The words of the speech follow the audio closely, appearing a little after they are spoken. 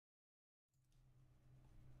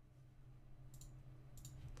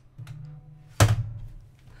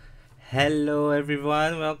Hello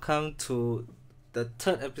everyone, welcome to the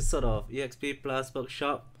third episode of EXP Plus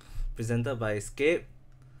Workshop presented by Scape.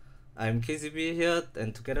 I'm Kayzeepi here,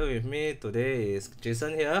 and together with me today is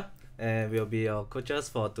Jason here, and we'll be your coaches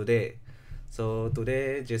for today. So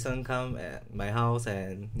today Jason come at my house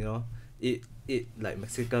and eat like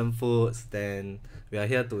Mexican foods. Then we are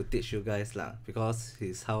here to teach you guys lah, because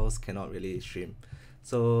his house cannot really stream,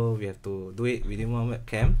 so we have to do it within one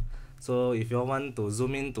webcam. So if you all want to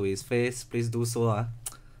zoom in to his face, please do so.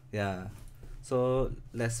 Yeah. So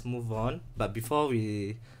let's move on. But before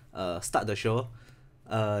we start the show,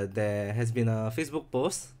 there has been a Facebook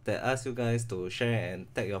post that asks you guys to share and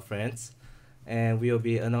tag your friends, and we will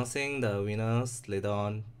be announcing the winners later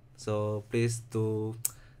on. So please do,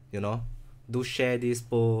 do share this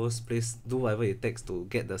post. Please do whatever it takes to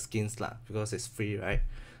get the skins lah, because it's free, right?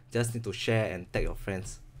 Just need to share and tag your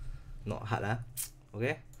friends. Not hard lah.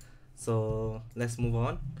 Okay. So let's move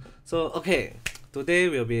on. So okay, today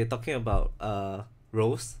we'll be talking about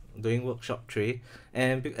roles during workshop 3,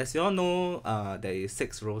 and as you all know, there is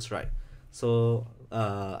 6 roles, right? So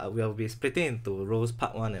we'll be splitting into roles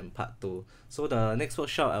part 1 and part 2. So the next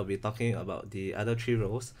workshop I'll be talking about the other 3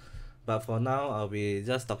 roles, but for now I'll be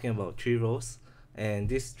just talking about 3 roles, and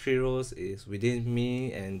these 3 roles is within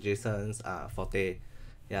me and Jason's forte.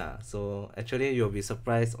 Yeah, so actually you'll be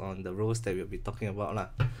surprised on the roles that we'll be talking about lah.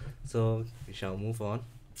 So we shall move on.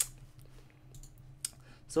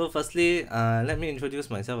 So firstly, let me introduce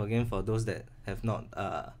myself again for those that have not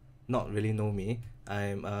really know me.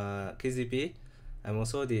 I'm Kayzeepi. I'm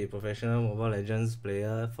also the professional Mobile Legends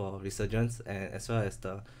player for Resurgence, and as well as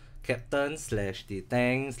the captain / the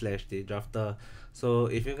tank / the drafter. So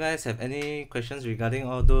if you guys have any questions regarding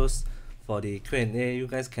all those for the Q&A, you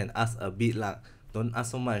guys can ask a bit lah. Don't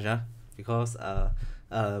ask so much because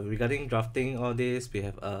regarding drafting all this, we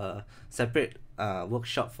have a separate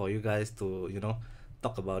workshop for you guys to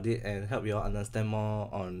talk about it and help you all understand more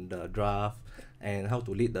on the draft and how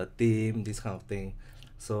to lead the team, this kind of thing.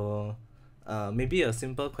 So maybe a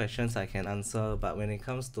simple questions I can answer, but when it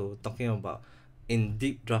comes to talking about in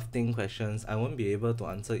deep drafting questions, I won't be able to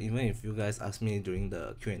answer even if you guys ask me during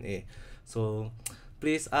the Q&A. So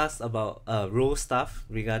please ask about role stuff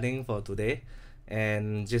regarding for today,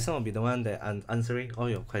 and Jason will be the one that answering all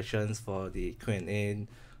your questions for the Q&A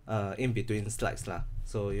in between slides lah.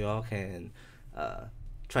 So you all can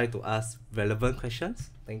try to ask relevant questions.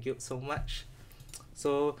 Thank you so much.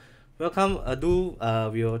 So welcome.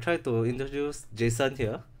 We will try to introduce Jason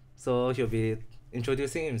here. So he'll be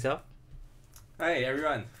introducing himself. Hi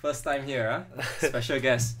everyone, first time here, special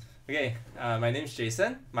guest. Okay, my name's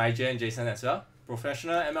Jason, my J and Jason as well.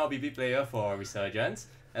 Professional MLBB player for Resurgence,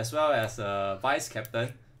 as well as a vice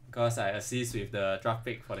captain because I assist with the draft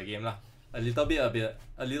pick for the game lah. A little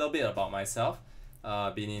bit about myself.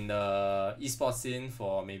 Been in the esports scene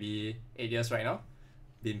for maybe 8 years right now.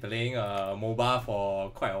 Been playing MOBA for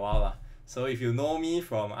quite a while lah. So if you know me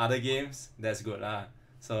from other games, that's good lah.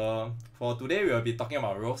 So for today, we will be talking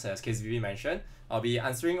about roles, as Kayzeepi mentioned. I'll be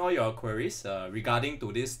answering all your queries regarding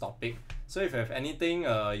to this topic. So if you have anything,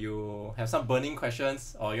 you have some burning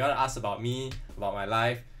questions, or you want to ask about me, about my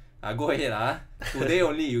life, go ahead. Today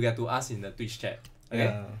only you get to ask in the Twitch chat. Okay.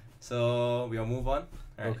 Yeah. So we'll move on.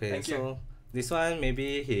 Right, okay. Thank you. So this one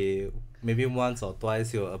maybe once or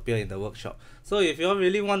twice he'll appear in the workshop. So if you all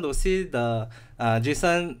really want to see the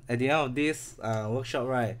Jason at the end of this workshop,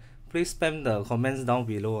 right, please spam the comments down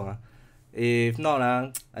below. If not,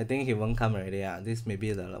 I think he won't come already. This may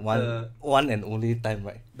be the one and only time,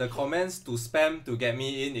 right? The comments to spam to get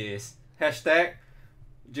me in is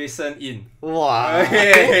 #JasonIn. Wow.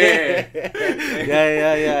 yeah,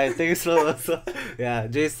 I think so also. Yeah,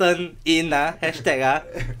 Jason in hashtag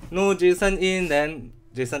no Jason in, then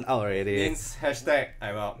Jason out already. Means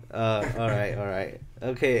 #I'm out. Alright.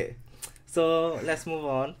 Okay. So let's move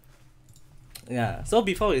on. Yeah. So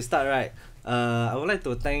before we start, right, I would like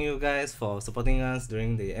to thank you guys for supporting us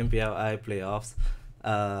during the MPLI playoffs.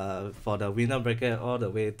 For the winner bracket all the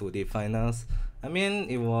way to the finals. I mean,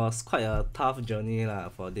 it was quite a tough journey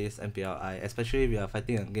for this MPLI, especially we are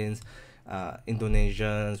fighting against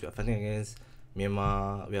Indonesians, we are fighting against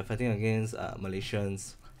Myanmar, we are fighting against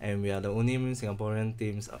Malaysians, and we are the only Singaporean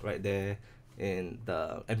teams right there in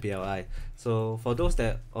the MPLI. So for those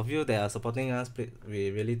of you that are supporting us, we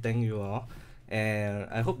really thank you all, and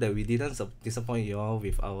I hope that we didn't disappoint you all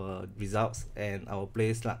with our results and our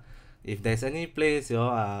plays lah. If there's any plays you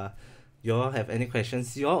all have any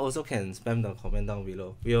questions, you all also can spam the comment down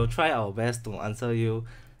below. We will try our best to answer you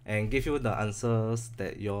and give you the answers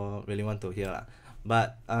that you all really want to hear.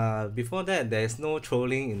 But before that, there's no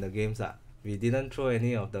trolling in the games. We didn't troll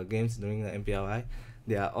any of the games during the MPLI.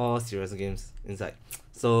 they are all serious games inside.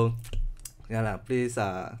 So yeah lah, please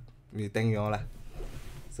we thank you all lah.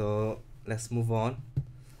 So let's move on.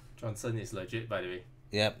 Johnson is legit, by the way.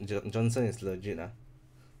 Yep, Johnson is legit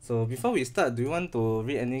So before we start, do you want to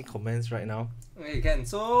read any comments right now? Okay, can.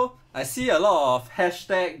 So I see a lot of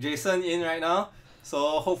hashtag Jason in right now.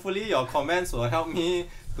 So hopefully your comments will help me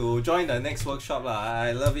to join the next workshop lah.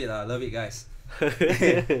 I love it lah, love it guys.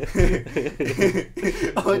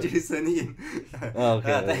 Oh, Jason in.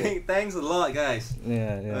 Okay. Thanks a lot guys.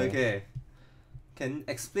 Yeah. Okay. Can you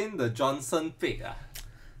explain the Johnson pick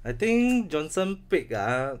I think Johnson pick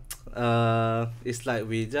it's like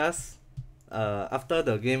we just after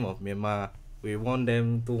the game of Myanmar, we won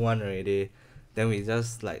them 2-1 already. Then we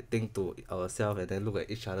just like think to ourselves and then look at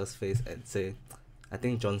each other's face and say, I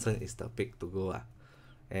think Johnson is the pick to go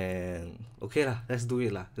And okay lah, let's do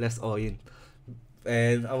it lah. Let's all in.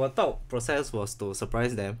 And our thought process was to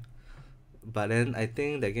surprise them. But then I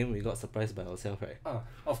think that game we got surprised by ourselves, right?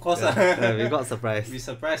 Of course. We got surprised. We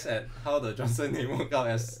surprised at how the Johnson name worked out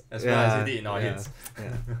as well as it did in our heads.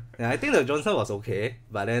 I think the Johnson was okay,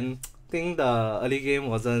 but then I think the early game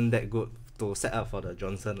wasn't that good to set up for the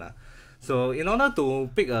Johnson lah. So in order to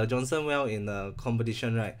pick a Johnson well in the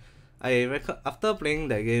competition, right? After playing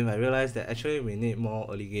that game, I realized that actually we need more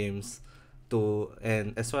early games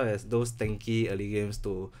and as well as those tanky early games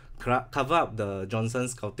to cover up the Johnson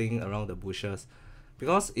scouting around the bushes.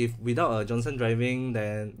 Because if without a Johnson driving,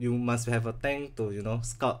 then you must have a tank to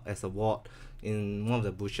scout as a ward in one of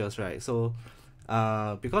the bushes, right? So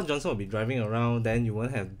because Johnson will be driving around, then you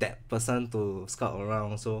won't have that person to scout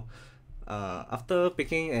around. So after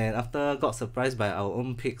picking and after got surprised by our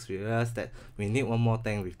own picks, we realized that we need one more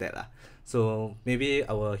tank with that lah. So maybe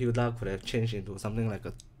our Hilda could have changed into something like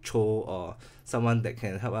a Cho or someone that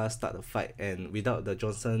can help us start the fight, and without the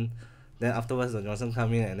Johnson, then afterwards the Johnson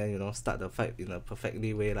come in and then start the fight in a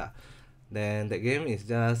perfectly way lah. Then the game is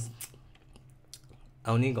just I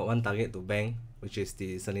only got one target to bang, which is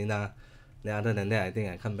the Selena. Then other than that, I think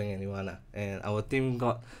I can't bang anyone lah. And our team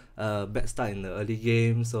got a bad start in the early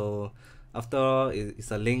game, so after all it's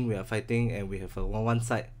a Link we are fighting and we have a 1-1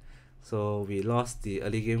 side. So we lost the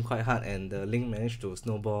early game quite hard and the Link managed to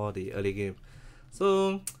snowball the early game.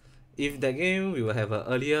 So if that game we will have a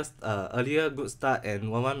earlier good start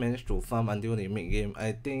and 1-1 managed to farm until the mid game,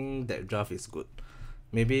 I think that draft is good.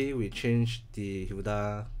 Maybe we change the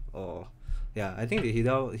Hilda or I think the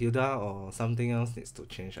Hilda or something else needs to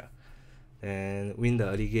change and win the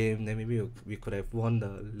early game, then maybe we could have won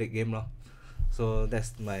the late game lor. So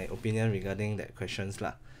that's my opinion regarding that questions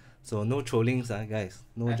lah. So no trollings guys,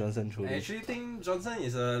 no Johnson trolling. I actually think Johnson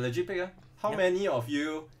is a legit pick. How many of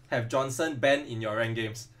you have Johnson banned in your ranked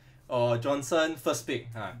games? Or Johnson first pick?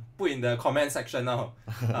 Put in the comment section now.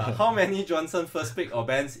 How many Johnson first pick or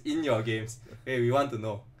bans in your games? Okay, we want to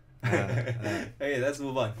know. Okay, let's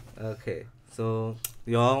move on. Okay, so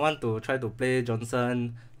you all want to try to play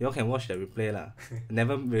Johnson, you all can watch the replay lah.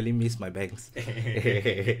 Never really miss my banks.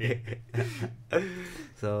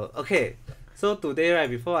 So okay, so today right,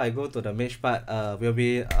 before I go to the mage part, will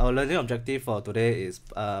be our learning objective for today is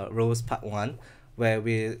roles part 1, where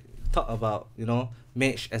we talk about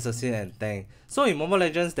mage, assassin and tank. So in Mobile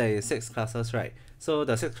Legends there is 6 classes, right? So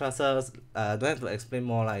the 6 classes don't have to explain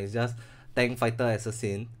more lah. It's just tank, fighter,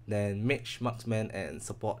 assassin, then mage, marksman and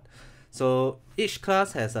support. So each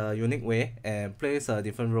class has a unique way and plays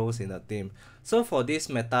different roles in the team. So for this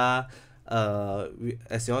meta,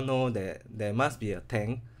 as you all know, there must be a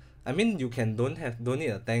tank. I mean, you don't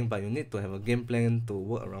need a tank, but you need to have a game plan to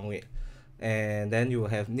work around it. And then you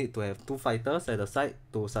need to have 2 fighters at the side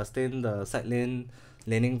to sustain the side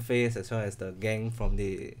laning phase as well as the gank from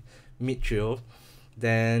the mid trio.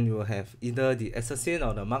 Then you will have either the assassin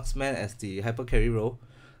or the marksman as the hyper carry role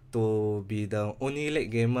to be the only late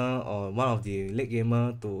gamer or one of the late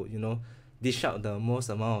gamer to dish out the most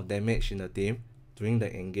amount of damage in the team during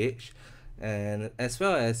the engage. And as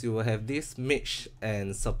well as you will have this mage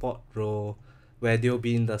and support role where they'll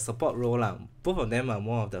be in the support role lah. Both of them are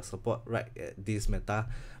more of the support right at this meta.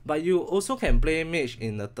 But you also can play mage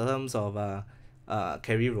in the terms of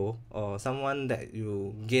carry role or someone that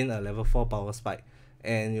you gain a level 4 power spike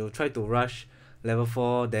and you try to rush level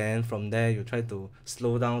 4, then from there you try to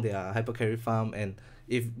slow down their hyper carry farm, and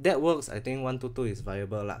if that works, I think 1-2 is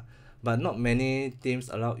viable lah. But not many teams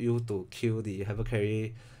allow you to kill the hyper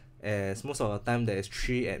carry, as most of the time there is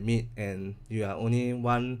 3 at mid and you are only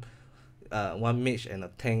one mage and a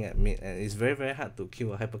tank at mid, and it's very hard to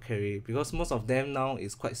kill a hyper carry because most of them now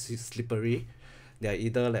is quite slippery. They are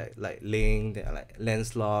either like Link, they are like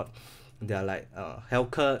Lancelot, they are like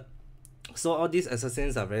Hellcut, So all these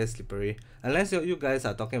assassins are very slippery. Unless you guys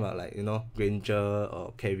are talking about like, you know, ranger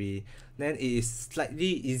or carry, then it is slightly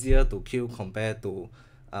easier to kill compared to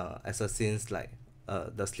assassins like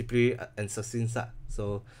the slippery assassins.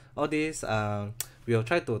 So all these we'll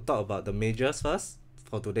try to talk about the majors first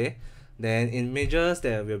for today. Then in majors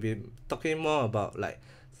there we'll be talking more about like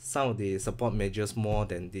some of the support majors more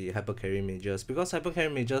than the hyper carry majors, because hyper carry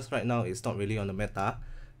majors right now is not really on the meta,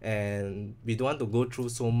 and we don't want to go through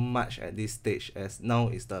so much at this stage as now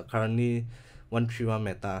is the currently 131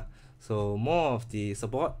 meta. So more of the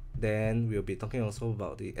support. Then we'll be talking also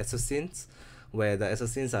about the assassins, where the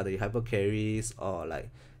assassins are the hyper carries or like,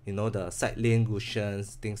 you know, the side lane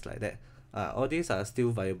Gushans, things like that. All these are still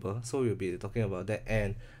viable, so we'll be talking about that.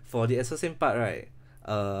 And for the assassin part, right,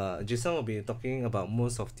 Jason will be talking about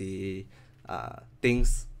most of the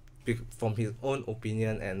things from his own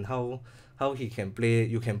opinion, and how he can play.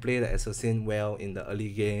 You can play the assassin well in the early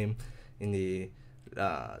game, in the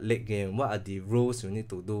late game. What are the roles you need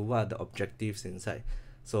to do? What are the objectives inside?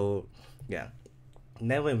 So yeah.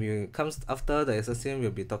 Then when we comes after the assassin, we'll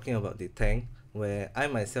be talking about the tank, where I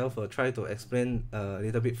myself will try to explain a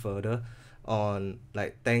little bit further on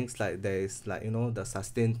like tanks. Like there is like, you know, the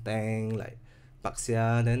sustain tank like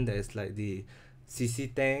Baxia, then there's like the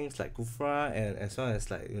CC tanks like Kufra, and as well as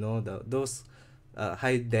like, you know, those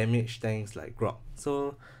high damage tanks like Grok.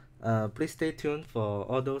 So please stay tuned for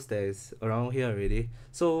all those that is around here already.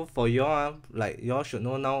 So for y'all, like y'all should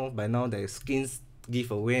know now by now there is skins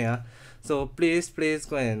giveaway. So please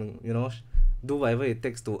go and, you know, do whatever it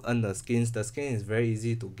takes to earn the skins. The skin is very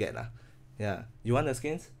easy to get. Yeah. You want the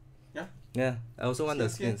skins? Yeah. I also want the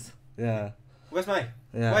skins. Yeah. Where's mine?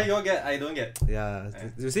 Yeah. Why you all get, I don't get? Yeah.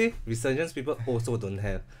 You see, Resurgence people also don't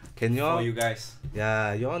have. Can y'all? For you guys.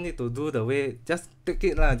 Yeah, y'all need to do the way. Just take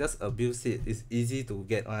it lah. Just abuse it. It's easy to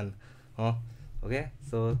get one. Okay.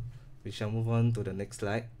 So we shall move on to the next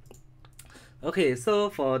slide. Okay.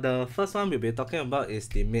 So for the first one we'll be talking about is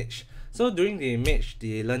the mage. So during the mage,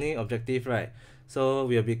 the learning objective, right? So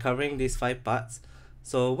we'll be covering these 5 parts.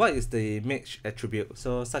 So what is the mage attribute?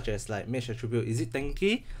 So such as like mage attribute, is it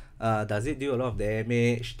tanky? Does it do a lot of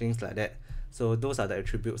damage? Things like that. So those are the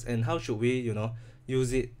attributes, and how should we, you know,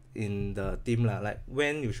 use it in the team lah? Like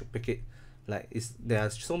when you should pick it. Like there are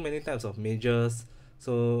so many types of mages.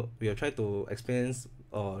 So we'll try to explain,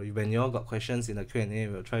 or when y'all got questions in the Q&A,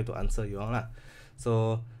 we'll try to answer you all lah.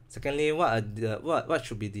 So secondly, what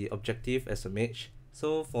should be the objective as a mage?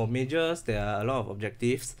 So for mages, there are a lot of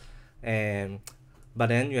objectives, but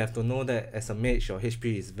then you have to know that as a mage, your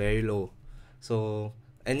HP is very low. So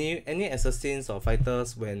any assassins or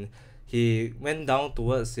fighters, when he went down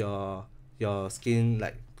towards your skin,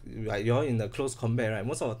 like you're in the close combat, right,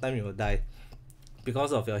 most of the time you will die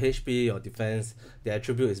because of your HP, your defense. The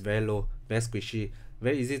attribute is very low, very squishy,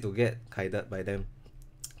 very easy to get kited by them.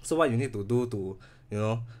 So what you need to do to, you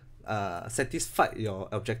know, satisfy your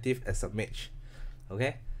objective as a mage.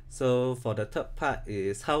 Okay, so for the third part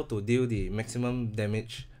is how to deal the maximum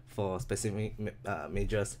damage for specific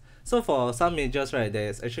mages. So for some mages, right,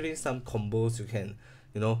 there's actually some combos you can,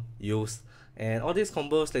 you know, use, and all these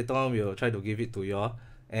combos later on we'll try to give it to y'all,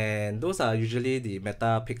 and those are usually the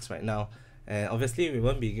meta picks right now. And obviously we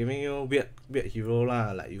won't be giving you weird hero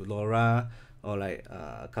lah, like Eulora or like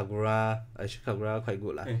Kagura. Actually Kagura quite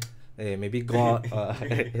good lah. Maybe God.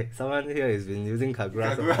 Someone here has been using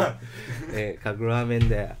Kagura. Kagura man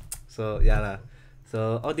there. So yeah lah.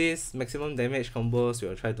 So all these maximum damage combos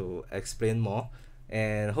we'll try to explain more,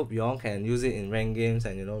 and hope you all can use it in ranked games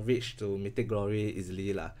and, you know, reach to mythic glory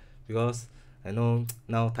easily lah. Because I know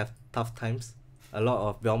now tough times. A lot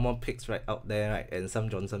of Belmont picks right out there, right, and some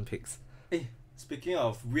Johnson picks. Hey, speaking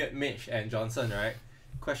of weird mage and Johnson, right?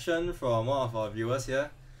 Question from one of our viewers here,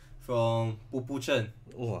 from Pupu Chen.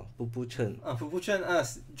 Oh, Pupu Chen. Pupu Chen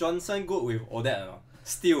asks, Johnson good with Odette or not?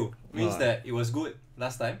 Still means that it was good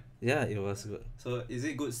last time. Yeah, it was good. So is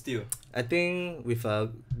it good still? I think with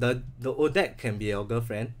the Odette can be your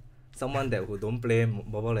girlfriend, someone that who don't play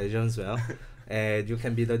Mobile Legends well. And you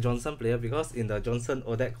can be the Johnson player, because in the Johnson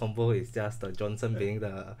Odette combo is just the Johnson being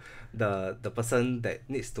the person that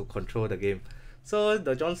needs to control the game. So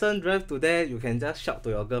the Johnson drive to there, you can just shout to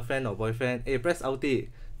your girlfriend or boyfriend, hey, press ulti,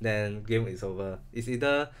 then game is over. It's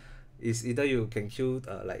either you can kill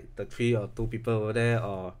like the 3 or 2 people over there,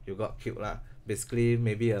 or you got killed lah. Basically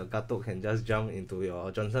maybe a Gato can just jump into your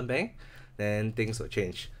Johnson bank, then things will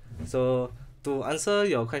change. So to answer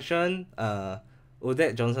your question,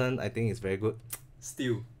 Odette Johnson I think is very good.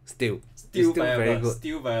 Still Still viable, very good.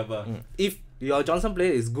 Still viable. If your Johnson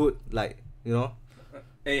player is good, like, you know,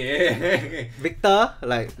 Hey. Victor,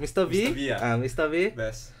 like Mr. V, Mr. V, Mr. V,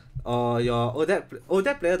 Best. or your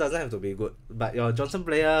ODEC player doesn't have to be good, but your Johnson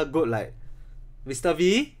player good like Mr.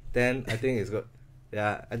 V, then I think it's good.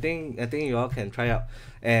 Yeah, I think you all can try out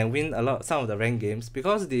and win some of the ranked games,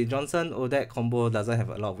 because the Johnson ODEC combo doesn't have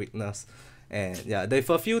a lot of weakness, and yeah, they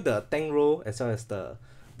fulfill the tank role as well as the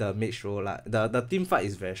mage role lah. The team fight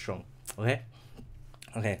is very strong.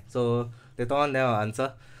 Okay, so later on then I'll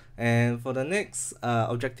answer. And for the next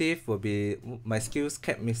objective will be my skills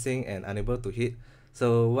kept missing and unable to hit.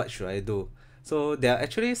 So what should I do? So there are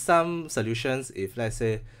actually some solutions if let's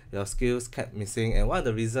say your skills kept missing, and what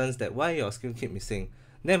are the reasons that why your skill keep missing?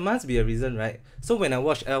 There must be a reason, right? So when I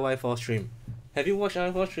watch LY4 stream, have you watched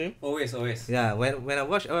LY4 stream? Always. Yeah, when I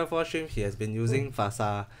watch LY4 stream, he has been using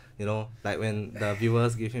Fasa, you know, like when the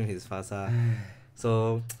viewers give him his Fasa.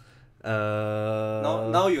 So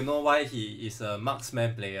now you know why he is a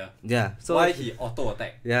marksman player. Yeah, so why he auto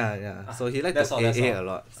attack. Yeah. So he like to AA a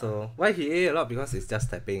lot. So why he AA a lot? Because it's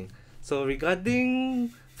just tapping. So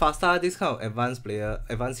regarding Fasta, this kind of advanced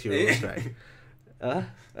heroes, right?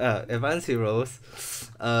 Advanced heroes.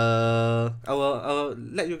 I will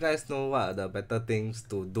let you guys know what are the better things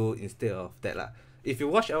to do instead of that lah. If you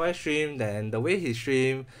watch LY stream, then the way he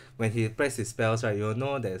stream when he press his spells, right, you'll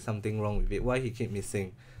know there's something wrong with it. Why he keep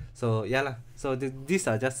missing? So yeah lah. So these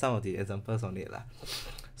are just some of the examples on it lah.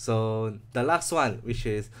 So the last one, which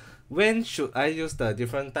is when should I use the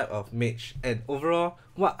different type of mage, and overall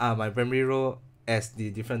what are my primary role as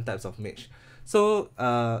the different types of mage. So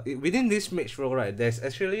within this mage role, right, there's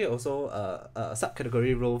actually also a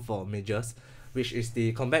subcategory role for mages, which is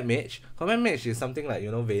the combat mage. Combat mage is something like,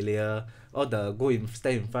 you know, Valia, or the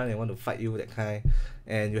stay in front and want to fight you, that kind.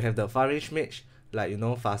 And you have the far range mage, like, you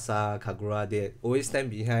know, Fasa, Kagura, they always stand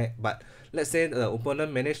behind, but let's say the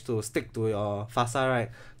opponent managed to stick to your Fasa, right,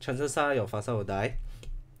 chances are your Fasa will die.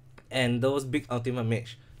 And those big ultimate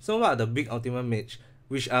mage. So what are the big ultimate mage,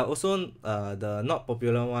 which are also the not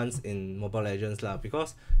popular ones in Mobile Legends lah,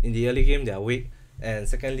 because in the early game they are weak, and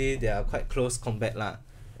secondly they are quite close combat lah,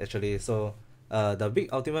 actually. So the big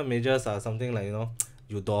ultimate mages are something like, you know,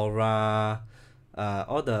 Eudora,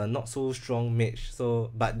 all the not so strong mage.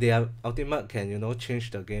 So but their ultimate can, you know,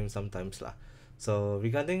 change the game sometimes lah. So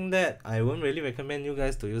regarding that, I won't really recommend you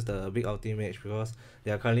guys to use the big ultimate mage, because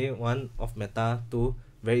they are currently 1 off meta, 2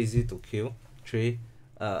 very easy to kill, 3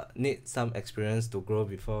 need some experience to grow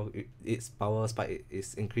before its power spike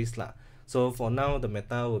is increased lah. So for now, the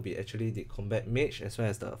meta will be actually the combat mage as well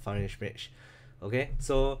as the far range mage. Okay,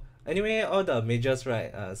 so anyway, all the mages,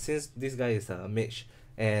 right, since this guy is a mage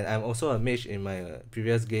and I'm also a mage in my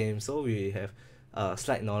previous game, so we have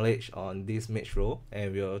slight knowledge on this mage role,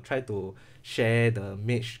 and we'll try to share the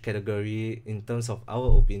mage category in terms of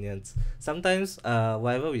our opinions. Sometimes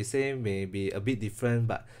whatever we say may be a bit different,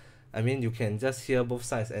 but I mean, you can just hear both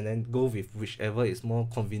sides and then go with whichever is more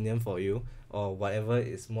convenient for you, or whatever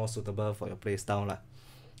is more suitable for your playstyle lah.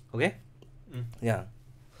 Okay? Yeah.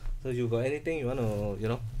 So you got anything you want to, you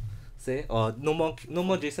know, say, or no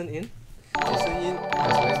more Jason in? Jason in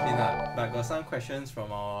has always been up, but got some questions from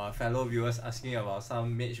our fellow viewers asking about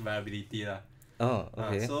some mage viability lah. Oh,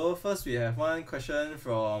 okay. So first we have one question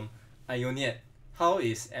from Ioniet. How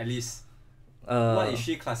is Alice? What is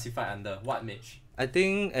she classified under? What mage? I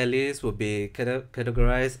think Alice will be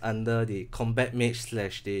categorized under the combat mage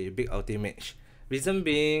 / the big ulti mage. Reason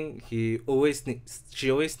being, she always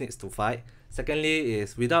needs to fight. Secondly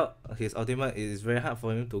is without his ultimate, it is very hard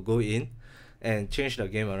for him to go in and change the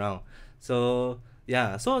game around. So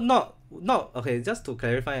yeah, so not okay, just to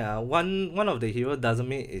clarify, one of the hero doesn't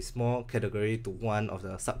mean it's more category to one of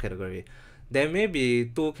the subcategory. There may be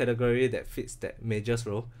 2 category that fits that mage's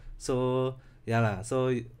role. So yeah lah,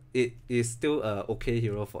 so it is still a okay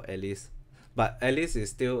hero for Alice, but Alice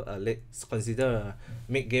is still considered a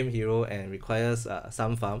mid-game hero and requires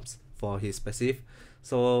some farms for his passive.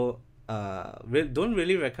 So don't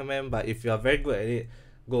really recommend, but if you are very good at it,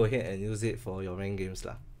 go ahead and use it for your rank games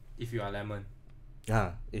lah. If you are lemon.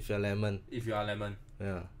 If you're lemon. If you are lemon.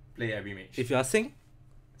 Yeah. Play every mage. If you are Sing.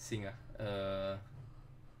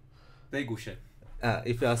 Play Gushen.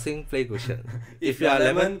 If you are Sing, play Gushen. If you are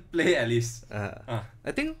lemon, play Alice.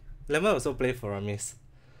 I think lemon also play Foramis.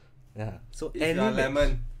 Yeah. So if you are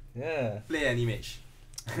lemon, yeah, play any mage.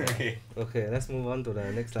 Okay. Okay, let's move on to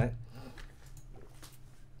the next slide.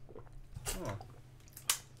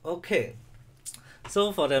 Okay.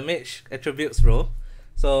 So for the mage attributes role,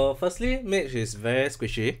 so firstly, mage is very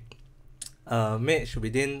squishy. Mage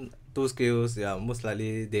within 2 skills, yeah, most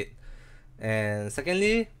likely dead. And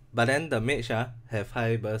secondly, but then the mage have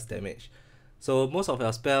high burst damage. So most of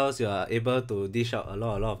your spells, you are able to dish out a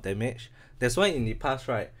lot of damage. That's why in the past,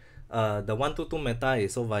 right, the 1-2 meta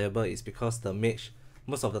is so viable is because the mage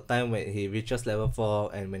most of the time when he reaches level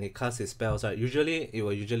 4 and when he casts his spells, right, usually it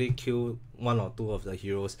will usually kill one or two of the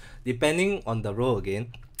heroes, depending on the role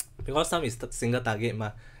again, because some is single target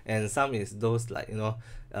ma, and some is those like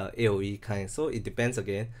AoE kind, so it depends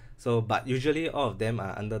again. So but usually all of them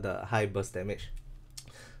are under the high burst damage.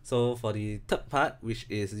 So for the third part, which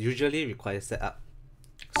is usually requires setup.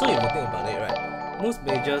 So if you think about it, right, most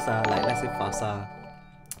majors are like, let's say Fasa,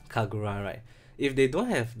 Kagura, right, if they don't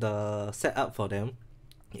have the setup for them,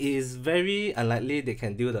 it is very unlikely they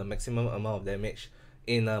can deal the maximum amount of damage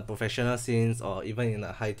in a professional scenes or even in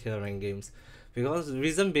a high tier rank games. Because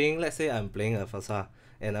reason being, let's say I'm playing a Fasa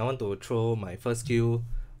and I want to throw my first skill,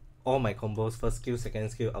 all my combos, first skill, second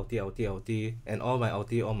skill, ulti, and all my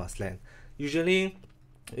ulti all must land. Usually,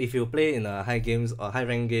 if you play in a high games or high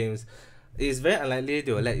rank games, it's very unlikely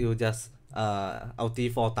they will let you just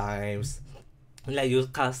ulti 4 times, let you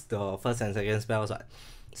cast the first and second spells, right?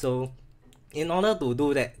 So in order to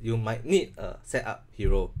do that, you might need a setup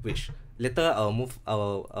hero, which later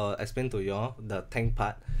I'll explain to you all the tank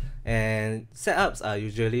part. And setups are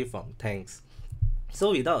usually from tanks.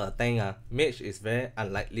 So without a tank, mage is very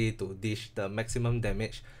unlikely to dish the maximum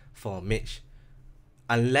damage for mage,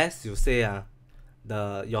 unless you say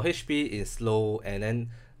your HP is low and then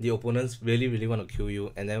the opponents really want to kill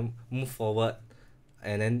you and then move forward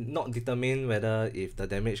and then not determine whether if the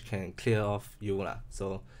damage can clear off you lah.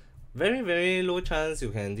 So very low chance you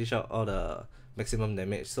can dish out all the maximum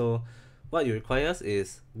damage. So what you requires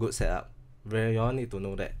is good setup. You all need to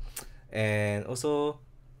know that. And also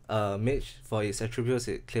mage, for its attributes,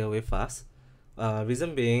 it clear away fast.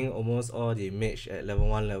 Reason being, almost all the mage at level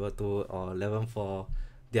 1, level 2 or level 4,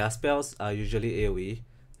 their spells are usually AoE.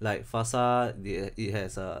 Like Fasa, it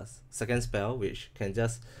has a second spell which can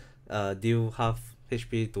just deal half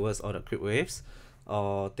HP towards all the crit waves,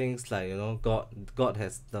 or things like God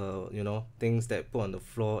has the things that put on the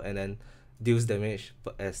floor and then deals damage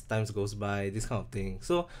as times goes by, this kind of thing.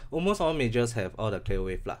 So almost all mages have all the clear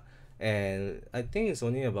wave lah, and I think it's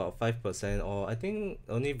only about 5%, or I think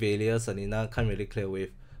only Velia, Selena can't really clear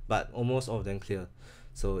wave, but almost all of them clear.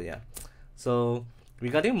 So yeah. So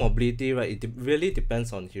regarding mobility, right, it really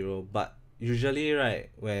depends on hero, but usually, right,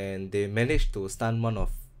 when they manage to stun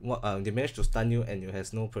they manage to stun you and you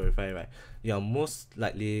has no purify, right, you are most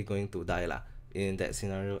likely going to die lah in that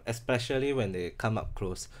scenario, especially when they come up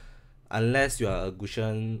close, unless you are a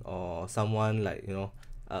Gushen or someone like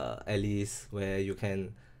Alice, where you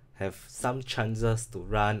can have some chances to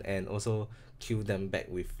run and also kill them back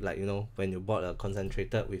with, like, when you bought a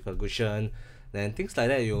concentrated with a Gushen, then things like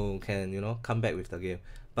that you can come back with the game.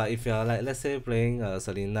 But if you're like, let's say, playing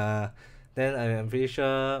Selena, then I'm pretty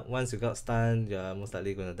sure once you got stunned, you're most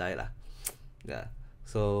likely gonna die lah. Yeah.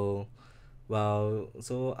 So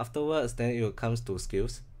afterwards, then it comes to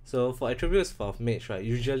skills. So for attributes for mage, right,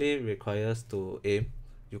 usually requires to aim.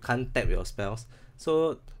 You can't tap your spells.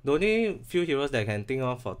 So the only few heroes that I can think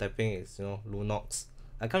of for tapping is Lunox.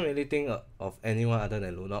 I can't really think of anyone other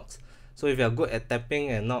than Lunox. So if you're good at tapping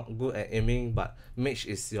and not good at aiming, but mage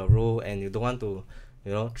is your role and you don't want to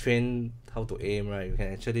train how to aim, right, you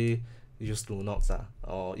can actually use Lunox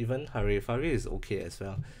or even Fari is okay as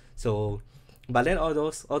well. So but then all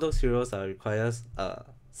those heroes requires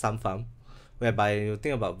some farm, whereby you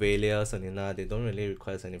think about Velia, Selena, they don't really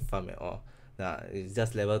require any farm at all. It's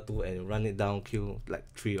just level 2 and you run it down, kill like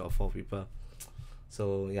 3 or 4 people.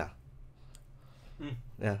 So yeah.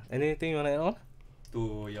 Yeah. Anything you wanna add on?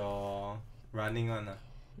 To your running one,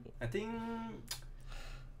 I think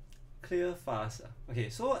clear fast. Okay,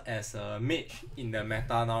 so as a mage in the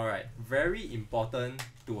meta now, right, very important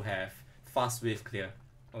to have fast wave clear.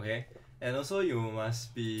 Okay, and also you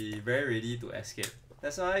must be very ready to escape.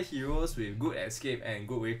 That's why heroes with good escape and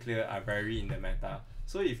good wave clear are very in the meta.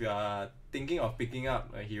 So if you are thinking of picking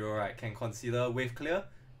up a hero, right, can consider wave clear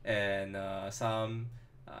and some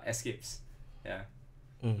escapes. Yeah.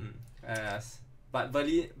 But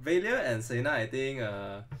Velia and Selena, I think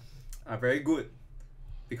are very good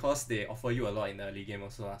because they offer you a lot in the early game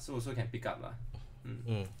also, so also can pick up .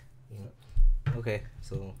 Okay,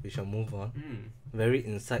 so we shall move on. Very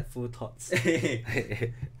insightful thoughts. Hey,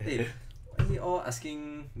 why you all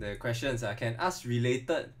asking the questions? I can ask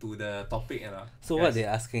related to the topic. So guys, what they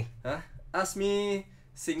asking? Ask me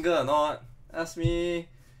single or not. Ask me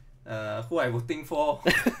who I voting for.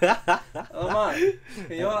 Can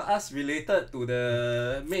you all ask related to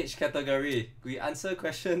the mage category? We answer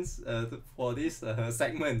questions for this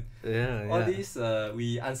segment. All these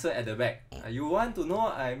we answer at the back. You want to know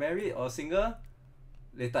I married or single?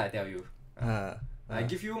 Later I tell you. I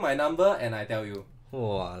give you my number and I tell you.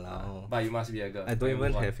 Walao. But you must be a girl. I don't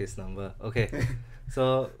even have his number. Okay.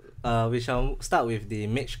 So we shall start with the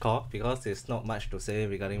mage core because there's not much to say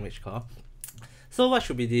regarding mage core. So what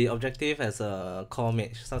should be the objective as a core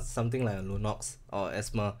mage? Something like a Lunox or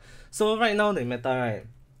Asthma. So right now the meta, right,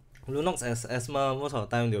 Lunox as Asthma, most of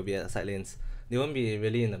the time they'll be at the side lanes. They won't be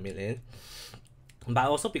really in the mid lane. But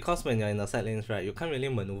also because when you're in the side lanes, right, you can't really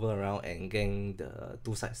maneuver around and gang the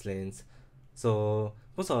two side lanes. So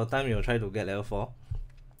most of the time you'll try to get level 4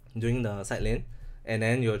 during the side lane, and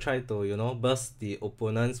then you'll try to, you know, burst the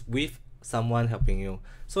opponents with someone helping you.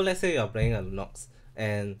 So let's say you're playing a Lunox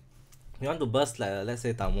and you want to burst like let's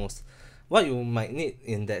say Tamos. What you might need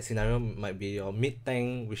in that scenario might be your mid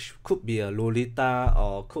tank, which could be a Lolita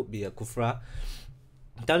or could be a Kufra,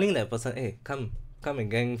 telling that person, hey, come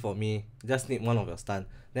and gang for me, just need one of your stun.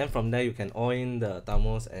 Then from there you can all in the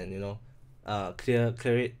Tamos and, you know, clear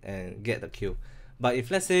it and get the kill. But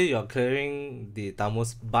if let's say you're clearing the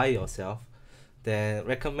Tamos by yourself, then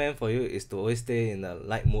recommend for you is to always stay in the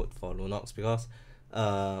light mode for Lunox, because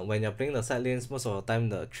when you're playing the side lanes, most of the time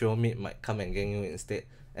the trio mid might come and gang you instead.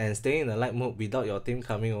 And staying in the light mode without your team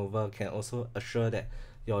coming over can also assure that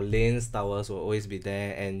your lane's towers will always be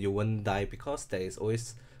there and you won't die, because there is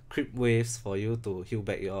always creep waves for you to heal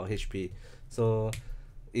back your HP. So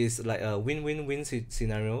it's like a win-win-win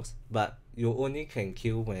scenarios, but you only can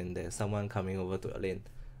kill when there's someone coming over to your lane.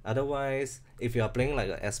 Otherwise, if you are playing like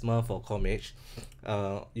an Asthma for core mage,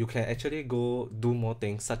 you can actually go do more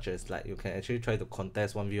things, such as like you can actually try to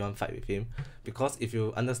contest 1v1 fight with him, because if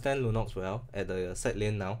you understand Lunox well at the side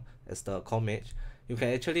lane now as the core mage, you can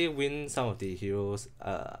actually win some of the heroes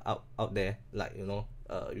out there, like, you know,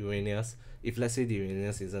 Uranus, if let's say the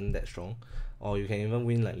Uranus isn't that strong, or you can even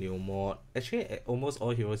win like Leomord. Actually almost all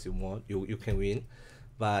heroes you can win.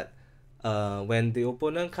 But when the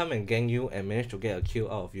opponent come and gang you and manage to get a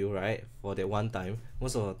kill out of you, right, for that one time,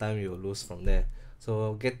 most of the time you'll lose from there.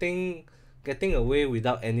 So getting away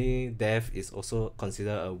without any death is also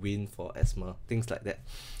considered a win for Asthma, things like that.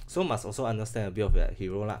 So must also understand a bit of that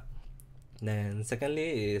hero lah. Then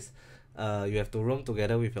secondly is you have to roam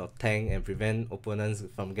together with your tank and prevent opponents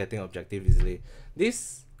from getting objective easily.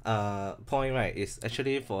 This point, right, is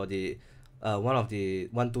actually for the one of the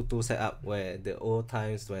 1-2 setup, where the old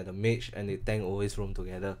times where the mage and the tank always roam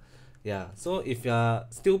together. Yeah, so if you're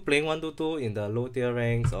still playing 1-2 in the low tier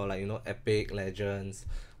ranks, or like, you know, epic legends,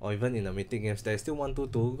 or even in the mythic games, there's still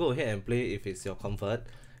 1-2, go ahead and play if it's your comfort.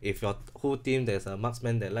 If your whole team there's a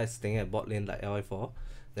marksman that likes staying at bot lane like LI4,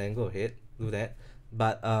 then go ahead, do that.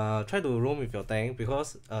 But try to roam with your tank,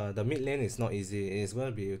 because the mid lane is not easy. It's going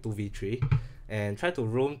to be 2v3, and try to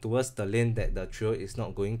roam towards the lane that the trio is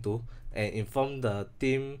not going to, and inform the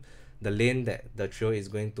team the lane that the trio is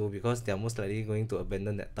going to, because they are most likely going to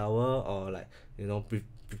abandon that tower, or like, you know,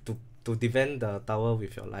 to defend the tower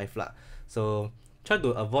with your life lah. So try to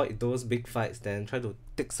avoid those big fights, then try to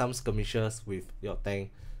take some skirmishes with your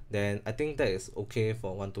tank. Then I think that is okay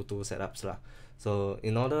for 1-2 setups lah. So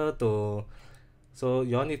in order to, so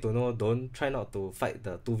you all need to know, don't try not to fight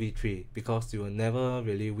the 2v3, because you will never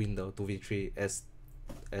really win the 2v3 as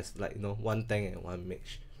like, you know, one tank and one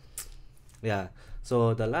mage. Yeah,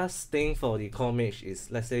 so the last thing for the core mage is,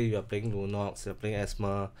 let's say you're playing Lunox, you're playing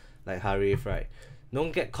Asthma like Harif, right,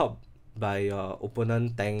 don't get caught by your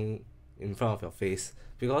opponent tank in front of your face,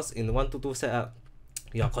 because in 1-2 setup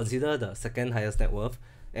you are considered the second highest net worth,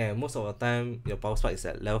 and most of the time your power spike is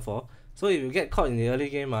at level 4. So if you get caught in the early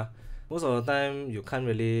game, most of the time you can't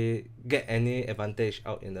really get any advantage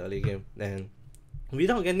out in the early game. Then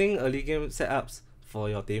without getting early game setups for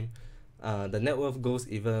your team, the net worth goes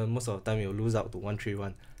even. Most of the time you'll lose out to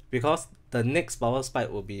 1-3-1, because the next power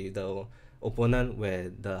spike will be the opponent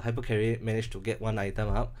where the hyper carry managed to get one item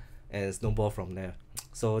out and snowball from there.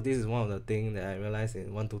 So this is one of the things that I realized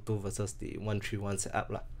in 1-2 versus the 1-3-1 setup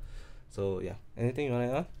lah. So yeah, anything you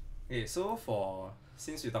want to add? Okay, so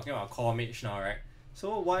since we're talking about core mage now, right?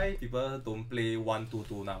 So why people don't play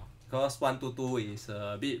 1-2 now? Because 1-2 is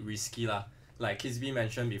a bit risky lah. Like Kayzeepi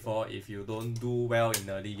mentioned before, if you don't do well in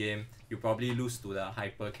the early game, you probably lose to the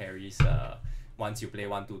hyper carries once you play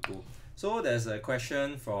 1-2. So there's a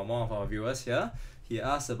question from one of our viewers here. He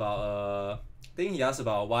asked about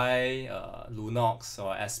why Lunox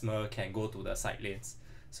or Asthma can go to the side lanes.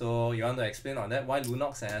 So you want to explain on that? Why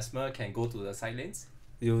Lunox and Asthma can go to the side lanes?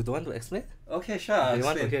 You don't want to explain? Okay, sure. I'll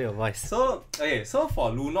want to explain. hear your voice. So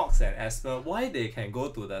for Lunox and Asthma, why they can go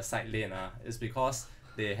to the side lane is because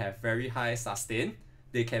they have very high sustain.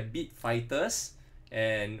 They can beat fighters,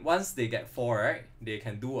 and once they get 4, right, they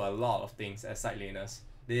can do a lot of things as side laners.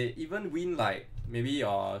 They even win like maybe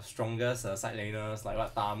your strongest side laners, like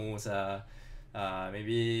what Tamus,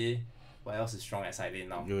 maybe what else is strong at side lane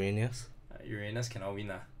now? Uranus. Uranus cannot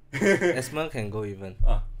win Asthma can go even.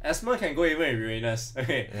 Asthma can go even in Uranus.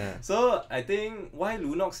 Okay. Yeah. So I think why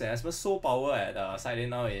Lunox and Asthma so power at side lane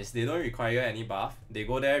now is they don't require any buff. They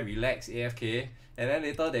go there, relax, AFK, and then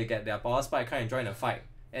later they get their power spike, kind of join the fight.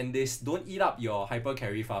 And they don't eat up your hyper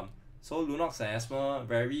carry farm. So Lunox and Asthma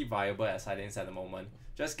very viable at side lanes at the moment.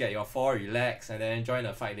 Just get your 4, relax, and then join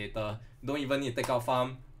the fight later. Don't even need to take out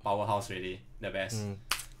farm, powerhouse ready. The best.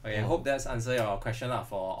 Okay, I hope that's answer your question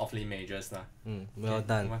for off-lane majors. Well Okay,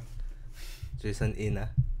 done. Jason in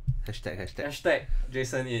Hashtag. Hashtag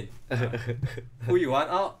Jason in. Who you want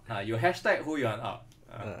out? You hashtag who you want out.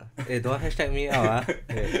 Hey, don't hashtag me out.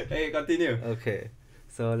 Hey, continue. Okay,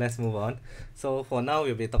 so let's move on. So for now,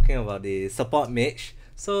 we'll be talking about the support mage.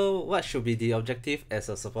 So what should be the objective as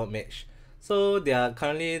a support mage? So they are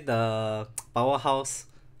currently the powerhouse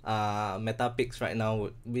meta picks right now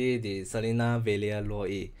would be the Selena, Velia,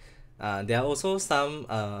 Luo. There are also some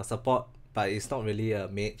support, but it's not really a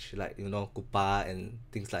mage, like Kupa and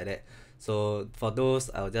things like that. So for those,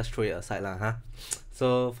 I'll just throw it aside lah.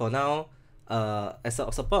 So for now, as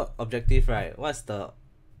a support objective, right, what's the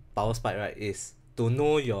power spike, right, is to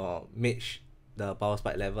know your mage, the power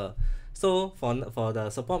spike level. So for the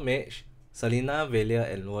support mage, Selena, Velia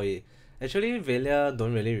and Luo. Actually, Velia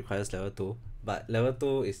don't really requires level 2, but level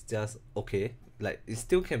 2 is just okay. Like, it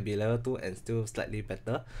still can be level 2 and still slightly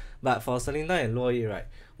better. But for Selena and Luo, right,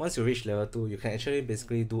 once you reach level 2, you can actually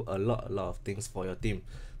basically do a lot of things for your team.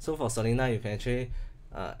 So for Selena, you can actually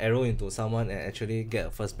arrow into someone and actually get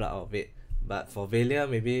a first blood out of it. But for Velia,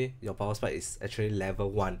 maybe your power spike is actually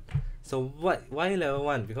level 1. So why level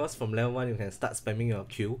 1? Because from level 1, you can start spamming your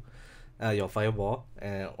Q, your fireball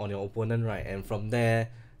on your opponent, right? And from there,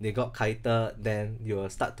 they got kited, then you will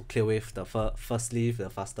start to clear wave the first leaf the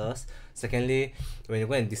fastest. Secondly, when you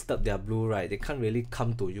go and disturb their blue, right, they can't really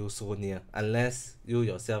come to you so near unless you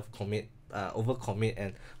yourself overcommit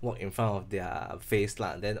and walk in front of their face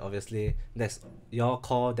lah. Then obviously that's your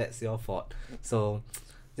call, that's your fault. So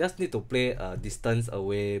just need to play a distance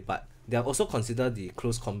away, but they are also considered the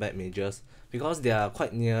close combat mages because they are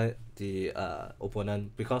quite near the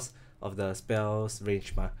opponent because of the spells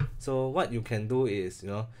range ma. So what you can do is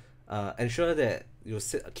ensure that you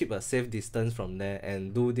keep a safe distance from there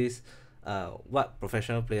and do this what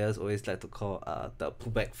professional players always like to call the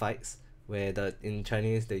pullback fights, where in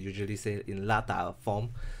Chinese they usually say in lata form.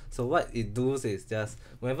 So what it does is just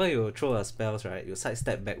whenever you throw a spells, right, you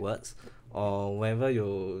sidestep backwards, or whenever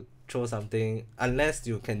you throw something, unless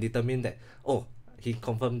you can determine that he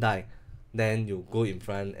confirmed die, then you go in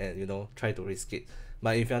front and try to risk it.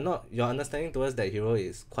 But if your understanding towards that hero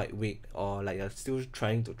is quite weak, or like you're still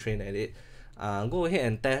trying to train at it, go ahead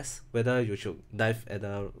and test whether you should dive at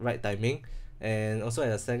the right timing. And also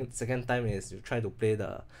at the second time is you try to play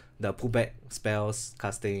the pullback spells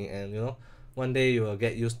casting, and one day you will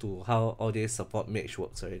get used to how all this support mage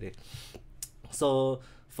works already. So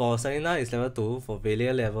for Selena is level 2, for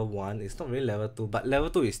Velia level 1. It's not really level 2, but level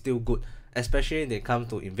 2 is still good, especially they come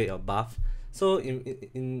to invade your buff. So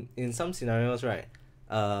in some scenarios, right,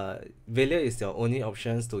 Velia is your only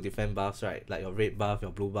options to defend buffs, right, like your red buff,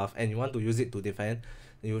 your blue buff, and you want to use it to defend.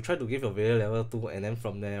 You try to give your Velia level 2, and then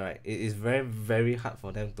from there, right, it is very, very hard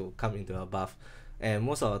for them to come into your buff. And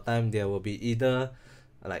most of the time, there will be either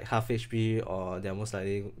like half HP, or they're most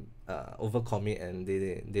likely overcommit and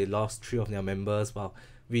they lost 3 of their members, while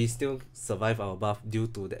we still survive our buff due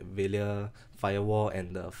to that Velia firewall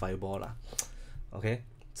and the fireball lah. Okay,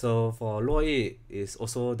 so for Luo is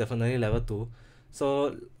also definitely level 2.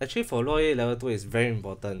 So actually for Luo level 2 is very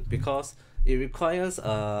important because it requires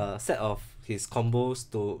a set of his combos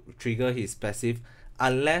to trigger his passive,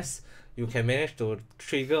 unless you can manage to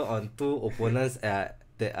trigger on 2 opponents that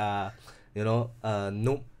are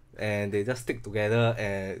noob, and they just stick together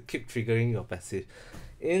and keep triggering your passive.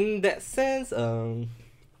 In that sense,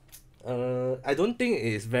 I don't think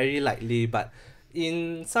it is very likely, but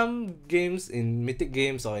in some games, in mythic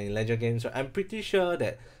games or in legend games, right, I'm pretty sure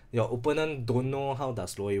that your opponent don't know how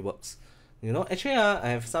does Luo works. Actually I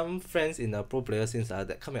have some friends in the pro player scenes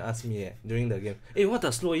that come and ask me during the game, hey, what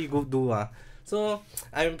does Luo go do? So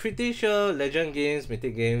I'm pretty sure legend games,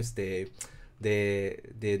 mythic games, they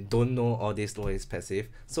don't know all this Luo is passive.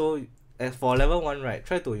 So as for level 1, right,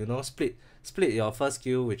 try to split your first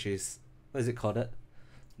skill, which is, what is it called?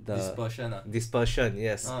 The dispersion. Dispersion,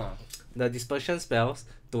 yes. The dispersion spells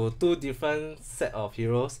to 2 different set of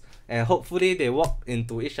heroes, and hopefully they walk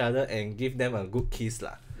into each other and give them a good kiss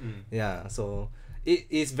lah. Yeah, so it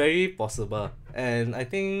is very possible, and I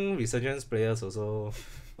think Resurgence players also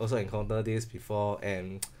encountered this before,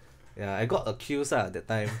 and yeah, I got accused that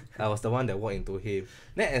time. I was the one that walked into him.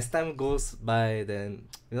 Then as time goes by, then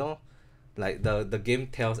like the game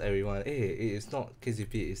tells everyone, hey, it's not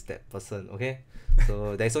Kayzeepi, it's that person, okay?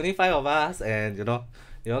 So there's only 5 of us, and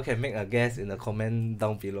you all can make a guess in the comment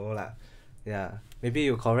down below lah. Yeah, maybe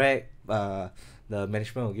you correct, the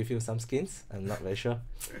management will give you some skins. I'm not very sure.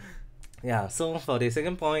 Yeah, so for the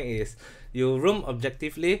second point is you roam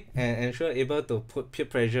objectively and ensure able to put peer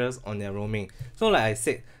pressures on their roaming. So like I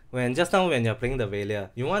said, when you're playing the Valia,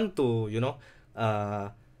 you want to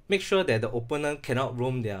make sure that the opponent cannot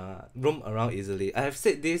roam around easily. I have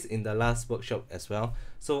said this in the last workshop as well.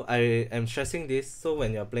 So I am stressing this. So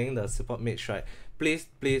when you're playing the support mage, right, please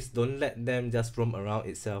don't let them just roam around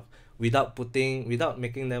itself without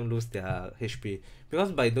making them lose their HP.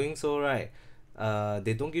 Because by doing so, right,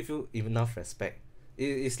 they don't give you enough respect.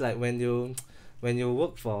 It's like when you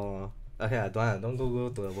work for, okay, I don't go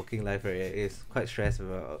to a working life, right? It's quite stressed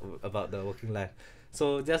about the working life.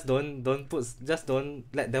 So just don't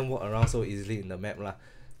let them walk around so easily in the map lah,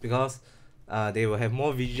 because they will have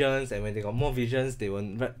more visions, and when they got more visions, they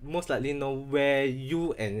will most likely know where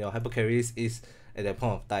you and your hyper carries is at that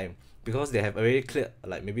point of time, because they have already cleared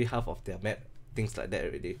like maybe half of their map, things like that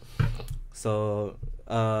already. So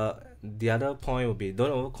the other point would be don't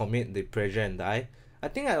overcommit the pressure and die. I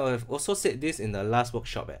think I have also said this in the last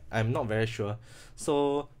workshop. I'm not very sure.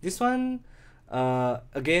 So this one,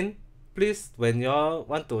 again, please, when y'all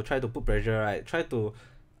want to try to put pressure, right, try to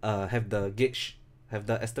have the gauge, have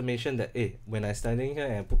the estimation that, hey, when I standing here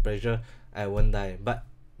and put pressure, I won't die. But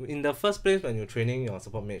in the first place, when you're training your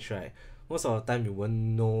support mage, right, most of the time you won't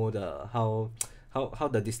know how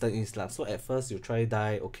the distance is lah. So at first you try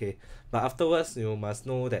die, okay, but afterwards you must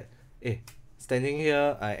know that, hey, standing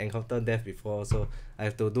here I encountered death before, so I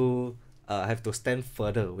have to stand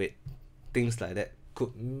further away. Things like that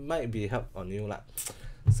might be help on you lah.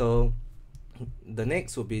 So the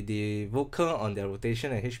next will be the vocal on their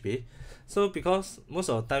rotation and HP. So because most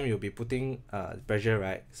of the time you'll be putting pressure,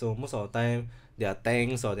 right, so most of the time their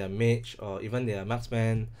tanks or their mage or even their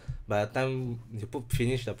marksman, by the time you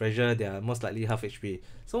finish the pressure, they are most likely half HP.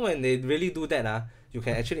 So when they really do that, you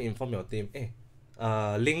can actually inform your team, hey,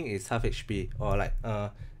 Link is half HP, or like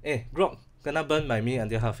hey, Grok gonna burn by me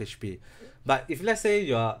until half HP. But if let's say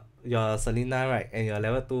you're Selena, right, and you're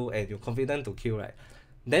level 2 and you're confident to kill, right,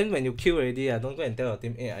 then when you kill already, don't go and tell your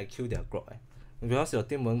team, hey, I killed their Grok, because your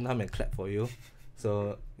team won't come and clap for you.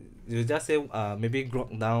 So you just say, maybe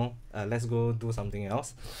Grok down, let's go do something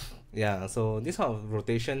else. Yeah, so this kind of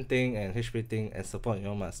rotation thing and HP thing and support,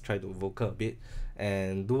 you must try to vocal a bit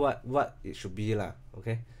and do what it should be lah.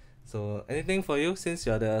 Okay, so anything for you since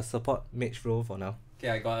you're the support mage role for now? Okay,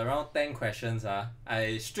 I got around 10 questions.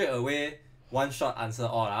 I straight away one shot answer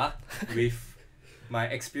all with my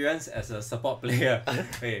experience as a support player.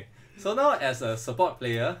 Okay, so now as a support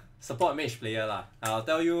mage player I'll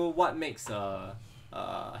tell you what makes a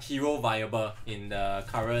hero viable in the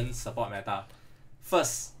current support meta.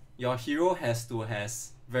 First, your hero has to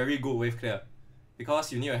has very good wave clear,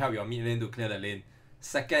 because you need to help your mid lane to clear the lane.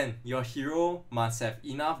 Second, your hero must have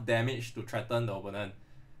enough damage to threaten the opponent.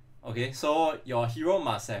 Okay, so your hero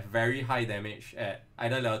must have very high damage at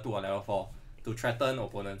either level 2 or level 4 to threaten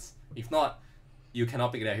opponents. If not, you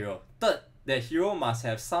cannot pick that hero. Third, that hero must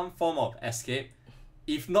have some form of escape.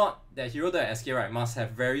 If not, that hero that escape, right, must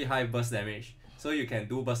have very high burst damage, so you can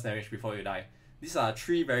do burst damage before you die. These are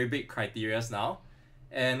 3 very big criteria now.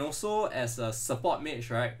 And also as a support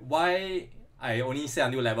mage, right, why I only say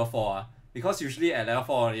until level 4? Because usually at level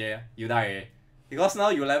 4 you die. Because now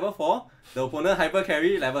you level 4, the opponent hyper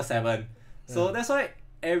carry level 7. So that's why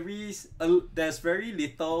there's very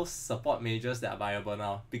little support mages that are viable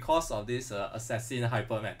now because of this assassin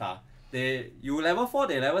hyper meta. You level 4,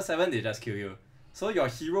 they level 7, they just kill you. So your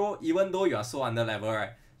hero, even though you are so under level,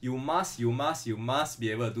 right, you must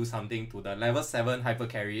be able to do something to the level 7 hyper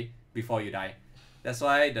carry before you die. That's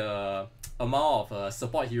why the amount of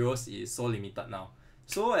support heroes is so limited now.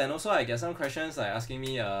 So, and also I get some questions like asking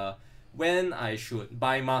me when I should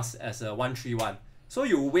buy mask as a 131. So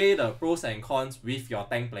you weigh the pros and cons with your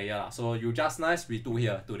tank player. So you just nice we do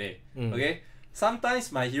here today. Okay?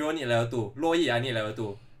 Sometimes my hero need level 2. Lo Yi I need level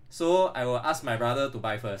 2. So I will ask my brother to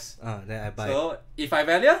buy first. Then I buy. So if I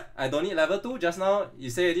Valia, I don't need level 2. Just now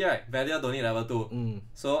you say already, right? Valia don't need level 2.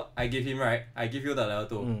 So I give him, right? I give you the level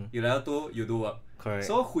 2. You level 2, you do work. Correct.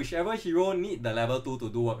 So whichever hero need the level 2 to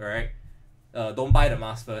do work, right? Don't buy the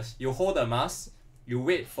mask first. You hold the mask. You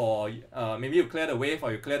wait for maybe you clear the wave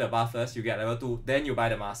or you clear the buff first. You get level 2. Then you buy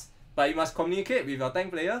the mask. But you must communicate with your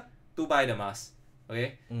tank player to buy the mask.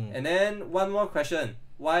 Okay. And then one more question.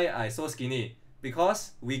 Why I so skinny?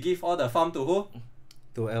 Because we give all the farm to who?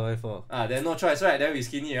 To LY4. Then no choice, right? Then we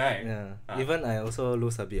skinny, right? Yeah. Even I also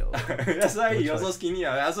lose a bit. That's why no you also skinny.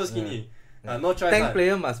 I also skinny. No choice. Tank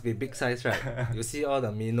player must be big size, right? You see all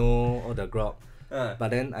the Mino, all the Grok. But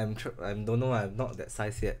then I don't know, I'm not that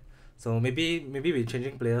size yet. So maybe we're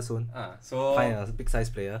changing player soon. So find a big size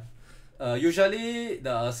player. Usually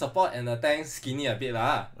the support and the tank skinny a bit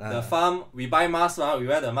lah. The farm we buy mask we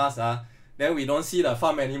wear the mask then we don't see the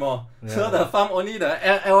farm anymore. So the farm only the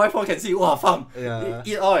LY4 can see. Wow, farm.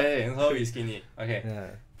 Eat all so we skinny. Okay.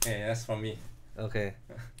 Okay, that's from me. Okay.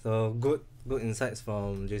 So good insights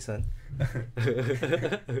from Jason.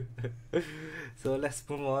 So let's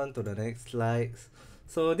move on to the next slides.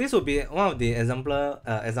 So this will be one of the example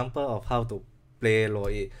of how to play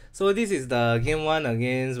Loi. So this is the game 1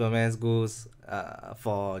 against Romance Goose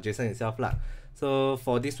for Jason himself lah. So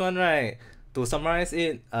for this one, right, to summarize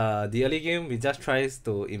it, the early game we just tries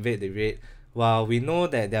to invade the raid, while we know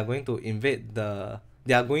that they are going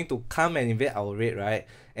to come and invade our raid, right?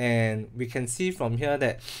 And we can see from here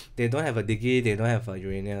that they don't have a Digi, they don't have a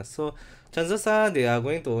Uranus. So chances are they are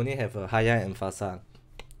going to only have a Haya and Fasa.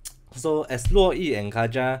 So as Luo Yi and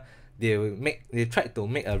Kaja, they tried to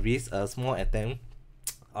make a small attempt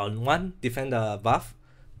on 1, defend the buff,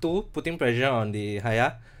 2, putting pressure on the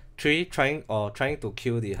Haya, 3, trying to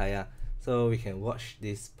kill the Haya. So we can watch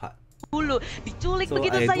this part. Dulu diculik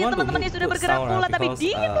begitu saja, teman-temannya sudah bergerak pula, tapi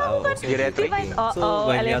dingin melakukan device.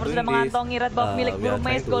 Eliafor sudah mengantongi red buff milik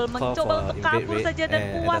Burmese Gold, mencoba untuk kabur saja dan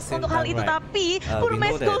puas untuk hal itu, tapi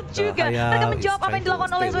Burmese Gold juga mereka menjawab apa yang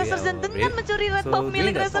dilakukan oleh Resurgence dengan mencuri red buff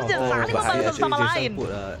milik Resurgence, saling membalas satu sama lain.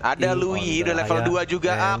 Ada Louis udah level 2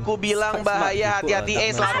 juga, aku bilang bahaya, hati-hati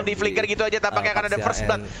langsung di flicker gitu aja, tampaknya akan ada first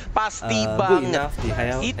blood, pasti banget.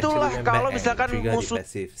 Itulah kalau misalkan musuh.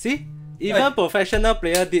 See? Even professional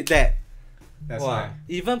player did that. That's right.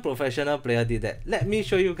 Even professional player did that. Let me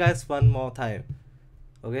show you guys one more time.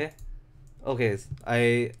 Okay.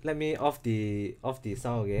 Let me off the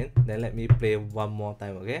sound again. Then let me play one more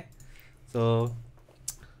time. Okay. So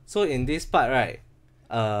in this part, right,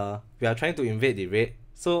 we are trying to invade the raid.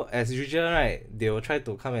 So as usual, right, they will try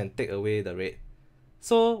to come and take away the raid.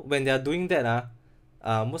 So when they are doing that,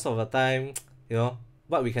 most of the time, you know,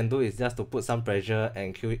 what we can do is just to put some pressure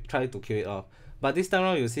and try to kill it off. But this time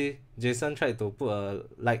around, you see, Jason tried to put a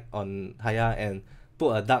light on Haya and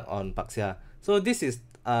put a dark on Baxia. So this is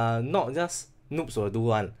not just noobs will do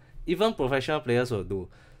one, even professional players will do.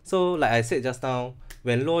 So like I said just now,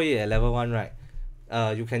 when Loi at level 1, right,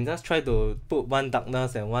 you can just try to put 1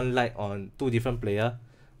 darkness and 1 light on 2 different players.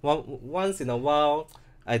 Once in a while,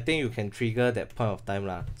 I think you can trigger that point of time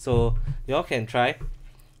lah. So y'all can try.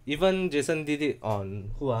 Even Jason did it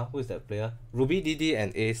on who is that player? Ruby DD and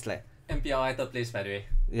Ace like. MPLI third place, by the way.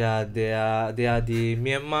 Yeah, they are the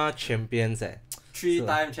Myanmar champions.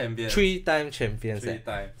 3-time champions. 3-time champions. 3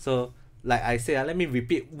 time. So like I say, let me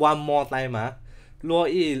repeat one more time.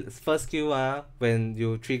 Luo Yi's first skill, when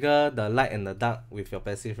you trigger the light and the dark with your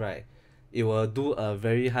passive, right, it will do a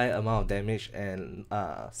very high amount of damage and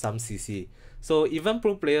some CC. So even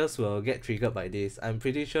pro players will get triggered by this. I'm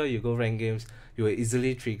pretty sure you go rank games, you will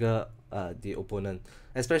easily trigger the opponent.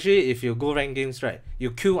 Especially if you go rank games, right,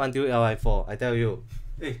 you queue until LI4, I tell you.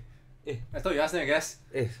 I thought you asked me a guess.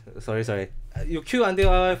 Sorry. You queue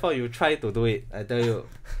until LI4, you try to do it, I tell you.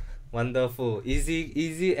 Wonderful.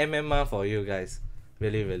 Easy MMR for you guys.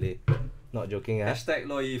 Really. Not joking. Hashtag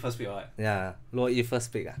Luo Yi first pick, right? Yeah, Luo Yi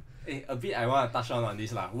first pick. A bit I want to touch on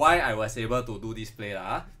this lah. Why I was able to do this play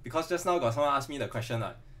lah? Because just now got someone asked me the question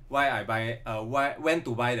why I buy when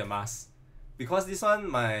to buy the mask. Because this one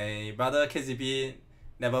my brother Kayzeepi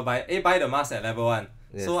never buy the mask at level 1,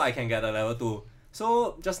 yes. So I can get the level 2.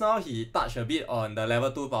 So just now he touched a bit on the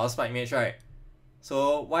level 2 power spike mage, right?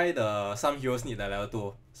 So why some heroes need the level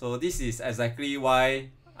 2? So this is exactly why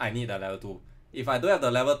I need the level 2. If I don't have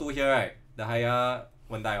the level 2 here, right, the Haya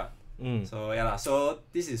won't die. So yeah lah. So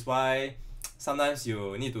this is why sometimes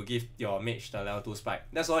you need to give your mage the level 2 spike.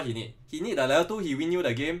 That's all he need. He need the level 2, he win you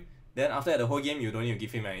the game. Then after the whole game, you don't need to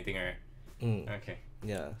give him anything, right? Okay.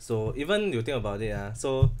 Yeah. So even you think about it,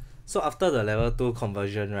 so after the level 2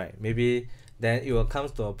 conversion, right, maybe then it will come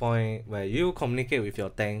to a point where you communicate with your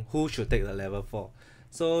tank who should take the level 4.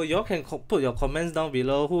 So you all can put your comments down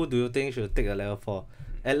below. Who do you think should take the level 4?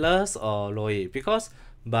 Atlas or Loi? Because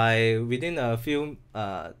within a few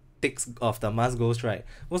ticks of the mask goes, right,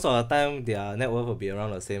 most of the time their net worth will be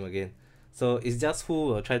around the same again. So it's just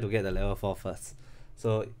who will try to get the level 4 first.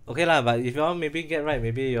 So okay lah, but if you all maybe get right,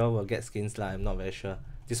 maybe you all will get skins lah. I'm not very sure.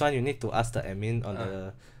 This one you need to ask the admin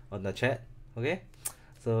on the chat. Okay,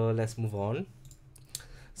 so let's move on.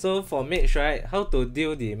 So for mage, right, how to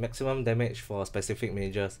deal the maximum damage for specific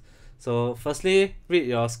mages. So firstly, read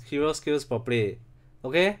your hero skills properly.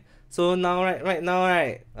 Okay, So now right now,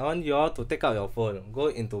 I want you all to take out your phone, go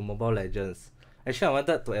into Mobile Legends. Actually, I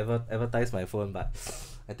wanted to advertise my phone, but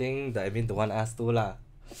I think the admin don't want us to lah.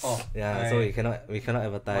 Oh, yeah, so we cannot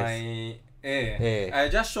advertise. I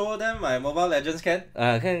just show them my Mobile Legends can.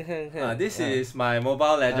 Can. This is my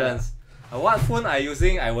Mobile Legends. What phone I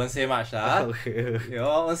using, I won't say much lah. Okay. You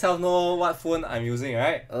all ownself know what phone I'm using,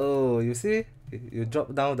 right? Oh, you see? You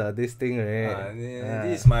drop down this thing, right?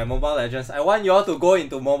 This is my Mobile Legends. I want you all to go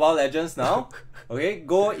into Mobile Legends now. Okay,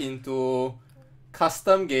 go into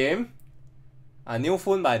custom game. New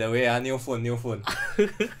phone by the way, new phone.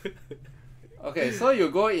 Okay, so you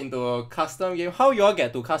go into custom game. How you all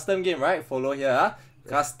get to custom game, right? Follow here,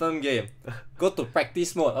 custom game. Go to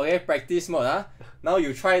practice mode, okay? Practice mode, Now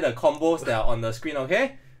you try the combos that are on the screen,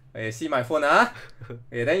 okay? Okay, see my phone,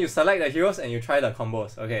 Okay, then you select the heroes and you try the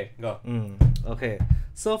combos. Okay, go. Okay,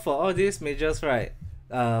 so for all these majors, right?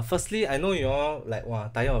 Firstly, I know you all like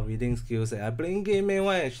tired of reading skills. I playing game,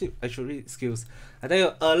 why I should read skills? I tell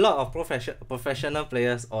you, a lot of professional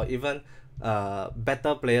players or even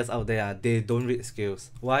better players out there, they don't read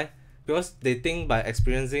skills. Why? Because they think by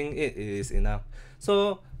experiencing it is enough.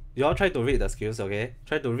 So you all try to read the skills, okay?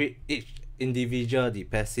 Try to read each individual, the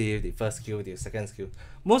passive, the first skill, the second skill.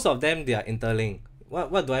 Most of them, they are interlinked.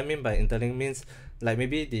 What do I mean by interlinked? Means like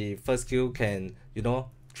maybe the first skill can, you know,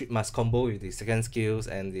 must combo with the second skills,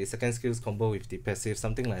 and the second skills combo with the passive,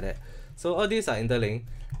 something like that. So all these are interlinked,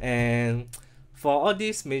 and for all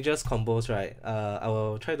these majors combos, right,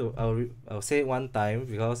 I'll say it one time,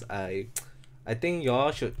 because I think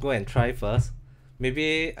y'all should go and try first.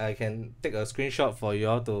 Maybe I can take a screenshot for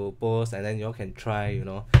y'all to post, and then y'all can try, you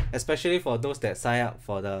know, especially for those that sign up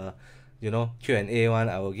for the, you know, Q&A one.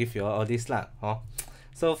 I will give y'all all this lah,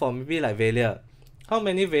 So for maybe like Valier, how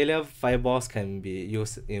many Valier fireballs can be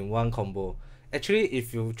used in one combo? Actually,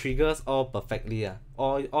 if you triggers all perfectly,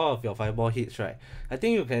 all of your fireball hits, right, I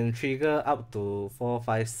think you can trigger up to 4,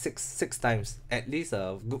 5, 6 times, at least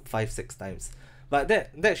a good 5-6 times. But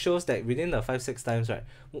that shows that within the 5-6 times, right,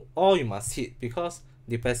 all you must hit, because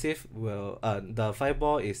the passive will the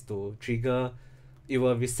fireball is to trigger, it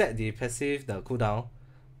will reset the passive, the cooldown,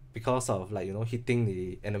 because of, like, you know, hitting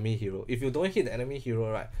the enemy hero. If you don't hit the enemy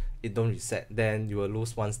hero, right, it don't reset, then you will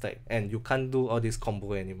lose 1 stack and you can't do all this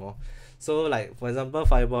combo anymore. So like for example,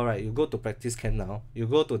 fireball, right, you go to practice camp now, you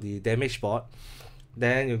go to the damage board,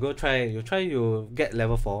 then you get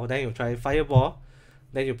level 4, then you try fireball,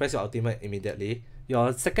 then you press your ultimate immediately.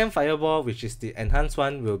 Your second fireball, which is the enhanced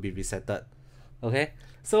one, will be resetted. Okay,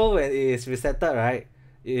 so when it is resetted, right,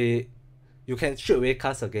 you can straight away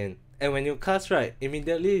cast again, and when you cast, right,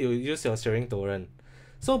 immediately you use your steering torrent.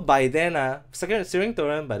 So by then, second steering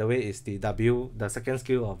torrent, by the way, is the second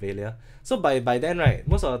skill of Valier. So by then, right,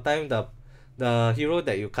 most of the time the hero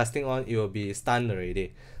that you're casting on, it will be stunned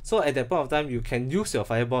already. So at that point of time, you can use your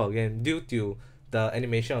fireball again due to the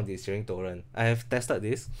animation of the steering torrent. I have tested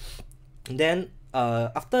this. Then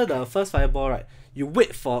after the first fireball, right, you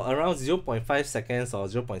wait for around 0.5 seconds or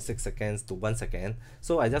 0.6 seconds to 1 second.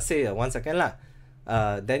 So I just say 1 second lah.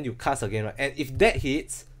 Then you cast again, right? And if that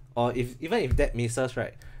hits, or even if that misses,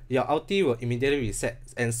 right, your ulti will immediately reset,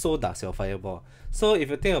 and so does your fireball. So if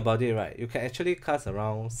you think about it, right, you can actually cast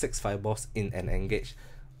around 6 fireballs in an engage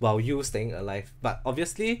while you staying alive. But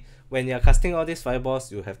obviously, when you're casting all these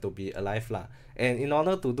fireballs, you have to be alive lah. And in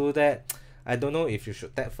order to do that, I don't know if you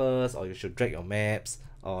should tap first, or you should drag your maps,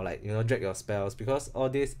 or like, you know, drag your spells, because all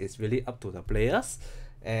this is really up to the players.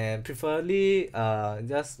 And preferably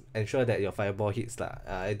just ensure that your fireball hits lah.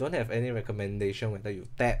 I don't have any recommendation whether you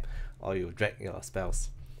tap or you drag your spells.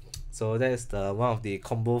 So that's the one of the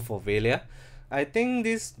combo for Valier. I think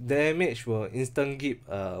this damage will instant give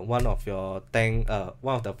one of your tank,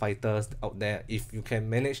 one of the fighters out there, if you can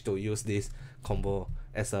manage to use this combo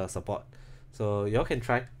as a support. So y'all can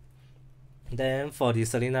try. Then for the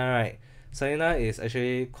Selena, right, Selena is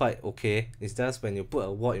actually quite okay. It's just when you put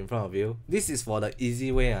a wall in front of you. This is for the easy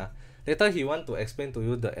way. Later he want to explain to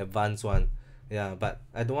you the advanced one. Yeah, but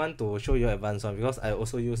I don't want to show you advanced one, because I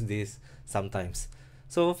also use this sometimes.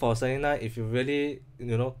 So for Selena, if you really,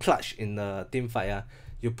 you know, clutch in the team fight,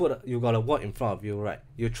 you got a wall in front of you, right?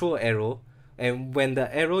 You throw an arrow, and when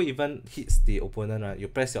the arrow even hits the opponent, right, you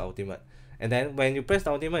press your ultimate. And then when you press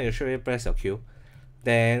the ultimate, you should press your Q.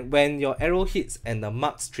 Then when your arrow hits and the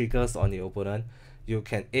marks triggers on the opponent, you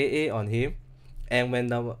can AA on him. And when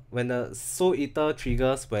the Soul Eater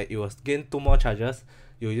triggers, where it will gain 2 more charges,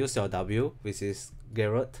 you use your W, which is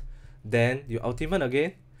Garrett. Then you ultimate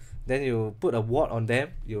again. Then you put a ward on them,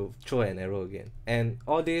 you throw an arrow again. And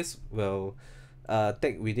all this will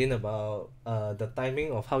take within about the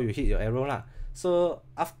timing of how you hit your arrow lah. So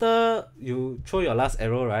after you throw your last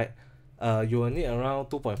arrow, right, you will need around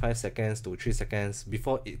 2.5 seconds to 3 seconds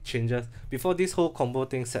before it changes, before this whole combo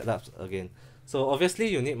thing set up again. So obviously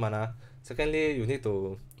you need mana. Secondly, you need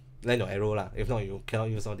to land your arrow lah. If not, you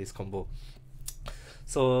cannot use all this combo.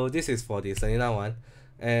 So this is for the Selena one.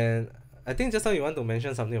 And I think just now you want to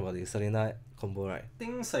mention something about the Selena combo, right? I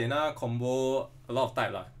think Selena combo a lot of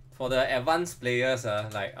type lah. For the advanced players,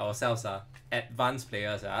 like ourselves, advanced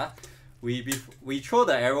players, we throw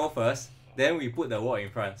the arrow first, then we put the ward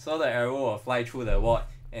in front. So the arrow will fly through the ward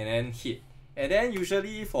and then hit. And then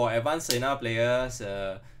usually for advanced Selena players,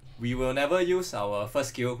 we will never use our first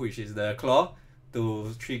skill, which is the claw,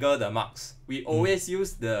 to trigger the marks. We always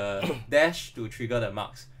use the dash to trigger the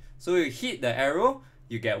marks. So you hit the arrow,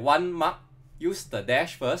 you get 1 mark, use the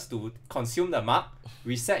dash first to consume the mark,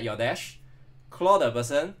 reset your dash, claw the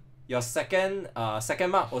person, your second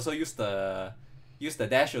mark also use the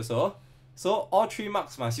dash also. So all 3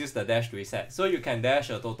 marks must use the dash to reset. So you can dash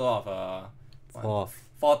a total of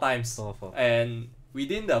 4 times. Four. And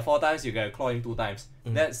within the 4 times you get claw in 2 times.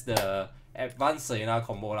 That's the advanced Selena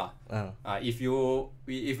combo lah. If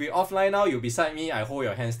we offline now, you beside me, I hold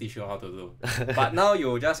your hands, teach you how to do. But now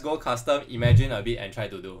you just go custom, imagine a bit and try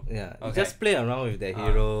to do. Yeah, okay. Just play around with the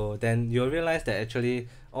hero, then you'll realize that actually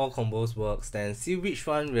all combos works. Then see which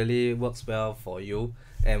one really works well for you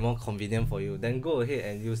and more convenient for you. Then go ahead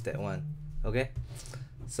and use that one. Okay.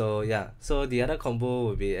 So yeah, so the other combo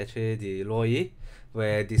will be actually the Loi,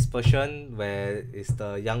 where dispersion, where is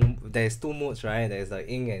the yang. There's 2 modes, right? There's the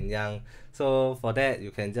yin and yang. So for that, you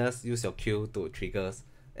can just use your Q to triggers.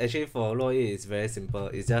 Actually for Loi, it's very simple.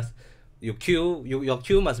 It's just your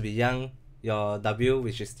Q must be yang, your W,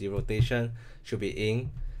 which is the rotation, should be yin.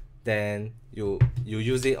 Then you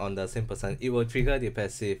use it on the same person. It will trigger the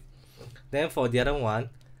passive. Then for the other one,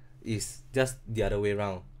 is just the other way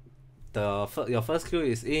around. Your first Q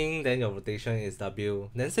is yin, then your rotation is W.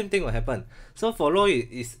 Then same thing will happen. So for Loi,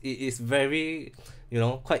 it is very,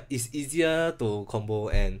 it's easier to combo,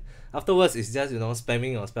 and afterwards it's just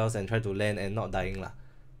spamming your spells and try to land and not dying lah.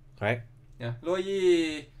 Correct? Yeah,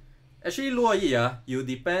 Loi. Actually, Loi, you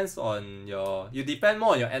depend more on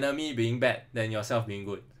your enemy being bad than yourself being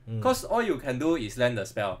good. Cause all you can do is land the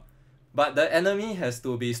spell. But the enemy has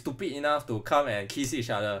to be stupid enough to come and kiss each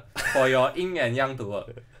other for your yin and yang to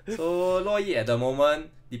work. So Loi at the moment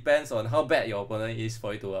depends on how bad your opponent is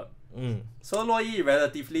for it to work. So Loi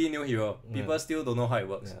relatively new hero. People still don't know how it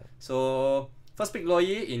works. Yeah. So first pick Loi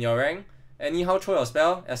in your rank. Anyhow throw your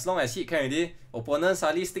spell. As long as hit can already. Opponents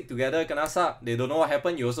suddenly stick together, kena suck. They don't know what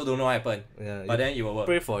happened. You also don't know what happened. Yeah, but then it will work.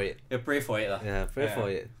 Pray for it. You pray for it lah. Yeah, pray for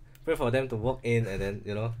it. Pray for them to walk in, and then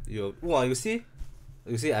you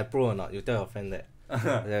see I pro or not? You tell your friend that.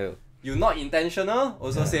 Yeah. You not intentional,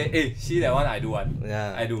 also say, hey, see that one, I do one.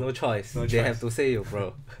 Yeah, I do. No choice. No they choice. have to say you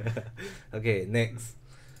pro. Okay, next.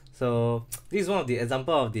 So this is one of the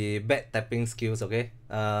example of the bad tapping skills. Okay.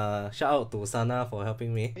 Shout out to Sana for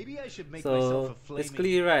helping me. Maybe I should make so myself a flaming...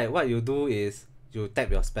 basically, right, what you do is you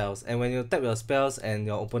tap your spells, and when you tap your spells and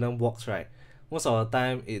your opponent walks, right, most of the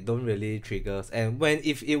time it don't really triggers. And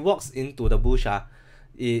if it walks into the bush,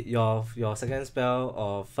 your second spell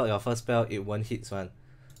or your first spell, it won't hit one.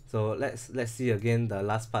 So let's see again the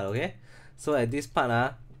last part. Okay, so at this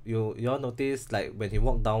part you all notice like when he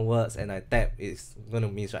walk downwards and I tap, it's gonna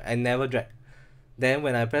miss, right? I never drag. Then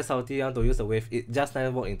when I press ulti, I want to use the wave, it just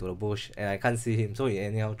never walk into the bush and I can't see him, so he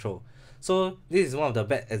anyhow throw. So this is one of the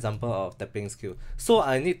bad example of tapping skill. So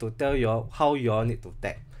I need to tell you all how you all need to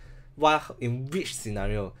tap. In which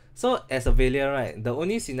scenario. So as a Valier, right, the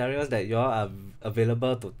only scenarios that you all are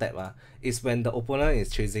available to tap is when the opponent is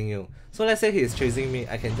chasing you. So let's say he is chasing me,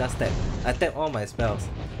 I can just tap. I tap all my spells.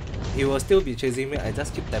 He will still be chasing me, I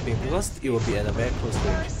just keep tapping because it will be at a very close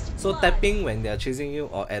range. So tapping when they are chasing you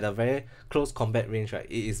or at a very close combat range, right,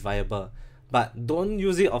 it is viable. But don't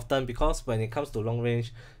use it often because when it comes to long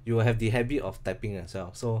range, you will have the habit of tapping as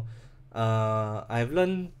well. So I've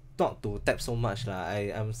learned not to tap so much lah.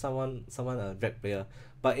 I am someone a drag player,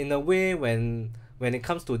 but in a way when it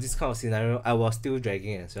comes to this kind of scenario, I was still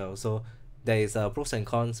dragging as well. So there is pros and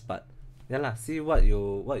cons, but yeah lah, see what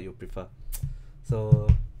you prefer. So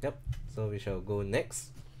yep, so we shall go next.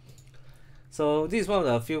 So this is one of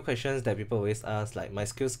the few questions that people always ask, like my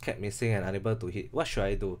skills kept missing and unable to hit, what should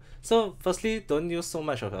I do? So firstly, don't use so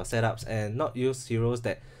much of your setups and not use heroes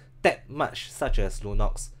that tap much, such as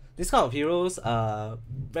Lunox. This kind of heroes are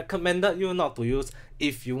recommended you not to use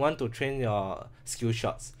if you want to train your skill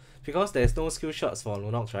shots, because there's no skill shots for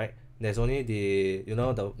Lunox, right? There's only the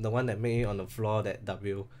the one that made it on the floor, that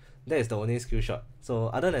W. That is the only skill shot. So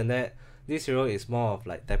other than that, this hero is more of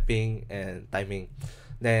like tapping and timing.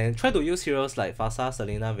 Then try to use heroes like Fasa,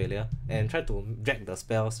 Selena, Velia, and try to drag the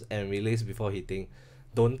spells and release before hitting.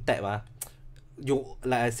 Don't tap. You,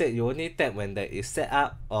 like I said, you only tap when there is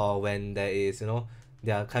setup or when there is,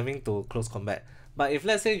 they are coming to close combat. But if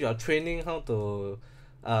let's say you are training how to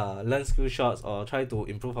learn skill shots or try to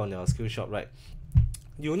improve on your skill shot, right?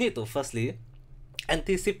 You need to firstly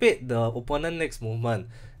anticipate the opponent's next movement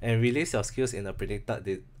and release your skills in a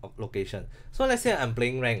predicted location. So let's say I'm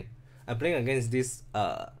playing rank. I'm playing against this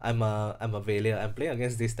I'm a Velia. I'm playing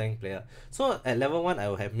against this tank player. So at level 1 I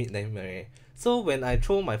will have mid name array. So when I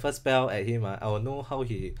throw my first spell at him, I will know how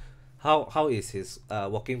is his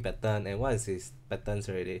walking pattern and what is his patterns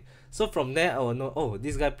already. So from there I will know, oh,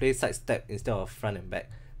 this guy plays side step instead of front and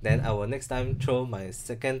back. Then I will next time throw my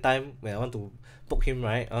second time when I want to poke him,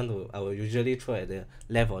 right? I will usually throw at the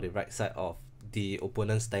left or the right side of the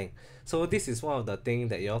opponent's tank. So this is one of the things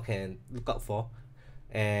that y'all can look out for.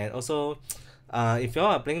 And also, if y'all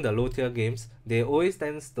are playing the low tier games, they always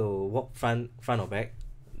tends to walk front or back.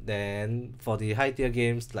 Then for the high tier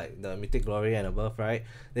games like the Mythic Glory and above, right,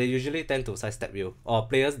 they usually tend to sidestep you, or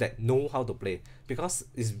players that know how to play, because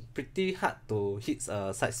it's pretty hard to hit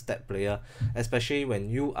a sidestep player, especially when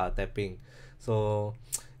you are tapping. So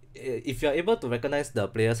if you're able to recognize the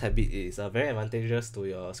player's habit, it's very advantageous to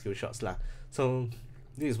your skill shots lah. So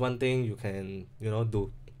this is one thing you can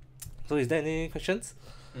do. So is there any questions?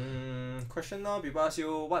 Question now, people ask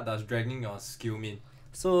you, what does dragging your skill mean?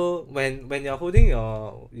 So when you're holding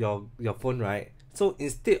your phone, right, so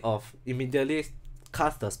instead of immediately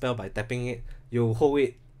cast the spell by tapping it, you hold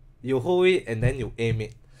it and then you aim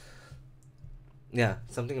it. Yeah,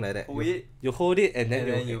 something like that. You hold it and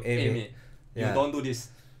then you aim it. Yeah. You don't do this.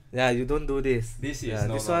 Yeah, you don't do this. This is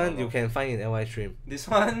this one you can find in LY stream. This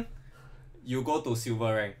one you go to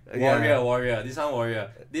silver rank. Warrior. This one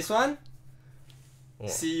warrior. This one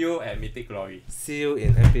see you at Mythic Glory. See you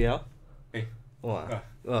in MPL. Well,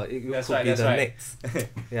 it could be the next.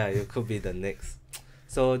 Yeah, it could be the next.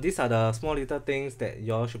 So these are the small little things that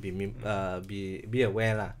y'all should be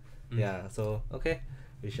aware lah. Yeah. So okay,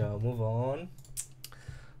 we shall move on.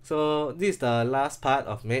 So this is the last part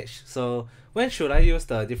of mage. So when should I use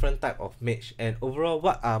the different type of mage, and overall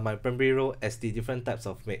what are my primary role as the different types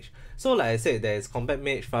of mage? So like I said, there is combat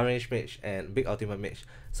mage, far range mage, and big ultimate mage.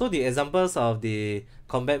 So the examples of the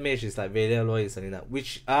combat mage is like Velia, Loy, Selena,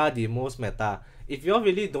 which are the most meta. If you all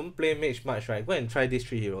really don't play mage much, right, go and try these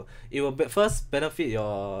 3 heroes. It will first benefit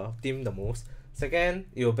your team the most. Second,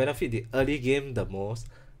 it will benefit the early game the most.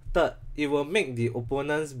 Third, it will make the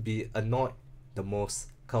opponents be annoyed the most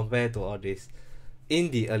compared to all this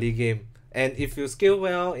in the early game. And if you scale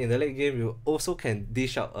well in the late game, you also can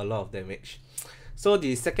dish out a lot of damage. So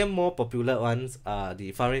the second more popular ones are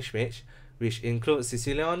the far range mage, which includes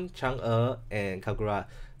Sicilian, Chang'e, and Kagura.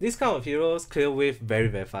 These kind of heroes clear wave very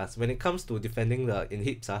fast. When it comes to defending the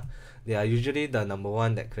inhibs, they are usually the number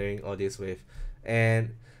 1 that clearing all this wave.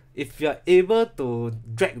 And if you are able to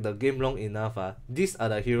drag the game long enough, these are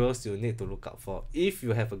the heroes you need to look out for if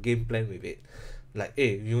you have a game plan with it. Like,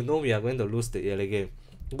 hey, you know we are going to lose the early game,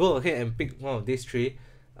 go ahead and pick one of these 3.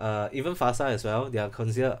 Even Fasa as well, they are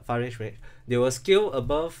considered far range mage. They will skill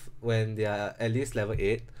above when they are at least level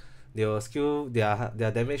 8. They will skill, their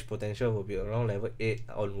damage potential will be around level 8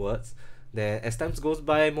 onwards. Then as time goes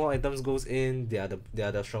by, more items goes in, they are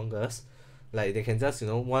the strongest. Like they can just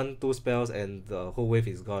 1-2 spells and the whole wave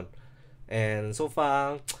is gone. And so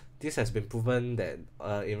far this has been proven that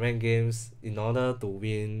in ranked games, in order to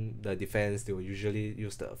win the defense, they will usually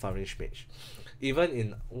use the far range mage, even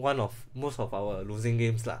in most of our losing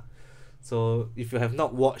games lah. So if you have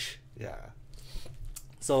not watched, yeah.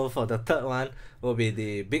 So for the third one will be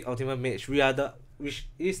the big ultimate mage, which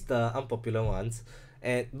is the unpopular ones.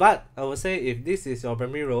 But I would say if this is your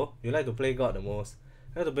primary role, you like to play God the most,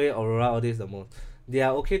 you like to play Aurora, all this the most, they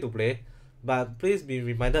are okay to play. But please be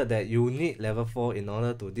reminded that you need level 4 in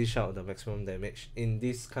order to dish out the maximum damage in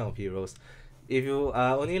this kind of heroes. If you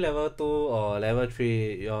are only level 2 or level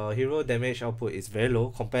 3, your hero damage output is very low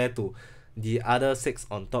compared to the other 6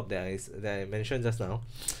 on top that I mentioned just now.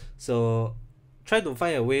 So try to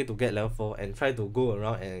find a way to get level 4 and try to go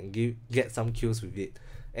around and get some kills with it.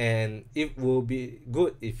 And it will be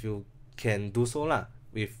good if you can do so lah.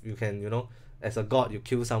 If you can, as a god you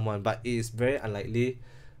kill someone, but it is very unlikely.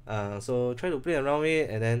 So try to play around it,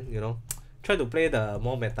 and then try to play the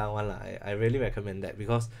more meta one lah. I really recommend that,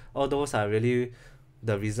 because all those are really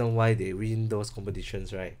the reason why they win those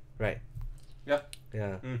competitions, right? Yeah.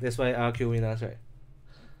 That's why RQ win us, right?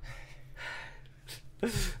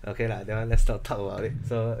 Okay lah, that one let's not talk about it.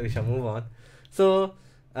 So we shall move on. So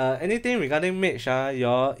anything regarding mage,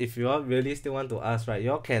 y'all, if you all really still want to ask, right,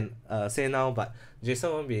 y'all can say now, but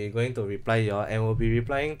Jason won't be going to reply y'all, and will be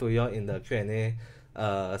replying to y'all in the Q&A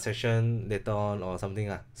session later on or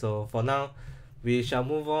something. So for now, we shall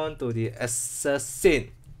move on to the assassin.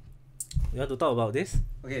 You want to talk about this?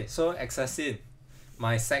 Okay, so assassin,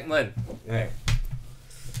 my segment. Yeah.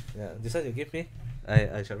 Yeah, this one you give me.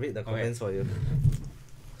 I shall read the comments for you.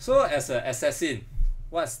 So as an assassin,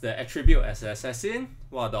 what's the attribute as an assassin?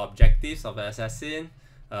 What are the objectives of an assassin?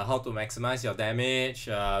 How to maximize your damage?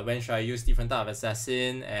 When should I use different type of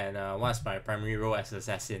assassin? And what's my primary role as an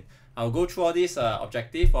assassin? I'll go through all these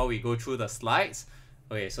objectives while we go through the slides.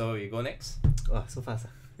 Okay, so we go next. Oh, so fast.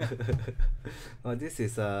 Oh, this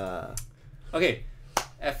is Okay,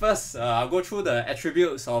 at first, I'll go through the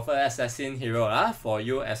attributes of an assassin hero for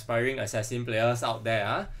you aspiring assassin players out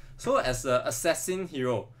there. So as an assassin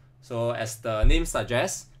hero, so as the name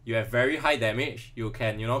suggests, you have very high damage. You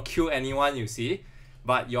can, kill anyone you see.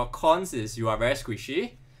 But your cons is you are very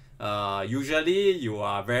squishy. Usually you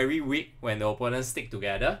are very weak when the opponents stick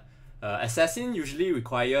together. Assassin usually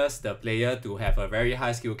requires the player to have a very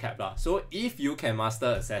high skill cap. So if you can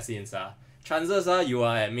master assassins, chances are you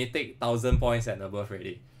are at mythic 1000 points and above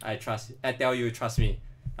already. I tell you, trust me.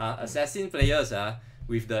 Assassin players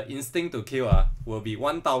with the instinct to kill will be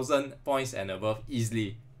 1000 points and above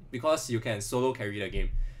easily, because you can solo carry the game.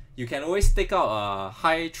 You can always take out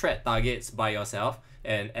high threat targets by yourself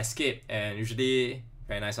and escape, and usually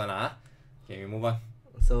very nice one. Okay, we move on.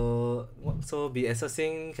 So be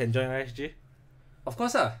assassin can join RSG? Of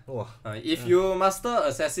course. Oh. If you master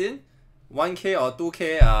assassin, 1k or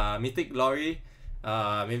 2k mythic glory,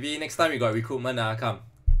 maybe next time we got recruitment, come.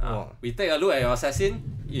 We take a look at your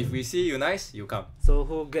assassin. If we see you nice, you come. So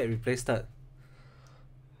who get replaced?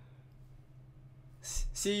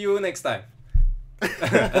 See you next time.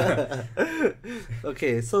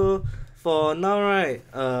 Okay, so for now, right,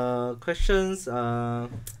 questions,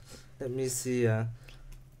 let me see.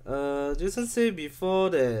 Jason say before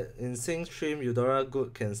that in Sing stream Eudora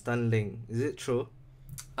good can stun Link. Is it true?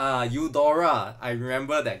 Eudora, I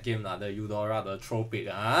remember that game, the Eudora, the troll pick.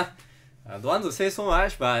 I don't want to say so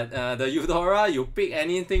much, but the Eudora, you pick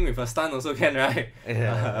anything with a stun also can, right?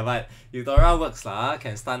 Yeah. But Eudora works,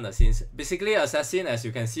 can stun the scenes. Basically, assassin, as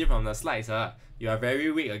you can see from the slides, you are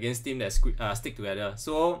very weak against team that stick together.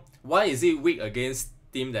 So why is it weak against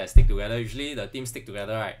team that stick together? Usually the team stick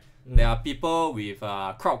together, right? There are people with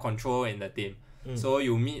crowd control in the team. So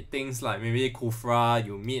you meet things like maybe Kufra,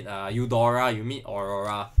 you meet Eudora, you meet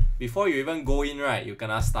Aurora. Before you even go in, right, you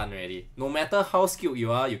cannot stun already. No matter how skilled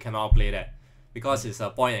you are, you cannot play that, because it's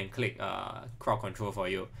a point and click crowd control for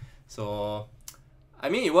you. So I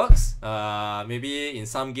mean, it works. Maybe in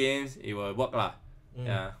some games it will work lah.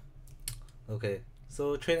 Yeah. Okay,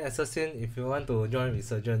 so train assassin if you want to join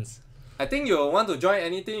Resurgence. I think you want to join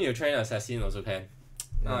anything, you train assassin also can.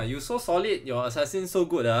 You so solid, your assassin so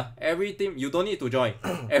good. Every team, you don't need to join.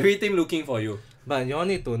 Every team looking for you. But you all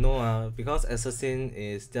need to know because assassin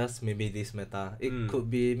is just maybe this meta. It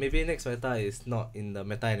could be maybe next meta is not in the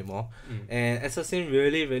meta anymore. And assassin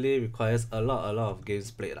really requires a lot of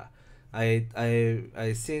games played.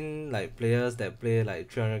 I seen like players that play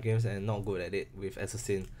like 300 games and not good at it with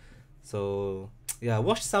assassin. So yeah,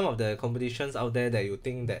 watch some of the competitions out there that you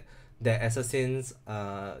think that assassins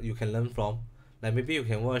you can learn from. Like maybe you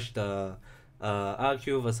can watch the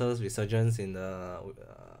RQ versus Resurgence in the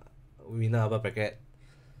winner upper bracket.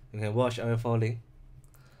 You can watch RF4 Link.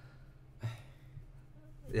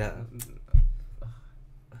 Yeah.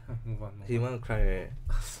 Move on. He want to cry, right?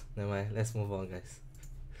 Never mind, let's move on, guys.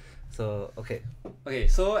 So okay. Okay,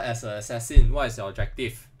 so as an assassin, what is your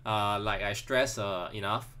objective? Like I stressed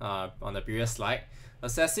enough on the previous slide,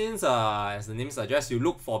 assassins as the name suggests, you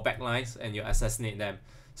look for backlines and you assassinate them.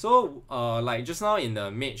 So like just now in the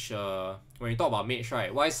mage, when you talk about mage,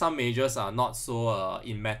 right, why some mages are not so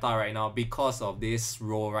in meta right now? Because of this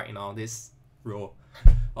role right now, this role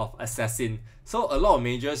of assassin. So a lot of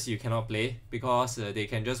mages you cannot play because they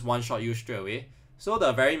can just one shot you straight away. So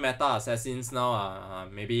the very meta assassins now are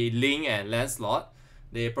maybe Ling and Lancelot.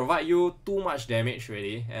 They provide you too much damage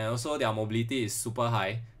really, and also their mobility is super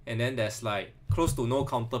high, and then there's like close to no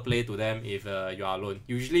counterplay to them if you are alone.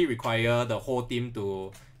 Usually require the whole team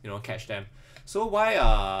to catch them. So why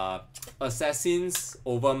are assassins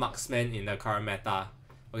over marksmen in the current meta?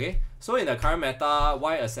 Okay, so in the current meta,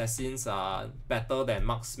 why assassins are better than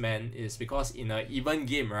marksmen is because in an even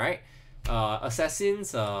game, right,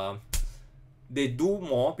 assassins they do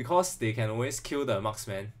more because they can always kill the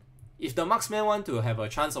marksman. If the marksman want to have a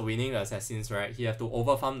chance of winning the assassins, right, he have to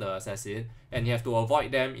overfarm the assassin and he have to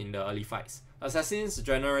avoid them in the early fights. Assassins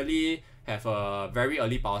generally have a very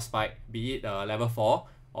early power spike, be it level 4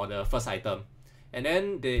 or the first item. And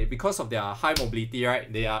then because of their high mobility,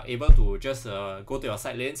 right, they are able to just go to your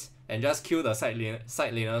side lanes and just kill the side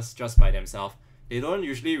laners just by themselves. They don't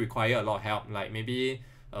usually require a lot of help. Like maybe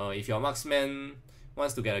if your marksman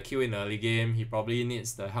wants to get a kill in the early game, he probably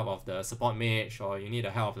needs the help of the support mage, or you need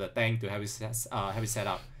the help of the tank to have it set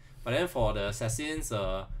up. But then for the assassins,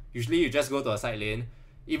 usually you just go to a side lane.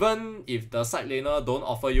 Even if the side laner don't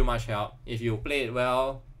offer you much help, if you play it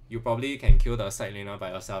well, you probably can kill the side laner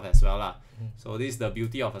by yourself as well lah. So this is the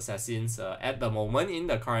beauty of assassins at the moment in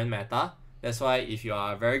the current meta. That's why if you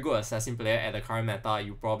are a very good assassin player at the current meta,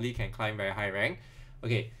 you probably can climb very high rank.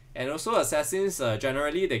 Okay, and also assassins,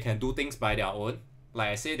 generally they can do things by their own. Like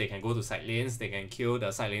I say, they can go to side lanes, they can kill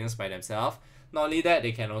the side lanes by themselves. Not only that,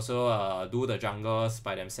 they can also do the jungles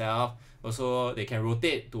by themselves. Also, they can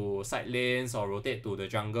rotate to side lanes or rotate to the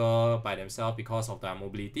jungle by themselves because of their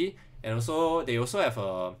mobility. And also,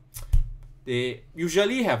 they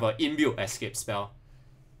usually have an inbuilt escape spell.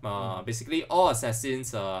 Basically, all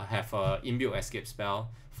assassins have an inbuilt escape spell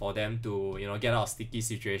for them to get out of sticky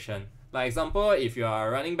situation. Like example, if you are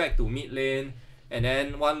running back to mid lane and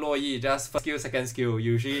then one low E, just first skill, second skill,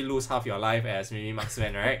 you usually lose half your life as maybe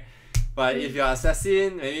marksman, right? But if you're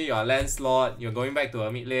assassin, maybe you're Lancelot, you're going back to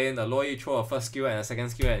a mid lane, the low E throw a first skill and a second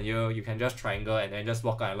skill and you can just triangle and then just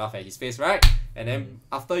walk out and laugh at his face, right? And then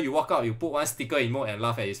after you walk out, you put one sticker emote and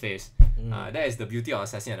laugh at his face. That is the beauty of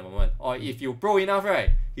assassin at the moment. Or if you pro enough, right,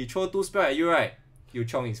 he throw 2 spells at you, right, you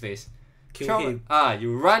chong his face. Kill him.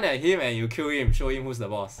 You run at him and you kill him, show him who's the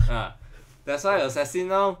boss. That's why assassin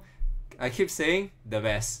now, I keep saying, the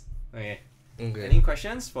best. Okay. Any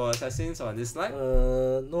questions for assassins on this slide?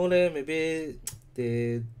 No leh, maybe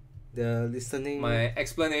they're listening. My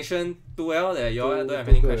explanation too well that you all don't have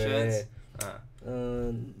any questions?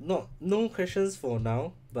 No questions for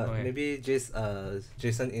now, but okay. Maybe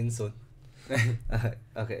Jason in soon.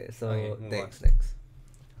 Okay, so okay, next.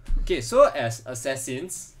 Okay, so as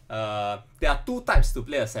assassins, there are 2 types to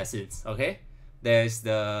play assassins, okay? There's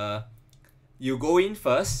you go in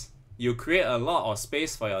first, you create a lot of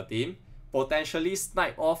space for your team, potentially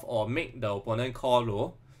snipe off or make the opponent call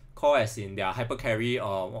low, call as in their hyper carry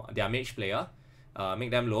or their mage player,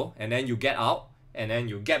 make them low, and then you get out, and then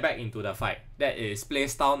you get back into the fight. That is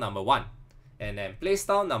playstyle number 1. And then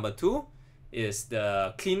playstyle number 2 is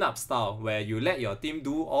the cleanup style, where you let your team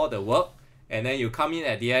do all the work, and then you come in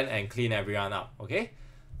at the end and clean everyone up, okay?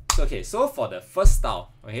 So for the first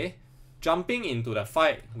style, okay, jumping into the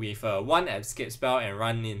fight with 1 escape spell and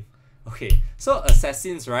run in. Okay, so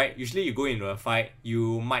assassins, right, usually you go into a fight,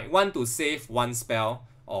 you might want to save 1 spell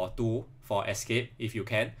or 2 for escape if you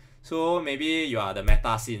can. So maybe you are the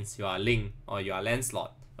meta sins, you are Link or you are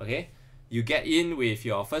Lancelot, okay? You get in with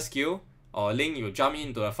your first skill, or Link, you jump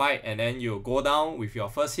into a fight and then you go down with your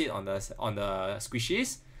first hit on the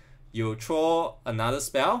squishies, you throw another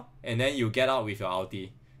spell and then you get out with your ulti.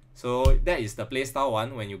 So that is the playstyle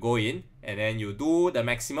 1, when you go in and then you do the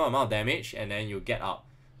maximum amount of damage and then you get out.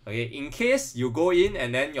 Okay, in case you go in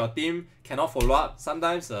and then your team cannot follow up,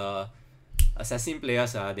 sometimes assassin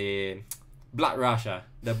players they blood rush,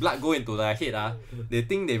 the blood go into their head, they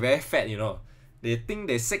think they very fat, they think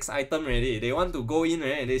they 6 item already, they want to go in,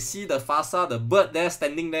 right? They see the Fasa, the bird there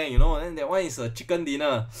standing there, and that one is a chicken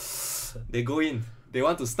dinner. They go in, they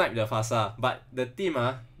want to snipe the Fasa, but the team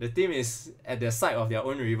is at the side of their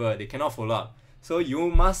own river, they cannot follow up. So you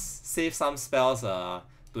must save some spells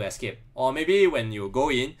to escape. Or maybe when you go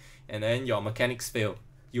in and then your mechanics fail,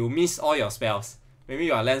 you miss all your spells. Maybe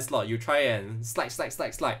you are Lancelot, you try and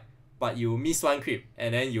slide, but you miss 1 creep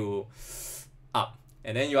and then you up,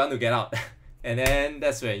 and then you want to get out. And then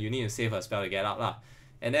that's where you need to save a spell to get out lah.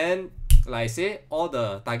 And then, like I say, all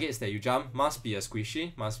the targets that you jump must be a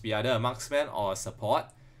squishy, must be either a marksman or a support,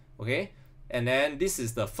 okay? And then this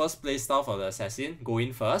is the first playstyle for the assassin. Go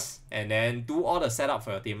in first and then do all the setup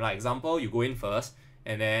for your team. Like example, you go in first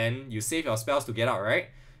and then you save your spells to get out, right?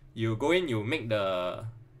 You go in, you make the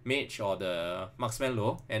mage or the marksman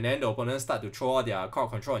low, and then the opponents start to throw all their crowd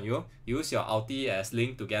control on you. Use your ulti as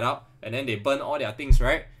Link to get out, and then they burn all their things,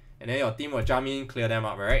 right? And then your team will jump in, clear them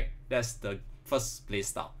up, right? That's the first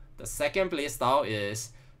playstyle. The second playstyle is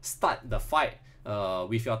start the fight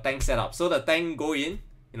with your tank setup. So the tank go in,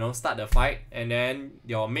 start the fight, and then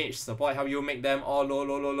your mage support help you make them all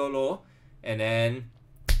low, and then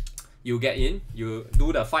you get in, you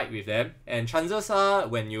do the fight with them, and chances are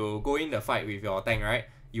when you go in the fight with your tank, right,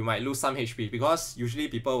 you might lose some HP because usually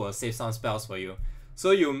people will save some spells for you.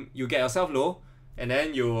 So you get yourself low, and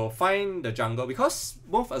then you find the jungle, because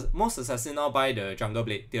most assassins now buy the jungle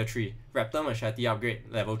blade tier 3 Raptor Machete upgrade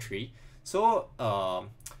level 3. So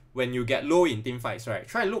when you get low in team fights, right,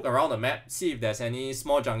 try and look around the map, see if there's any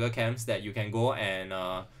small jungle camps that you can go and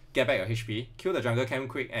get back your HP, kill the jungle camp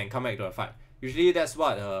quick and come back to the fight. Usually that's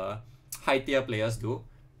what high tier players do.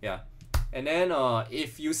 Yeah. And then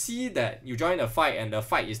if you see that you join a fight and the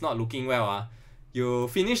fight is not looking well, you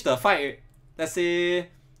finish the fight, let's say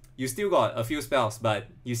you still got a few spells, but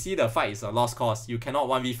you see the fight is a lost cause, you cannot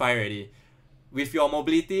 1v5 already. With your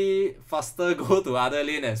mobility, faster go to other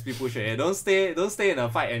lane and split push. Don't stay in a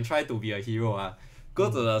fight and try to be a hero. Go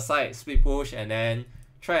to the side, split push, and then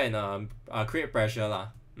try and create pressure.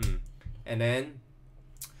 And then,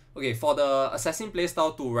 okay, for the assassin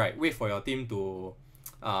playstyle too, right, wait for your team to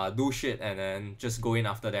do shit and then just go in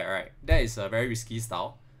after that, right? That is a very risky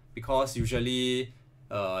style because usually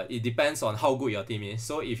it depends on how good your team is.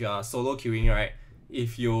 So if you are solo queuing, right,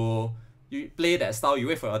 if you play that style, you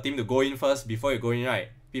wait for your team to go in first before you go in, right,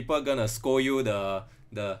 people gonna score you the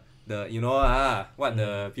you know what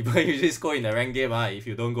the people usually score in the rank game if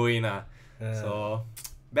you don't go in. So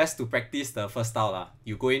best to practice the first style.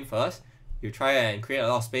 You go in first, you try and create a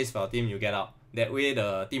lot of space for your team, you get out. That way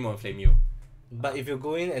the team won't flame you. But if you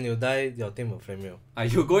go in and you die, your team will flame you.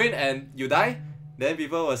 You go in and you die, then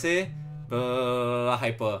people will say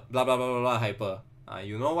hyper, blah blah blah blah blah hyper.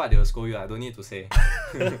 You know what they will score you, I don't need to say.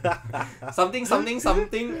 something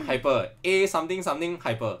hyper, A something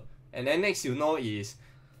hyper, and then next you know is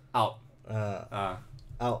out.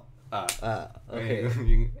 Out.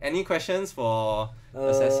 Okay. Any questions for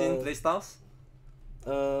assassin playstyles?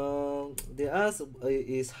 They ask,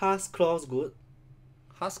 is Husk Claws good?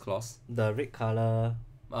 Husk Claws? The red color.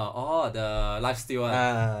 The lifesteal one.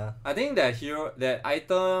 I think that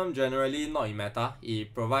item generally not in meta.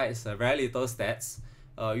 It provides very little stats.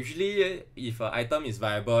 Usually if an item is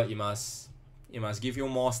viable, it must give you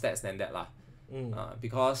more stats than that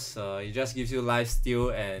because it just gives you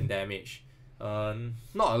lifesteal and damage.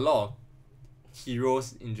 Not a lot of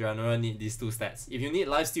heroes in general need these two stats. If you need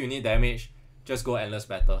lifesteal, you need damage, just go Endless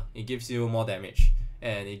Battle. It gives you more damage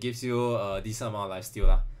and it gives you a decent amount of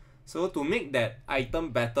lifesteal. So to make that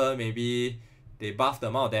item better, maybe they buff the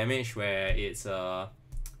amount of damage where it's the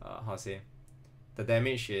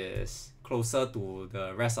damage is closer to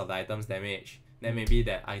the rest of the item's damage. Then maybe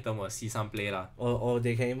that item will see some play Or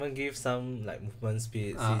they can even give some like movement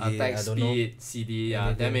speed, CD, attack I don't speed, know. CD.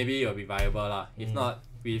 Then maybe it will be viable If not,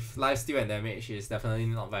 with lifesteal and damage, it's definitely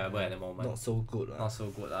not viable at the moment. Not so good Not so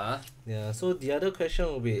good Yeah. So the other question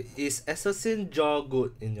will be: is Assassin Jaw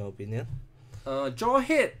good in your opinion?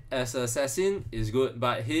 Jawhead as an assassin is good,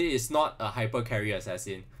 but he is not a hyper carry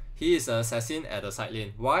assassin. He is an assassin at the side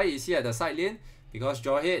lane. Why is he at the side lane? Because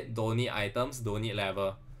Jawhead don't need items, don't need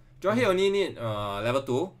level. Jawhead only need level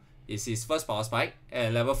 2 is his first power spike,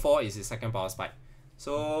 and level 4 is his second power spike.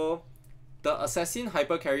 So the assassin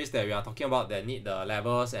hyper carries that we are talking about that need the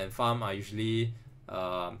levels and farm are usually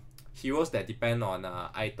heroes that depend on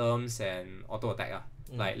items and auto attack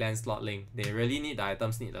like Lancelot Link. They really need the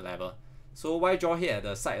items, need the level. So why Jawhead at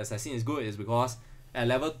the side assassin is good is because at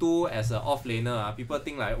level 2 as an off laner, people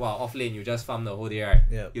think like, wow, off lane you just farm the whole day, right?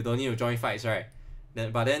 Yep. You don't need to join fights, right?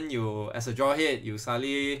 But then you, as a Jawhead, you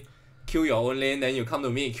suddenly kill your own lane, then you come to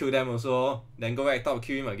me, kill them also, then go back top,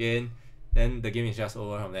 kill him again, then the game is just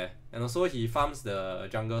over from there. And also he farms the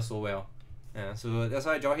jungle so well. So that's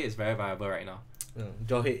why Jawhead is very viable right now.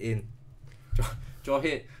 Jawhead in.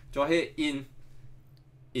 Jawhead in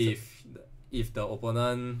if the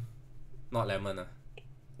opponent not lemon.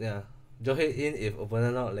 Yeah. Jawhead in if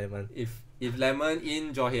opponent not lemon. If lemon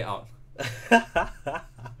in, Jawhead out.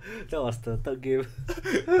 That was the third game.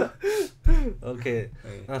 Okay.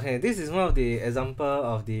 This is one of the example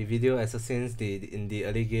of the video assassins in the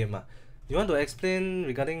early game. You want to explain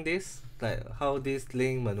regarding this? Like how this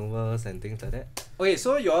link maneuvers and things like that? Okay,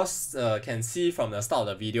 so yours can see from the start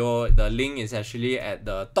of the video, the link is actually at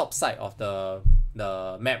the top side of the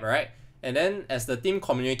map, right? And then as the team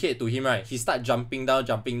communicate to him, right, he start jumping down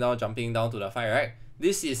to the fight, right?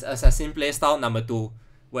 This is assassin playstyle number 2,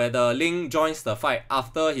 where the link joins the fight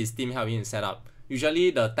after his team help him to set up.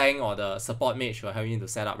 Usually the tank or the support mage will help him to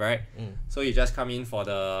set up, right? So you just come in for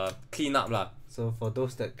the cleanup So for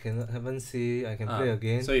those that haven't seen, I can play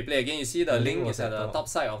again. So you play again, you see the link is at the top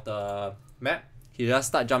side of the map. He just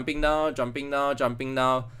start jumping down.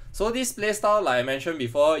 So this playstyle, like I mentioned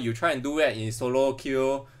before, you try and do it in solo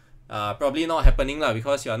queue, probably not happening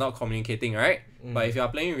because you are not communicating, right? But if you are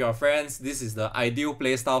playing with your friends, this is the ideal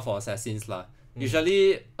playstyle for assassins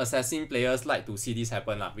Usually assassin players like to see this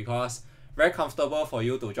happen because very comfortable for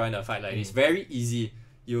you to join the fight. Like it's very easy.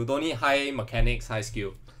 You don't need high mechanics, high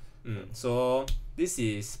skill. So this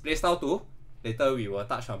is playstyle 2. later we will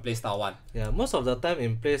touch on playstyle 1. Yeah, most of the time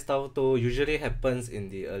in playstyle 2 usually happens in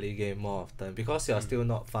the early game more often because you're still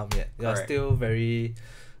not farm yet. You're still very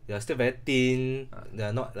thin.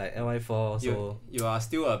 They're not like LY4, so you are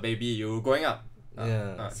still a baby, you growing up.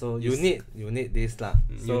 So you need this lah.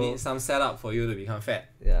 So you need some setup for you to become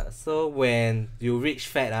fat. Yeah, so when you reach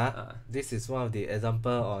fat this is one of the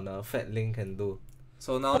example on a fat Link can do.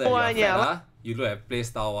 So now that you are fat you look at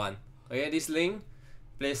playstyle 1. Okay, this Link,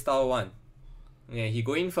 playstyle 1. Okay, he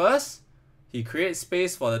go in first, he creates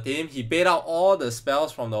space for the team, he bait out all the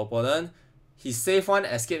spells from the opponent, he save one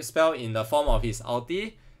escape spell in the form of his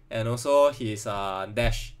ulti, and also his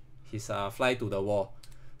dash, his fly to the wall.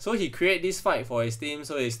 So he create this fight for his team,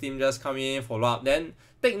 so his team just come in, follow up. Then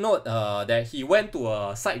take note that he went to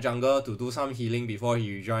a side jungle to do some healing before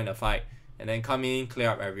he rejoined the fight, and then come in, clear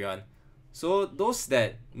up everyone. So those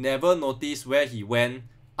that never noticed where he went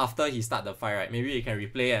after he start the fight, right? Maybe you can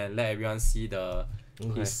replay and let everyone see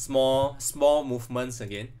his small movements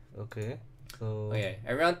again. Okay. So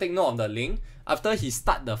everyone take note of the Link. After he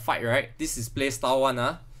start the fight, right? This is playstyle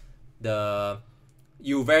 1.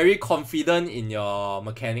 You very confident in your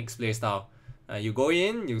mechanics playstyle. You go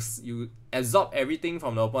in, you absorb everything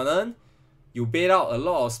from the opponent, you bait out a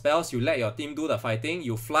lot of spells, you let your team do the fighting,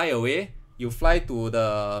 you fly away, you fly to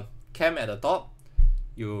the camp at the top,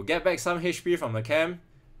 you get back some HP from the camp,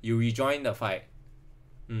 you rejoin the fight.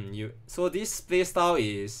 So this playstyle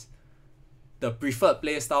is the preferred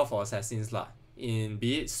playstyle for assassins lah, in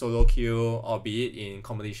be it solo queue or be it in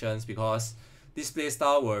competitions, because this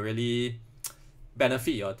playstyle will really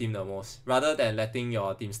benefit your team the most rather than letting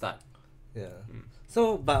your team start.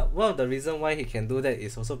 So but one of the reason why he can do that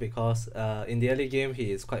is also because in the early game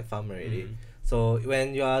he is quite farm already. So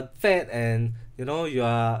when you are fat and you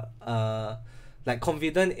are like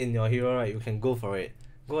confident in your hero, right, you can go for it.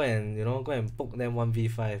 Go and poke them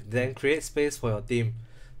 1v5, then create space for your team.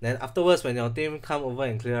 Then afterwards when your team come over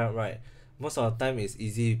and clear up, right, most of the time it's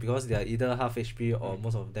easy because they are either half HP or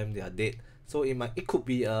most of them they are dead. So it could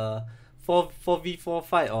be a 4v4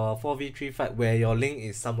 fight or 4v3 fight where your Link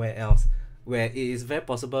is somewhere else, where it is very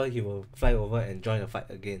possible he will fly over and join the fight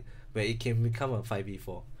again, where it can become a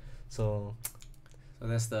 5v4. So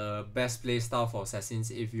that's the best play style for assassins.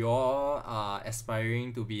 If you all are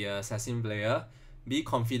aspiring to be an assassin player, be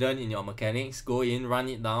confident in your mechanics, go in, run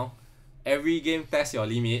it down. Every game test your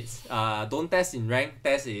limits. Don't test in rank,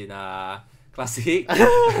 test in classic.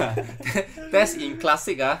 Test in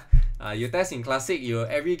classic. You test in classic,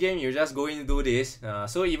 every game you just go in do this.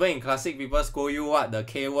 So even in classic, people scold you what? The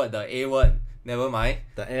K word, the A word, never mind.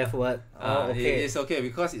 The F word. Okay. It's okay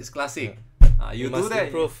because it's classic. You must do that.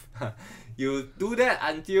 Improve. You do that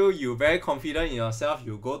until you very confident in yourself.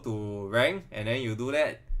 You go to rank and then you do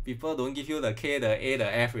that. People don't give you the K, the A,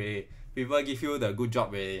 the F really. People give you the good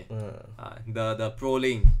job really. The pro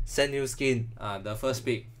Link. Send you skin. The first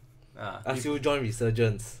pick. Ask you join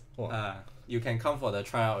Resurgence. You can come for the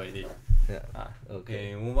tryout already.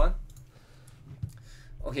 Okay, move on.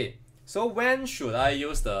 Okay, so when should I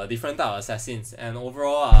use the different type of assassins? And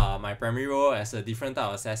overall, my primary role as a different type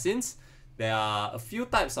of assassins, there are a few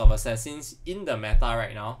types of assassins in the meta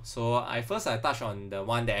right now. So I touch on the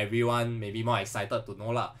one that everyone may be more excited to know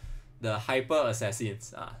lah, the hyper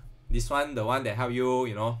assassins. This one, the one that help you,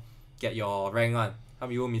 get your rank on,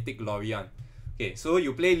 help you mythic glory on. Okay, so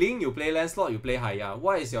you play Link, you play Lancelot, you play Haya.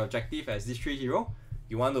 What is your objective as this 3 hero?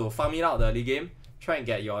 You want to farm it out the early game, try and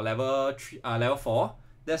get your level 4.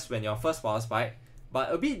 That's when your first power spike.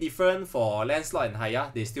 But a bit different for Lancelot and Haya.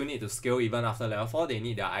 They still need to scale even after level 4. They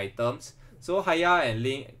need their items. So Haya and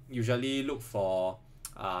Link usually look for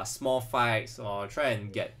small fights or try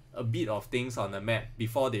and get a bit of things on the map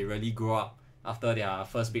before they really grow up after their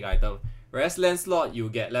first big item. Whereas Lancelot, you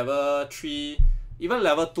get level 3, even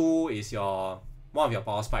level 2 is one of your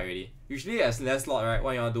power spike already. Usually as Lancelot, right,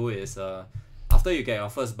 what you want to do is after you get your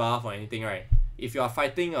first buff or anything, right, if you are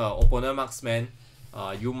fighting an opponent marksman,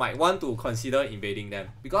 you might want to consider invading them.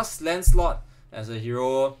 Because Lancelot as a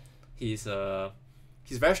hero, he's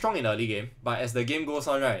very strong in the early game, but as the game goes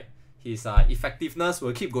on, right, his effectiveness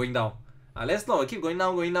will keep going down. Lancelot will keep going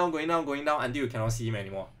down until you cannot see him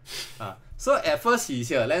anymore. So at first he's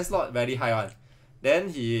here, Lancelot very high one. Then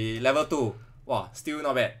he level 2, wow, still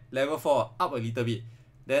not bad. Level 4, up a little bit.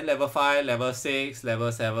 Then level 5, level 6,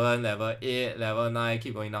 level 7, level 8, level 9,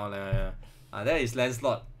 keep going down. That is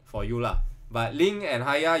Lancelot for you lah. But Link and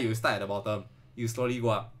Haya, you start at the bottom. You slowly go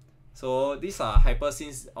up. So these are hyper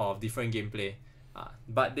scenes of different gameplay.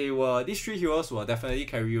 But these 3 heroes will definitely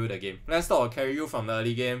carry you the game. Lancelot will carry you from the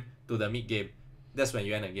early game to the mid game. That's when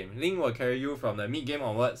you end the game. Link will carry you from the mid game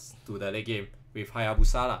onwards to the late game with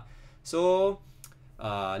Hayabusa lah. So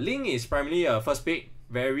Ling is primarily a first pick,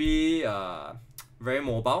 very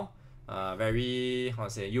mobile, very, how to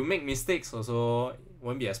say, you make mistakes also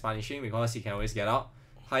won't be as punishing because he can always get out.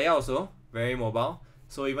 Haya also very mobile,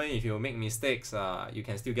 so even if you make mistakes, you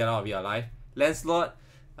can still get out of it alive. Lancelot,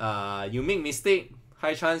 you make mistake,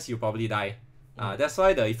 high chance you probably die. That's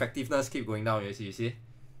why the effectiveness keep going down. You see.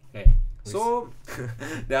 Okay, so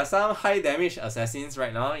there are some high damage assassins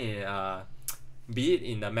right now in be it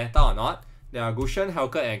in the meta or not. There are Gusion,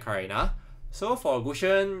 Helcurt, and Karina. So for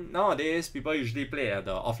Gusion, nowadays people usually play at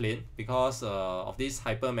the off lane because of this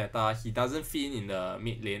hyper meta. He doesn't fit in the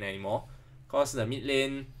mid lane anymore. Cause the mid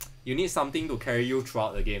lane, you need something to carry you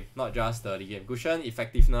throughout the game, not just the game. Gusion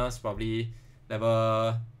effectiveness probably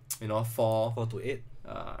level 4 to 8.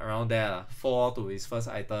 Around there, 4 to his first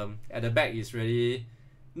item. At the back is really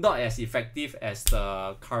not as effective as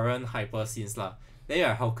the current hyper scenes lah. Then you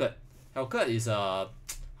have Helcurt. Helcurt is how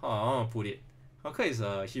I want to put it. Helcurt is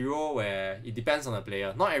a hero where it depends on the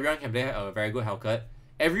player. Not everyone can play a very good Helcurt.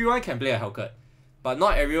 Everyone can play a Helcurt, but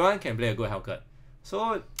not everyone can play a good Helcurt.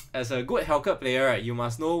 So as a good Helcurt player, right, you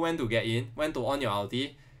must know when to get in, when to on your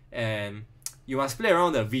ulti, and you must play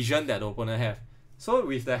around the vision that the opponent have. So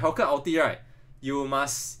with the Helcurt ulti, right, you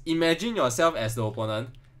must imagine yourself as the opponent.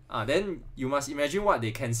 Then you must imagine what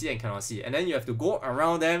they can see and cannot see, and then you have to go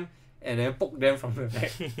around them and then poke them from the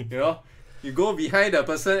back. You go behind the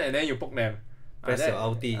person and then you poke them. Press your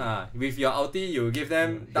ulti. With your ulti, you give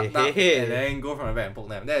them duck and then go from the back and poke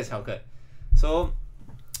them. That is Helcurt. So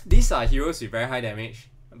these are heroes with very high damage,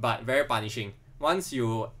 but very punishing. Once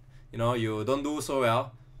you don't do so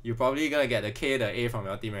well, you're probably gonna get the K, the A from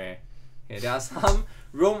your team, right? Okay, there are some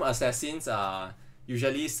roam assassins,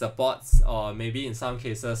 usually supports, or maybe in some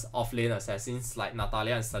cases off-lane assassins like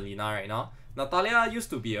Natalia and Selena right now. Natalia used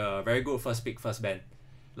to be a very good first pick, first ban.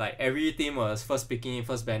 Like every team was first picking it,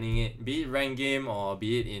 first banning it, be it rank game or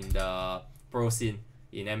be it in the pro scene,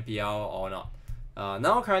 in MPL or not.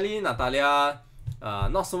 Now currently Natalia,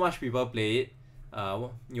 not so much people play it.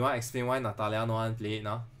 You want to explain why Natalia no one play it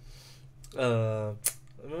now?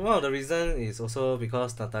 One of the reasons is also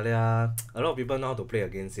because Natalia, a lot of people know how to play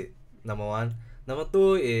against it. Number one. Number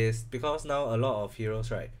two is because now a lot of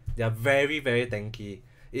heroes, right, they are very, very tanky.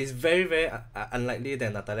 It's very, very unlikely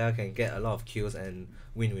that Natalia can get a lot of kills and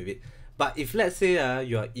win with it. But if let's say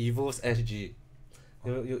you are Evo's SG,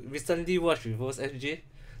 you recently watched Evo's SG,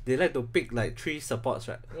 they like to pick like 3 supports,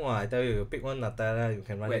 right? Wow, I tell you, you pick one Natalia, you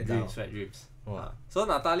can run it down. Wet dreams. Wow. So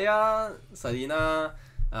Natalia, Selena,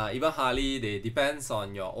 even Harley, they depends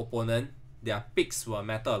on your opponent. Their picks will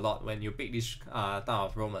matter a lot when you pick this type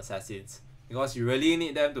of roam assassins, because you really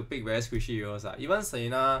need them to pick very squishy heroes. Even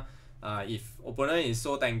Selena, if opponent is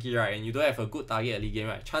so tanky, right, and you don't have a good target early game,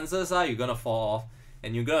 right, chances are you're gonna fall off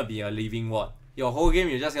and you're gonna be a living ward. Your whole game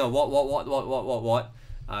you're just gonna ward,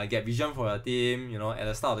 get vision for your team, at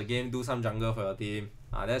the start of the game do some jungle for your team.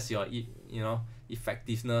 That's your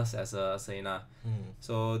effectiveness as a Selena.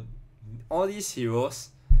 So all these heroes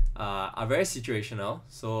are very situational.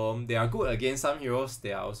 So they are good against some heroes,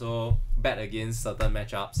 they are also bad against certain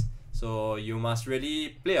matchups. So you must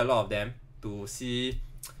really play a lot of them to see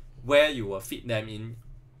where you will fit them in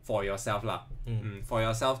for yourself lah. For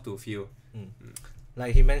yourself to feel.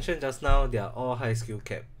 Like he mentioned just now, they are all high skill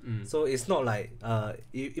cap. So it's not like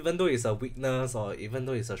even though it's a weakness or even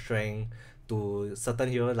though it's a strength to certain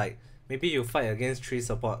hero, like maybe you fight against 3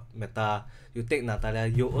 support meta, you take Natalia,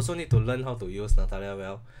 you also need to learn how to use Natalia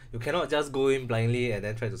well. You cannot just go in blindly and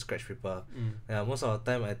then try to scratch people. Most of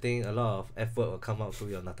the time I think a lot of effort will come out to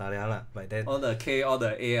your Natalia lah. But then all the K, all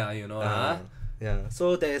the A, yeah.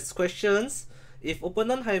 So there's questions. If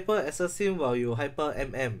opponent hyper assassin while you hyper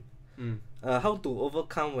MM, how to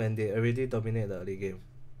overcome when they already dominate the early game?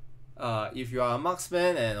 If you are a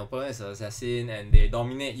marksman and opponent is an assassin and they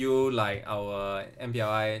dominate you like our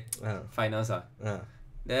MPLI finals,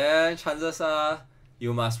 then chances are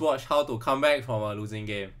you must watch how to come back from a losing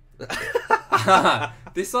game.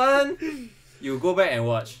 This one, you go back and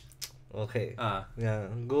watch. Okay. Yeah.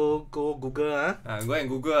 Go Google Go and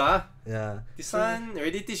Google Yeah. This one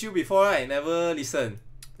already teach you before, right? Never listen.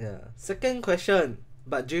 Yeah. Second question.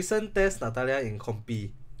 But Jason tests Natalia in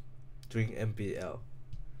compy during MPL.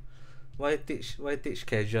 Why teach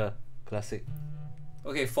casual classic?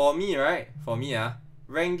 Okay, for me, right?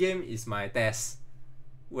 Rank game is my test,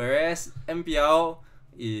 whereas MPL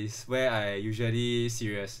is where I usually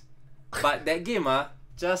serious. But that game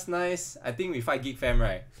just nice. I think we fight Geek Fam,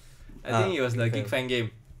 right? I think it was the Geek Fam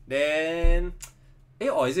game. Then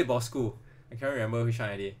or is it Bosco? I can't remember which one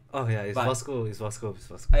I did. Oh yeah, it's Bosco.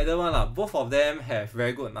 Either one lah. Both of them have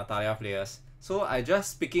very good Natalia players. So I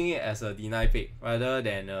just picking it as a deny pick rather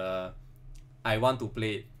than I want to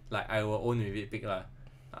play it. Like I will own with it pick lah.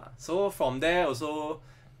 So from there also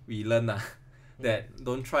we learn that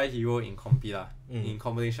don't try hero in compete lah. In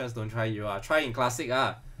competitions don't try hero. Try in classic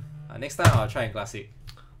next time I'll try in classic.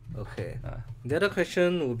 Okay. The other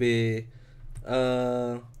question would be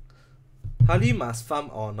Harley must farm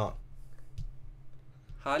or not?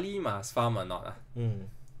 Harley must farm or not?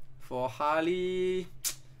 For Harley,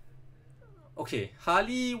 okay,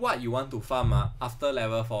 Harley what you want to farm after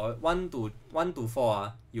level 4, 1 to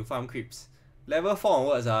 4 you farm creeps. Level 4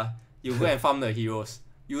 onwards you go and farm the heroes.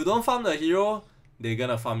 You don't farm the hero, they're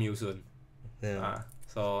gonna farm you soon. Yeah.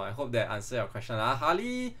 So I hope that answers your question.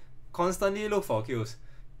 Harley constantly look for kills.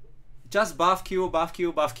 Just buff kill, buff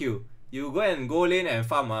kill, buff kill. You go and go lane and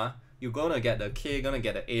farm you're gonna get the K, gonna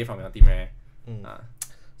get the A from your team, right?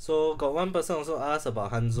 So got one person also asked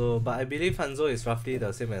about Hanzo, but I believe Hanzo is roughly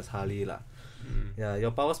the same as Harley lah. Yeah,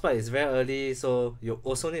 your power spike is very early, so you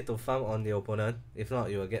also need to farm on the opponent. If not,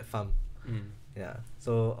 you will get farmed. Yeah.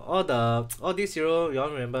 So all these heroes you all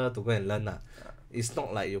remember to go and learn lah. It's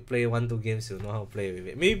not like you play 1-2 games you know how to play with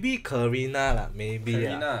it. Maybe Karina lah, maybe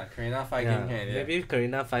Karina 5 game. Maybe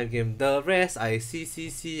Karina 5 game. The rest I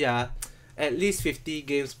see at least 50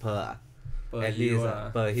 games per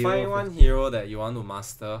hero. Find one hero that you want to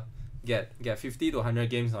master, get 50 to 100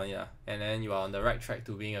 games on it, and then you are on the right track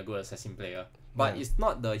to being a good assassin player. But it's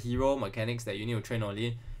not the hero mechanics that you need to train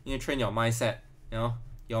only. You need to train your mindset. You know,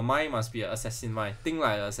 your mind must be an assassin mind. Think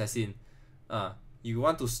like an assassin. You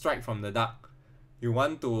want to strike from the dark. You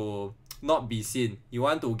want to not be seen. You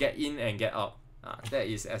want to get in and get out. That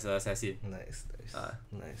is as an assassin. Nice.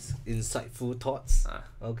 Insightful thoughts.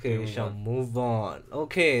 Okay, we shall move on.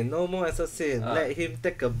 Okay, no more assassin. Let him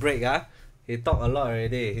take a break. He talked a lot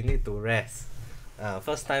already. He need to rest.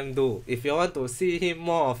 First time do. If you want to see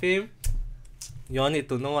more of him, you all need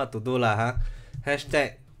to know what to do lah.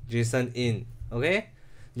 Hashtag Jason in. Okay?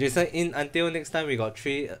 Jason in until next time we got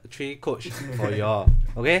three coach for y'all.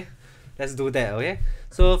 Okay? Let's do that, okay?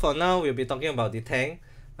 So for now we'll be talking about the tank.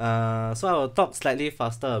 So I will talk slightly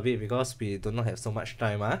faster a bit because we do not have so much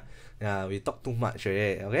time. Yeah, we talk too much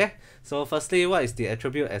already, okay? So firstly, what is the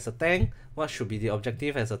attribute as a tank? What should be the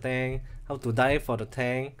objective as a tank? How to die for the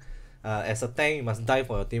tank? As a tank, you must die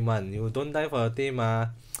for your team one. You don't die for your team.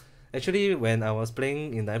 Actually, when I was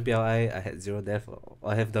playing in the MPLI, I had 0 death.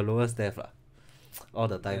 I have the lowest death all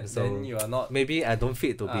the time. So then you are not, maybe I don't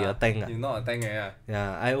fit to be a tank. You're not a tank,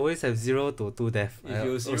 Yeah, I always have 0 to 2 death. If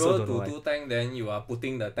you 0 to 2 tank, then you are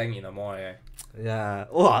putting the tank in a mall. Yeah.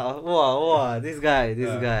 Wow, this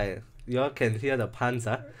guy. You all can hear the puns.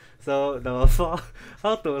 So number 4,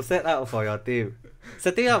 how to set up for your team.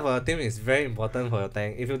 Setting up for your team is very important for your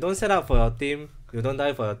tank. If you don't set up for your team, you don't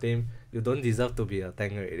die for your team, you don't deserve to be a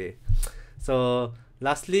tank already. So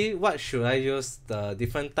lastly, what should I use the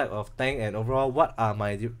different type of tank, and overall what are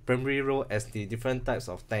my primary role as the different types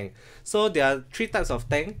of tank? So there are 3 types of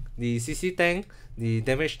tank: the CC tank, the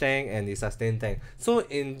damage tank, and the sustain tank. So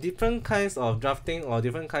in different kinds of drafting or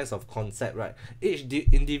different kinds of concept, right, each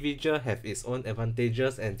individual have its own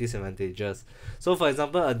advantages and disadvantages. So for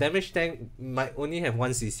example, a damage tank might only have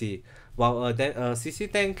 1 CC, while a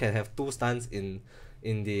CC tank can have 2 stuns in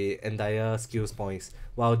the entire skills points,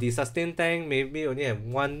 while the sustain tank maybe only have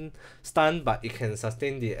 1 stun, but it can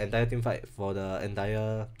sustain the entire team fight for the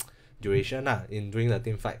entire duration in doing the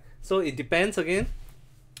team fight. So it depends again.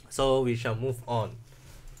 So we shall move on.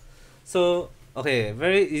 So okay,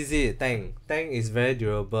 very easy. Tank is very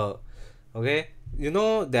durable. Okay, you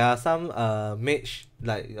know there are some mage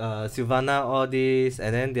like Sylvana, all this,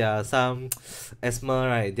 and then there are some Esmer,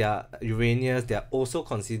 right? They are Uranus. They are also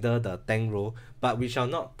considered the tank role, but we shall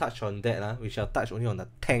not touch on that. We shall touch only on the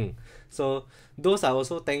tank. So those are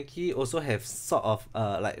also tanky. Also have sort of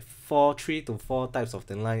like 3 to 4 types of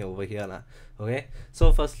tank line over here Okay.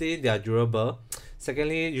 So firstly, they are durable.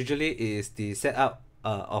 Secondly, usually is the setup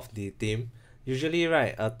of the team. Usually,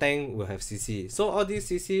 right, a tank will have CC. So all these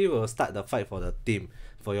CC will start the fight for the team,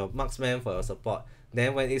 for your marksman, for your support.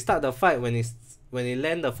 Then when it start the fight, when it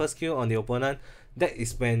land the first kill on the opponent, that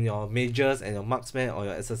is when your mages and your marksman or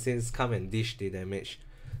your assassins come and dish the damage.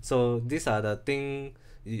 So these are the things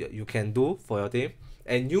you can do for your team.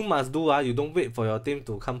 And you must do, you don't wait for your team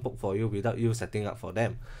to come poke for you without you setting up for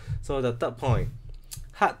them. So the third point,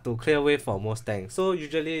 hard to clear wave for most tanks. So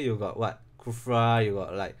usually you got what? Kufra, you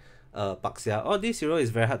got like Paxia. All these hero is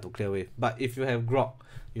very hard to clear wave. But if you have Grok,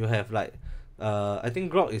 you have like I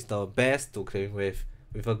think Grok is the best to clearing wave.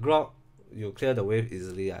 With a Grok, you clear the wave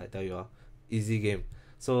easily, I tell you. Easy game.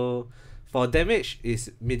 So for damage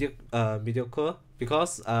is mediocre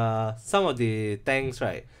because some of the tanks,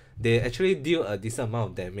 right, they actually deal a decent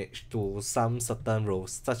amount of damage to some certain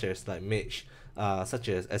roles, such as like mage, such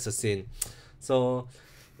as assassin. So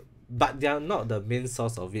but they are not the main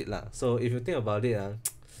source of it lah. So if you think about it,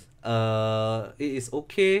 it is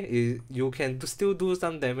okay. You can still do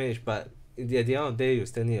some damage, but at the end of the day, you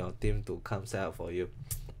still need your team to come set up for you.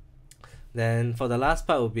 Then for the last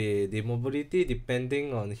part will be the mobility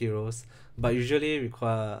depending on heroes, but usually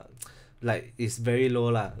require like it's very low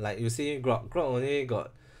lah. Like you see Grok only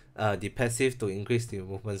got the passive to increase the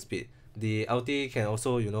movement speed. The ulti can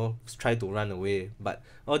also, you know, try to run away, but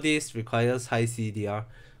all this requires high CDR.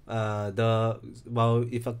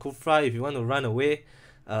 If a Kufra, if you want to run away,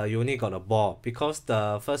 you only got a ball, because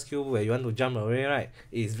the first Q where you want to jump away, right,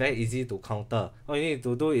 is very easy to counter. All you need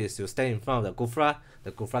to do is you stand in front of the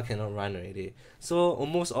Kufra cannot run already. So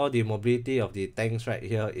almost all the mobility of the tanks right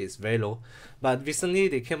here is very low. But recently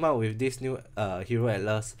they came out with this new hero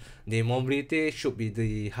atlas. The mobility should be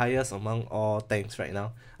the highest among all tanks right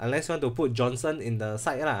now, unless you want to put Johnson in the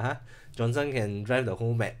side lah, huh? Johnson can drive the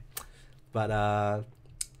whole map. But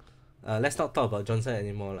let's not talk about Johnson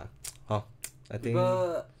anymore lah. I think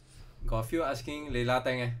people got a few asking Layla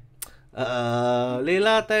tank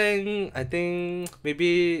Layla tank, I think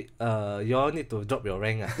maybe y'all need to drop your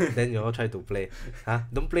rank then y'all try to play.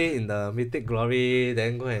 Don't play in the Mythic Glory,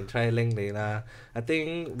 then go and try rank Layla. I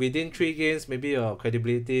think within 3 games, maybe your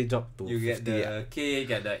credibility drop to you 50. Get the K,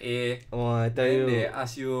 get the A. Oh, I tell then you. They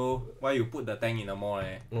ask you why you put the tank in the mall.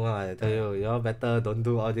 Oh, I tell you, y'all better don't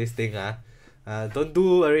do all these things. Don't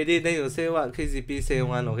do already, then you say what Kayzeepi say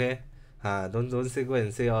one, okay? Don't say go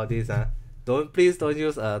and say all this. Please don't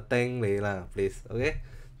use a tank Layla, please. Okay,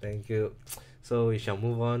 thank you. So we shall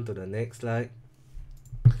move on to the next slide.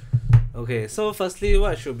 Okay, so firstly,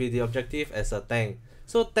 what should be the objective as a tank?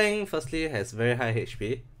 So tank firstly has very high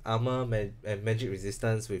HP, armor, and magic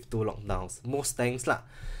resistance with 2 lockdowns. Most tanks lah.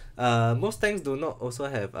 Most tanks do not also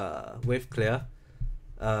have wave clear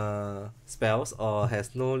spells, or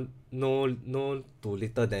has no to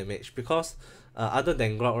little damage, because other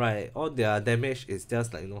than Grok, right, all their damage is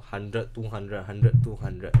just like, you know, 100, 200, 100,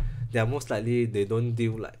 200. They are most likely, they don't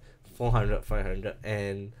deal like 400, 500,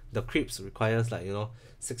 and the creeps requires like, you know,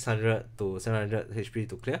 600 to 700 HP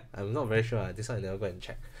to clear. I'm not very sure, this one I never go and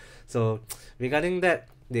check. So regarding that,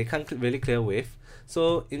 they can't really clear wave.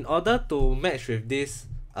 So in order to match with this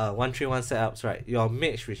 131 setups, right, your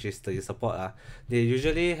mage, which is the support, they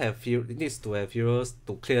usually needs to have heroes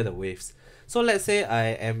to clear the waves. So let's say I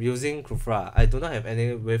am using Kufra, I do not have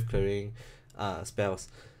any wave clearing spells.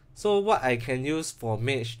 So what I can use for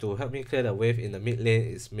mage to help me clear the wave in the mid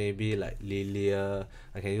lane is maybe like Lilia,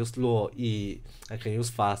 I can use Luo Yi, I can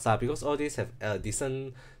use Fasa, because all these have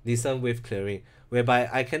decent wave clearing, whereby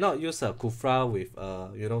I cannot use a Kufra with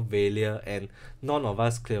you know, Velia, and none of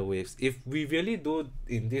us clear waves. If we really do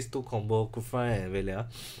in these 2 combo, Kufra and Velia,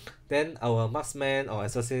 then our marksman or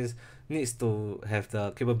assassins needs to have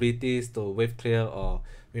the capabilities to wave clear, or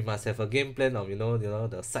we must have a game plan of, you know,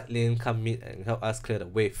 the side lane come mid and help us clear the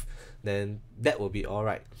wave. Then that will be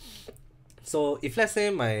alright. So if let's say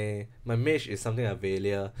my mage is something like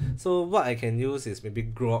Velia, so what I can use is maybe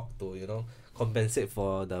Grok to, you know, compensate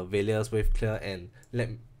for the Velia's wave clear, and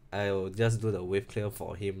I'll just do the wave clear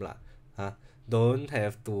for him lah. Don't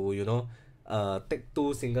have to, you know, take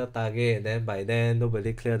 2 single target, and then by then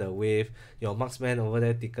nobody clear the wave, your marksman over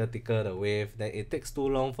there ticker the wave, then it takes too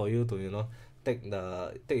long for you to, you know, take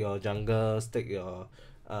your jungles, take your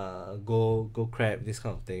go crab, this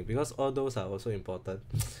kind of thing, because all those are also important.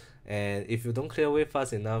 And if you don't clear wave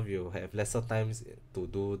fast enough, you have lesser times to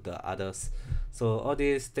do the others. So all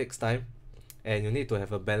this takes time, and you need to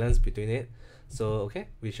have a balance between it. So okay,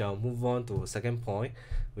 we shall move on to second point,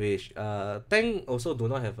 which tank also do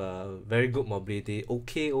not have a very good mobility.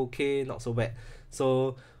 Okay, not so bad.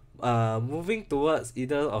 So moving towards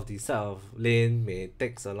either of the side of lane may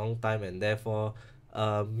takes a long time, and therefore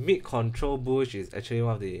mid control bush is actually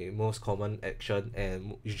one of the most common action,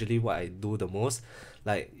 and usually what I do the most.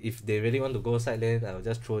 Like if they really want to go side lane, I'll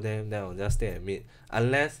just throw them, then I'll just stay at mid,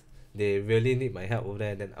 unless they really need my help over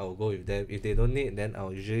there, then I'll go with them. If they don't need, then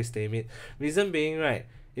I'll usually stay mid. Reason being, right,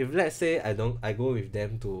 if let's say I go with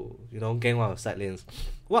them to, you know, gang one of side lanes,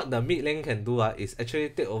 what the mid lane can do is actually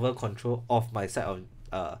take over control of my side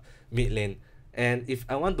of mid lane. And if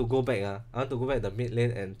I want to go back, I want to go back the mid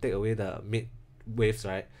lane and take away the mid waves,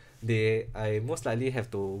 right, I most likely have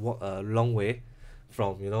to walk a long way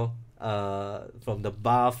from, you know, from the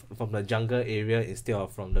buff, from the jungle area instead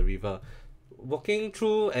of from the river. Walking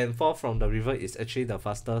through and forth from the river is actually the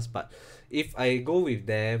fastest, but if I go with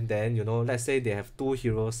them, then, you know, let's say they have 2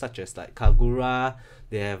 heroes such as like Kagura,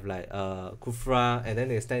 they have like Kufra, and then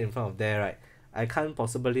they stand in front of there, right, I can't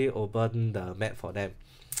possibly open the map for them.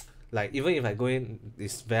 Like even if I go in,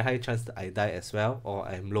 it's very high chance that I die as well, or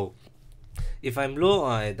I'm low. If I'm low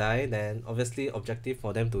or I die, then obviously objective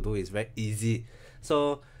for them to do is very easy.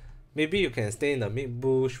 So maybe you can stay in the mid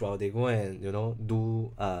bush while they go and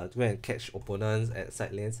go and catch opponents at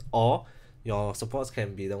side lanes, or your supports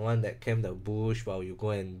can be the one that camp the bush while you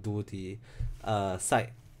go and do the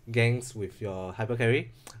side ganks with your hyper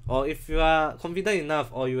carry. Or if you are confident enough,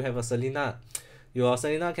 or you have a Selena, your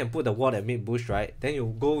Selena can put the ward at mid bush, right? Then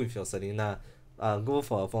you go with your Selena, go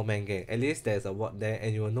for a 4-man gang. At least there's a ward there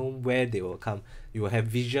and you will know where they will come. You will have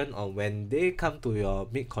vision on when they come to your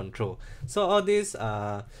mid control. So all this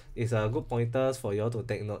is a good pointers for you all to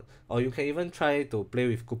take note. Or you can even try to play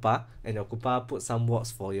with Koopa, and your Koopa put some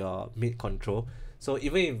wards for your mid control. So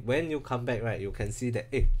even if when you come back, right, you can see that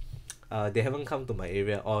they haven't come to my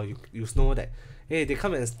area, or you know that hey, they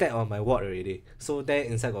come and step on my ward already. So there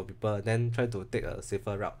inside got people, then try to take a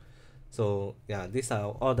safer route. So yeah, these are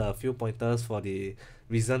all the few pointers for the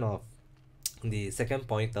reason of the second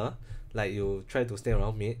pointer, like you try to stay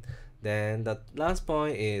around mid. Then the last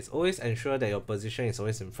point is always ensure that your position is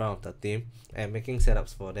always in front of the team and making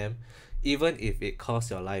setups for them, even if it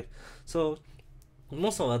costs your life. So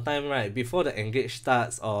most of the time, right, before the engage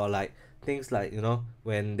starts, or like things like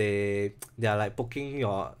when they are like poking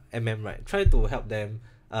your right, try to help them,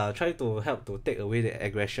 try to help to take away the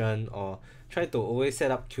aggression, or try to always set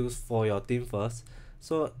up queues for your team first.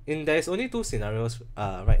 So there's only two scenarios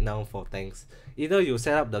right now for tanks. Either you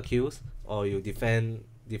set up the queues, or you defend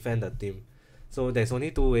the team. So there's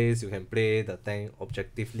only two ways you can play the tank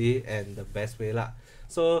objectively, and the best way lah.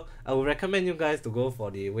 So I would recommend you guys to go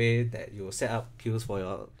for the way that you set up queues for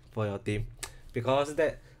your team, because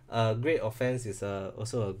that great offense is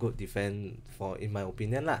also a good defense in my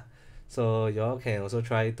opinion lah. So y'all can also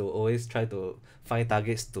always try to find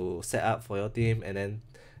targets to set up for your team, and then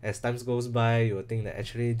as times goes by, you will think that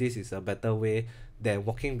actually this is a better way than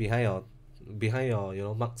walking behind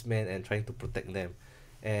your marksman and trying to protect them.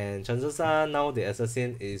 And chances are now the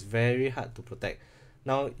assassin is very hard to protect.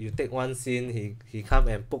 Now you take one scene, he come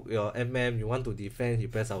and poke your you want to defend, he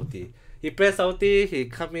press ulti. He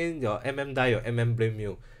come in, your die, your blame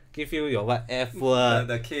you. Give you your what F word,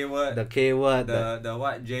 the K word, the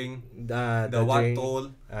what Jing, the what Jing,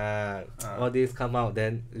 toll, all these come out.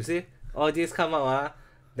 Then you see all these come out,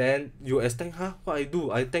 then you as tank, what I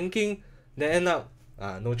do? I tanking, then end up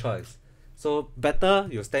no choice. So better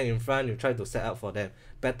you stand in front, you try to set up for them.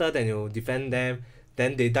 Better than you defend them,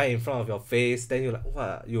 then they die in front of your face, then you like,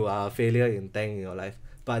 what, you are a failure in tank in your life.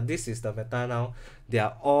 But this is the meta now. They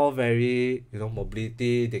are all very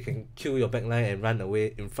mobility. They can kill your backline and run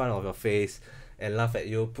away in front of your face and laugh at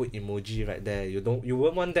you, put emoji right there. You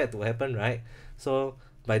won't want that to happen, right? So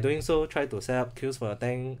by doing so, try to set up kills for your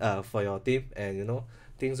tank, for your team, and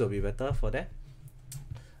things will be better for that.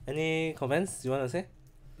 Any comments you want to say?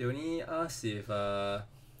 They only ask if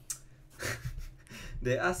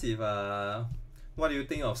they ask if what do you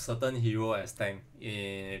think of certain hero as tank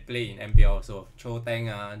play in MPL also? Cho tank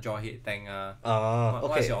Jawhead tank okay.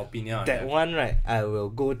 What's your opinion on that one, right? I will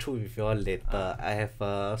go through with you all later. I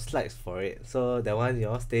have slides for it, so that one you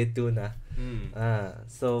all stay tuned.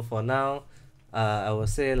 So for now, I will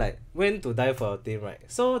say like when to die for your team, right?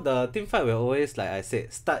 So the team fight will always, like I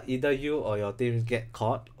said, start either you or your team get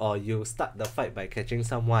caught, or you start the fight by catching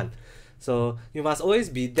someone. So you must always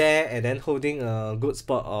be there and then holding a good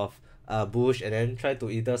spot of bush, and then try to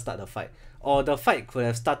either start the fight, or the fight could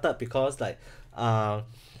have started because like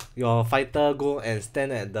your fighter go and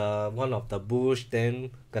stand at the one of the bush,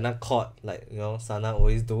 then gonna caught, like Sana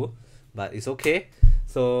always do, but it's okay.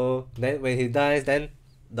 So then when he dies, then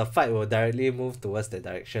the fight will directly move towards the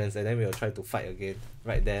directions, and then we will try to fight again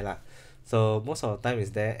right there lah. So most of the time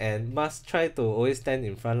is there, and must try to always stand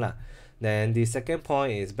in front lah. Then the second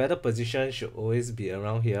point is better position should always be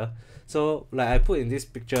around here. So like I put in this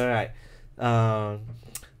picture, right,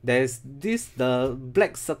 there's the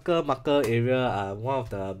black circle marker area, one of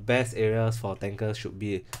the best areas for tankers should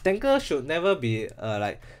be. Tankers should never be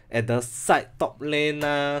like at the side top lane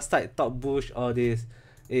side top bush. All this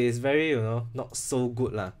is very not so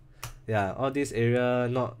good lah. Yeah, all this area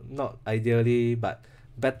not ideally, but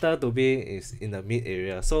better to be is in the mid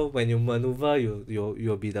area. So when you maneuver,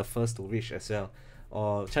 you'll be the first to reach as well.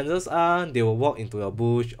 Or chances are they will walk into your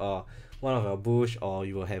bush or one of your bush, or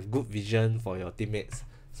you will have good vision for your teammates.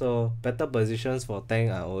 So better positions for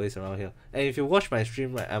tank are always around here. And if you watch my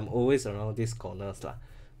stream, right, I'm always around these corners lah.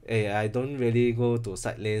 I don't really go to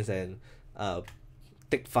side lanes and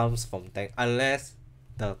take farms from tank unless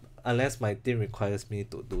my team requires me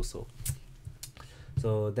to do so.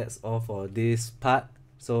 So that's all for this part.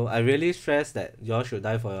 So I really stress that y'all should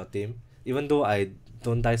die for your team, even though I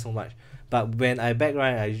don't die so much. But when I back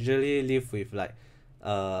right, I usually live with like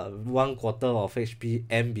 1/4 of HP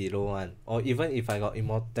and below one. Or even if I got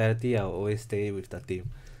immortality, I'll always stay with the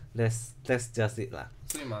team. That's just it lah.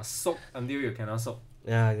 So you must soak until you cannot soak.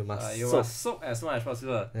 Yeah, you must soak. Must soak as much as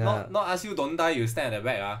possible. Yeah. Not ask you don't die, you stand at the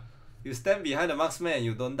back. You stand behind the marksman and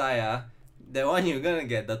you don't die. That one you're gonna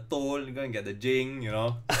get the toll, you're gonna get the jing, you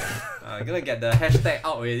know. You're gonna get the hashtag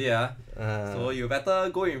out already. So you better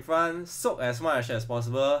go in front, soak as much as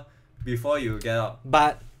possible before you get out.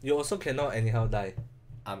 But you also cannot anyhow die.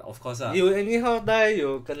 Of course. You anyhow die,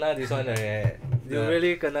 you kena this one You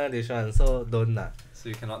really kena this one, so don't lah. So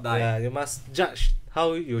you cannot die. Yeah, you must judge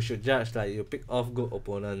how you should judge. Like you pick off good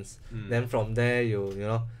opponents. Then from there you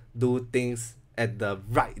know do things at the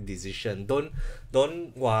right decision. Don't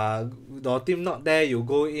your team not there, you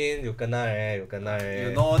go in, you kena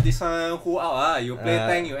You know this one who out you play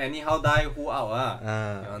tank, you anyhow die, who out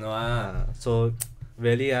you know So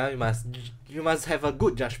really you must have a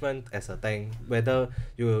good judgment as a tank, whether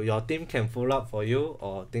your team can follow up for you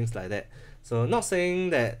or things like that. So not saying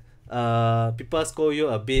that people scold you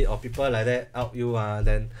a bit or people like that out you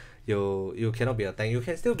then you cannot be a tank. You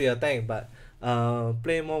can still be a tank, but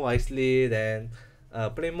play more wisely, then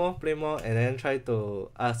play more and then try to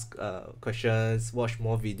ask questions, watch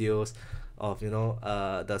more videos of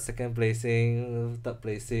the second placing, third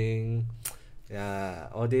placing. Yeah,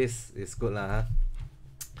 all this is good lah.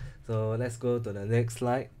 So let's go to the next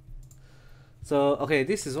slide. So okay,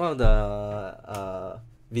 this is one of the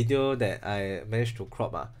video that I managed to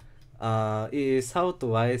crop. It is how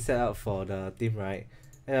do I set up for the team, right?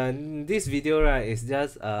 And this video right is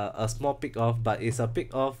just a small pick off, but it's a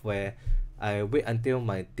pick off where I wait until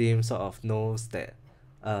my team sort of knows that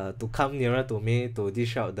to come nearer to me to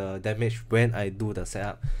dish out the damage when I do the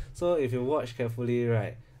setup. So if you watch carefully,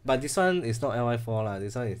 right, but this one is not LI4 lah,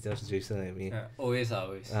 this one is just Jason and me. Always.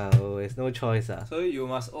 Always, no choice. So you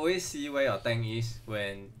must always see where your tank is.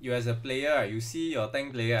 When you as a player, you see your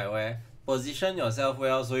tank player at where, position yourself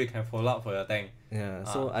well so you can follow up for your tank. Yeah,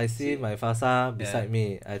 so I see my Fasa beside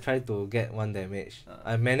me. I try to get 1 damage.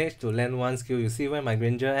 I managed to land 1 skill. You see where my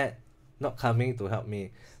Granger at? Not coming to help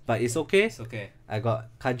me. But it's okay. It's okay. I got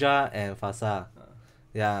Kaja and Fasa.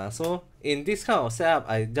 Yeah, so in this kind of setup,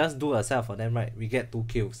 I just do a setup for them, right? We get 2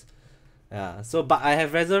 kills. Yeah, so but I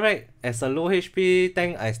have Resurrect. As a low HP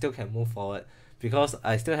tank, I still can move forward because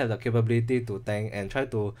I still have the capability to tank and try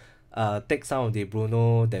to take some of the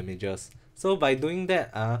Bruno damages. So by doing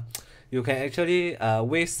that, you can actually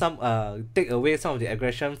take away some of the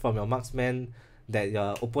aggression from your marksman that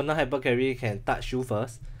your opponent hyper carry can touch you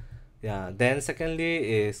first. Yeah, then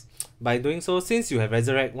secondly is by doing so, since you have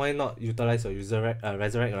Resurrect, why not utilize your Resurrect,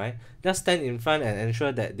 right? Just stand in front and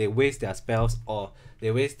ensure that they waste their spells or they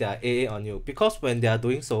waste their AA on you, because when they are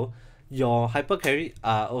doing so, your hyper carry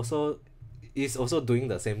is also doing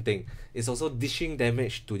the same thing. It's also dishing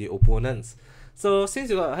damage to the opponents. So since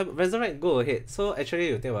you got Resurrect, go ahead. So actually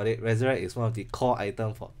you think about it, Resurrect is one of the core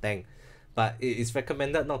items for tank, but it is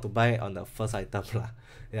recommended not to buy on the first item lah.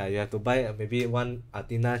 Yeah, you have to buy maybe 1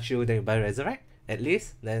 Athena shield, then you buy Resurrect at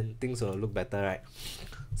least, then things will look better, right?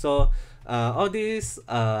 So all these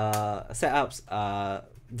setups are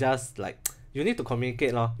just like you need to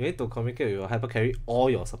communicate lor. You need to communicate with your hyper carry or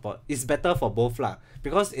your support. It's better for both lah,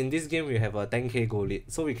 because in this game we have a 10k goal lead,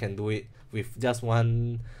 so we can do it with just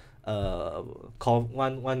one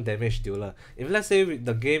damage dealer. If let's say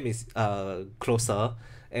the game is closer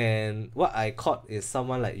and what I caught is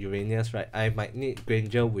someone like Uranus, right, I might need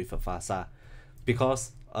Granger with a Fasa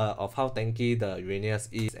because of how tanky the Uranus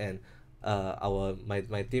is, and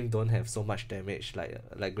my team don't have so much damage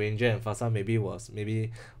like Granger and Fasa maybe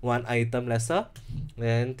 1 item lesser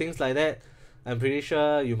and things like that. I'm pretty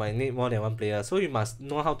sure you might need more than 1 player, so you must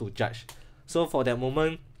know how to judge. So for that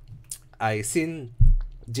moment, I seen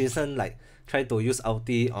Jason like try to use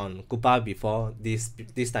ulti on Koopa before this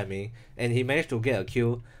timing, and he managed to get a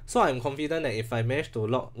kill. So I'm confident that if I manage to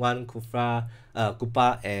lock 1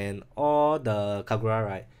 Koopa and all the Kagura,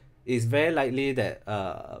 right, it's very likely that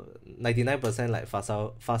 99% like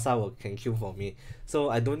Fasa can kill for me. So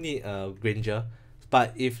I don't need a Granger.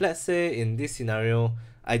 But if let's say in this scenario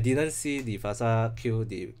I didn't see the Fasa kill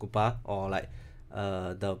the Koopa, or like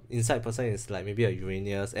the inside person is like maybe a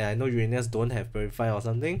Uranus, and I know Uranus don't have Purify or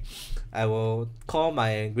something, I will call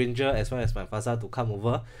my Granger as well as my Fasa to come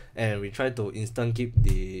over, and we try to instant keep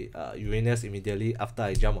the Uranus immediately after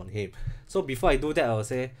I jump on him. So before I do that,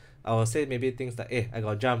 I will say maybe things like, hey, I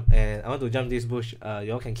got jump and I want to jump this bush,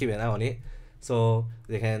 y'all can keep an eye on it. So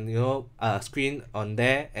they can screen on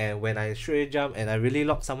there, and when I straight jump and I really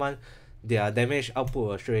lock someone, their damage output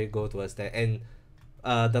will straight go towards that, and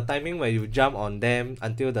the timing where you jump on them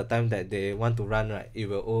until the time that they want to run, right, it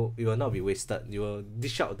will not be wasted. You will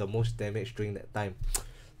dish out the most damage during that time.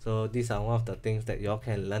 So these are one of the things that y'all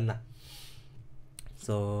can learn lah.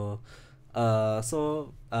 So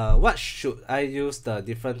what should I use the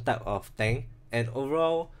different type of tank, and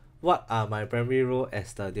overall what are my primary role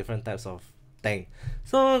as the different types of tank?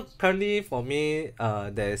 So currently for me,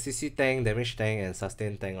 there's CC tank, damage tank, and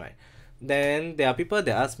sustain tank, right? Then there are people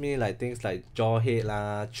that ask me like things like jawhead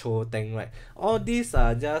lah, cho tank, right? All these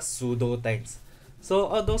are just pseudo tanks. So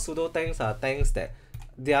all those pseudo tanks are tanks that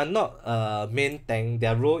they are not main tank.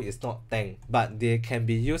 Their role is not tank, but they can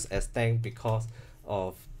be used as tank because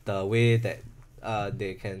of the way that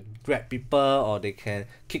they can grab people or they can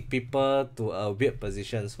kick people to a weird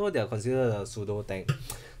position. So they are considered a pseudo tank.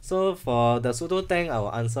 So for the pseudo tank, I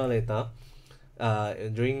will answer later.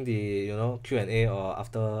 During the Q&A, or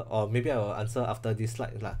after, or maybe I will answer after this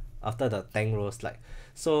slide lah, after the tank role slide.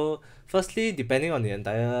 So firstly, depending on the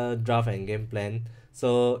entire draft and game plan,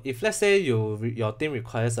 so if let's say your team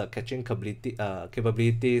requires a catching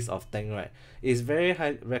capabilities of tank, right, it's very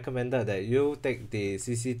high recommended that you take the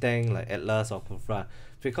CC tank like Atlas or Kufra,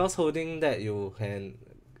 because holding that you can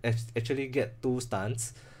actually get 2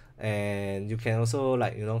 stuns, and you can also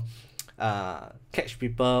like catch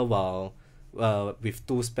people while with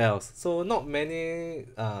 2 spells. So not many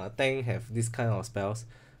tank have this kind of spells.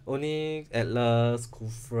 Only Atlas,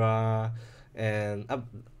 Kufra, and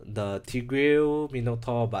the Tigreal,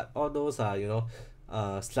 Minotaur, but all those are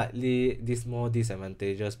slightly more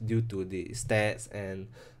disadvantageous due to the stats, and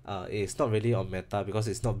it's not really on meta because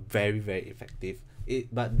it's not very effective.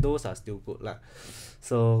 But those are still good lah.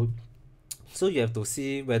 So you have to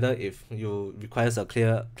see whether if you requires a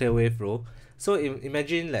clear wave role. So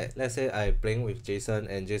imagine let's say I playing with Jason,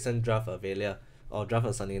 and Jason draft a Velia or draft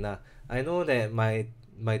a Selena. I know that my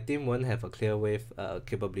team won't have a clear wave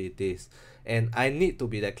capabilities, and I need to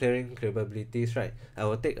be the clearing capabilities, right? I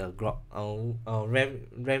will take a Grok. I'll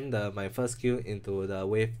ram my first skill into the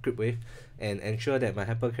creep wave, and ensure that my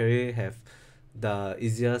hyper carry have the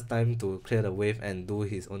easiest time to clear the wave and do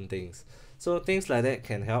his own things. So things like that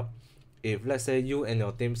can help if let's say you and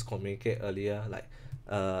your teams communicate earlier, like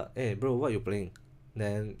hey bro, what you playing?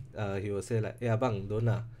 Then he will say like, yeah bang, don't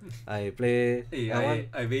lah, I play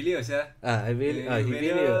I Velia sia. I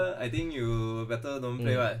Velia. I think you better don't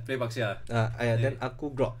play what? Play Baxia. Then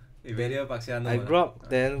aku Grok. Velia Baxia no. I Grok,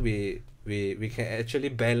 then we can actually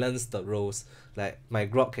balance the roles. Like my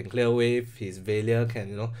Grok can clear wave, his Velia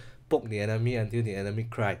can poke the enemy until the enemy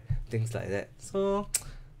cry, things like that. So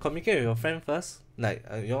communicate with your friend first. Like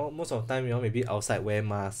most of the time maybe outside wear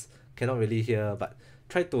mask, cannot really hear, but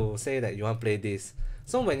try to say that you want to play this.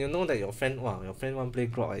 So when you know that your friend want to play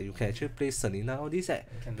Grok, you can actually play Selena, all this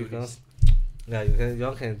because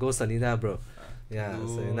you can go Selena, bro.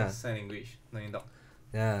 Selena. Sign language,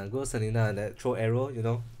 no. Go Selena, that throw arrow,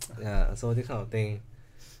 so this kind of thing.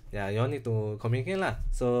 You all need to communicate lah.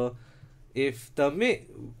 So if the mate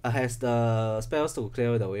has the spells to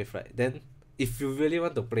clear the wave, right, then if you really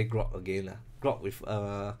want to play Grok again, Grok with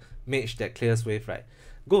a mage that clears wave, right,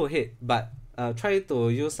 go ahead, but try to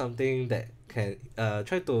use something that can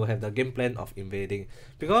try to have the game plan of invading,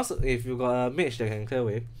 because if you got a mage that can clear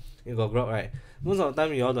wave, you got Grok, right, most of the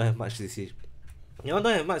time you all don't have much CC. You all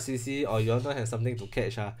don't have much CC, or you all don't have something to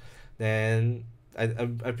catch, then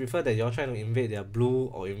I prefer that you all try to invade their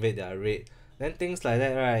blue or invade their red. Then things like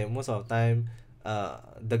that, right, most of the time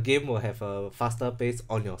the game will have a faster pace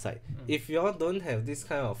on your side. If you all don't have this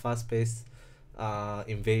kind of fast pace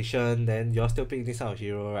invasion, then you all still pick this kind of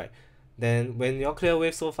hero, right, then when you all clear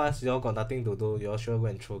wave so fast, you all got nothing to do, you all sure go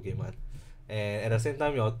and throw game one. And at the same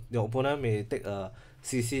time, your opponent may take a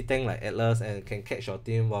CC tank like Atlas and can catch your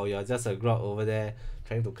team while you're just a Grok over there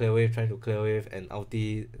trying to clear wave and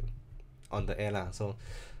ulti on the air lah. So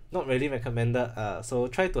not really recommended. So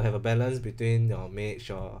try to have a balance between your mage,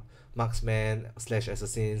 your marksman /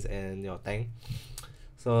 assassins, and your tank.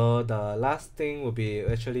 So the last thing would be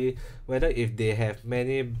actually whether if they have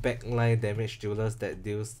many backline damage dealers that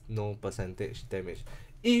deals no percentage damage.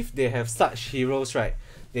 If they have such heroes, right,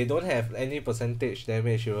 they don't have any percentage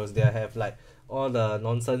damage heroes. They have like all the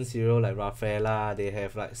nonsense hero like Rafaela, they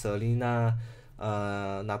have like Selena,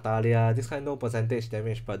 Natalia, this kind no percentage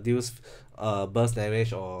damage but deals burst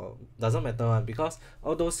damage, or doesn't matter one, because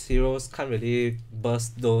all those heroes can't really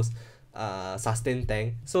burst those sustain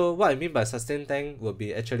tank. So what I mean by sustain tank will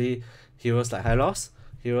be actually heroes like Hylos,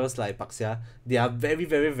 heroes like Baxia. They are very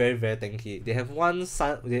tanky. They have one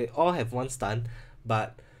stun, they all have one stun,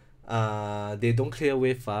 but they don't clear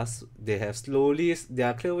wave fast. They have slowly,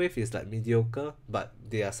 their clear wave is like mediocre, but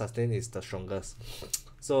their sustain is the strongest.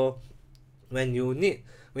 So when you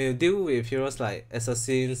deal with heroes like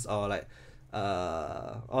assassins or like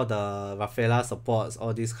all the Rafaela supports,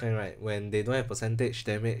 all these kind, right, when they don't have percentage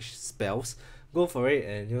damage spells, go for it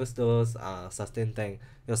and use those sustain tank.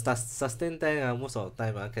 Your sustain tank most of the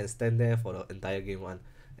time can stand there for the entire game one,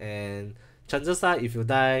 and chances are if you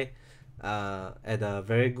die at a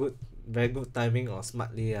very good timing or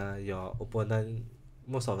smartly, your opponent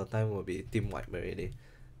most of the time will be team wipe already.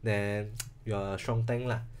 Then you're a strong tank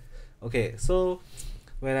lah. Okay, so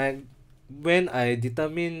when I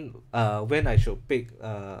determine when I should pick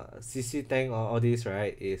CC tank or all this,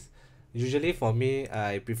 right, is usually for me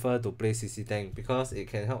I prefer to play CC tank because it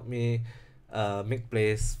can help me make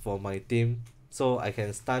plays for my team, so I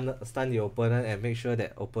can stun the opponent and make sure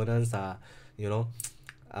that opponents are, you know,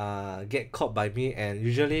 get caught by me. And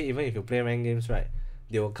usually even if you play ranked games, right,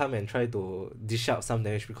 they will come and try to dish out some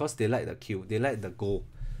damage because they like the kill, they like the goal.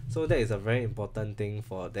 So that is a very important thing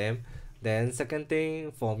for them. Then second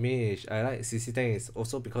thing for me is I like CC tank is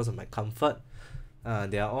also because of my comfort.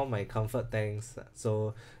 They are all my comfort tanks.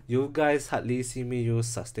 So you guys hardly see me use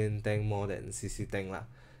sustain tank more than CC tank lah.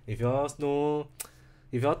 If you all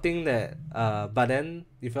think that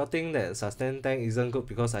if you all think that sustain tank isn't good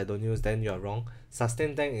because I don't use, then you are wrong.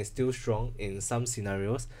 Sustain tank is still strong in some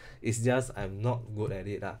scenarios. It's just I'm not good at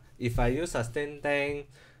it lah. If I use sustain tank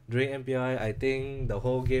during MPI, I think the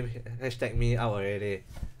whole game hashtag me out already.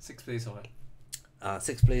 6th place or what?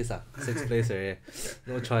 6th place 6th place already.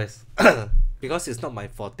 No choice. Because it's not my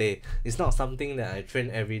forte. It's not something that I train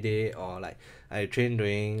every day or like I train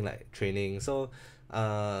during like training. So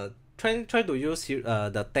try to use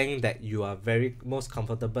the tank that you are very most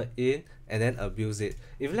comfortable in and then abuse it.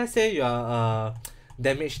 If let's say you are a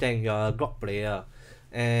damage tank, you are a Glock player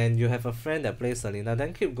and you have a friend that plays Selena,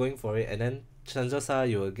 then keep going for it, and then chances are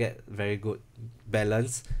you will get very good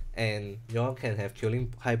balance and you all can have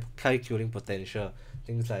high killing potential,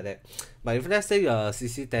 things like that. But if let's say you're a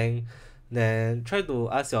CC tank, then try to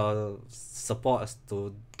ask your supports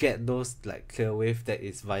to get those like clear wave that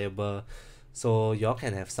is viable, so y'all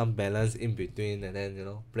can have some balance in between and then, you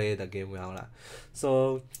know, play the game well lah.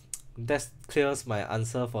 So that clears my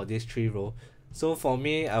answer for these 3 roles. So for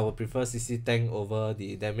me, I would prefer CC tank over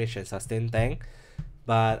the damage and sustain tank,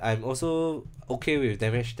 but I'm also okay with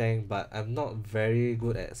damage tank, but I'm not very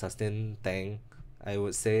good at sustain tank, I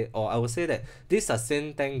would say. Or I would say that this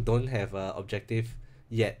sustain tank don't have a objective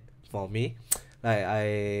yet for me. Like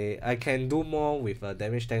I can do more with a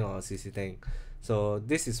damage tank or a CC tank. So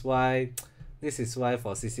this is why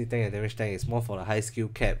for CC tank and damage tank is more for the high skill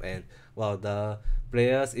cap. And while the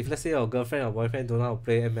players, if let's say your girlfriend or boyfriend don't know how to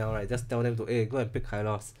play ML, right, just tell them to go and pick high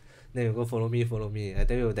loss, then you go follow me. I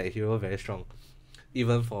tell you that hero very strong,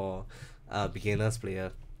 even for beginners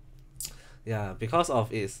player. Yeah, because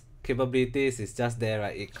of its capabilities, it's just there,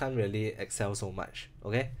 right, it can't really excel so much.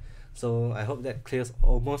 Okay, so I hope that clears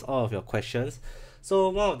almost all of your questions. So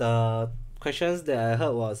one of the questions that I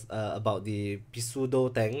heard was about the pseudo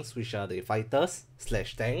tanks, which are the fighters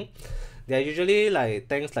 / tank. They are usually like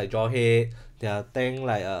tanks like Jawhead, they are tank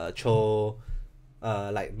like Cho,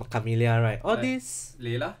 like Camellia, right? All these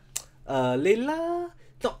Layla? Layla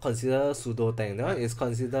not considered pseudo tank. That one is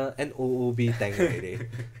considered NOOB tank already.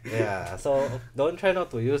 Yeah, so don't try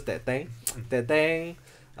not to use that tank. That tank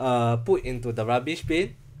put into the rubbish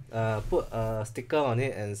bin, put a sticker on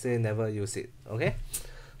it and say never use it. Okay?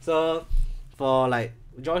 So for like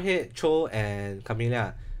Jawhead, Cho and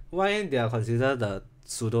Camellia, why they are considered the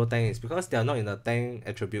pseudo tank is because they are not in the tank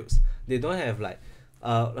attributes. They don't have like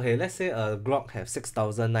okay, let's say a Glock have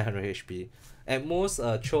 6,900 HP. At most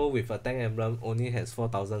Cho with a tank emblem only has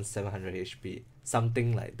 4,700 HP,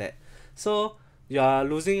 something like that. So you are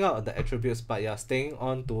losing out the attributes, but you are staying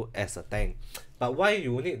on to as a tank. But why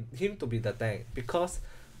you need him to be the tank? Because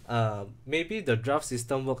maybe the draft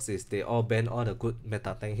system works is they all ban all the good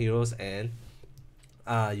meta tank heroes, and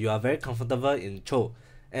you are very comfortable in Cho.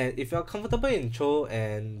 And if you're comfortable in Cho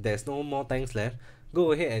and there's no more tanks left,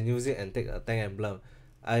 go ahead and use it and take a tank emblem.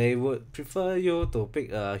 I would prefer you to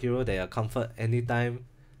pick a hero that you comfort anytime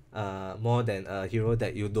more than a hero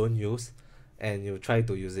that you don't use and you try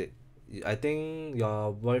to use it. I think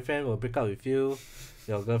your boyfriend will break up with you,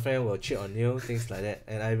 your girlfriend will cheat on you, things like that.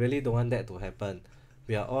 And I really don't want that to happen.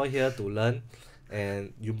 We are all here to learn,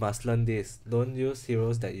 and you must learn this. Don't use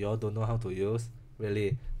heroes that you all don't know how to use.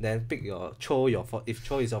 Really. Then pick your Cho, if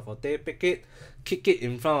Cho is your forte, pick it, kick it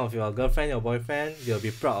in front of your girlfriend, your boyfriend, they'll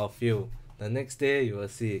be proud of you. The next day you will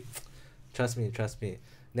see. Trust me.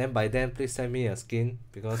 Then by then please send me a skin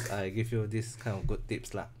because I give you this kind of good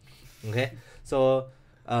tips lah. Okay, so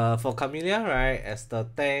for Camellia, right, as the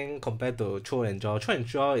tank compared to throw and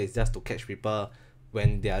draw is just to catch people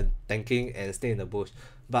when they are tanking and stay in the bush.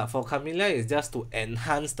 But for Camellia, it's just to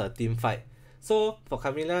enhance the team fight. So for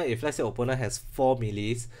Camellia, if let's say opponent has 4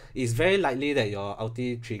 melees, it's very likely that your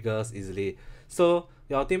ulti triggers easily. So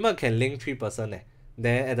your ultimate can link 3 person.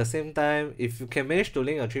 Then at the same time, if you can manage to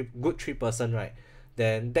link a good 3 person, right,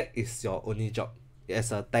 then that is your only job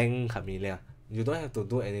as a tank Camellia. You don't have to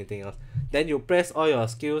do anything else. Then you press all your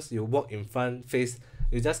skills, you walk in front, face,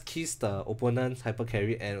 you just kiss the opponent's hyper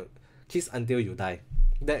carry and kiss until you die.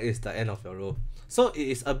 That is the end of your role. So it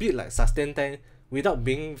is a bit like sustain tank without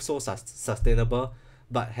being so sustainable,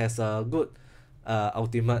 but has a good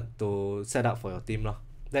ultimate to set up for your team.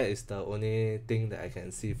 That is the only thing that I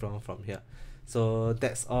can see from here. So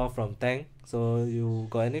that's all from tank. So you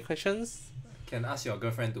got any questions? Can ask your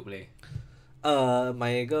girlfriend to play.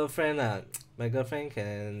 My girlfriend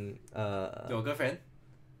can Your girlfriend?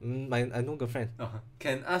 I know girlfriend.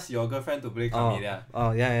 Can ask your girlfriend to play Camellia.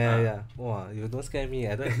 Yeah. Wow, you don't scare me.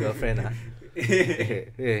 I don't have girlfriend.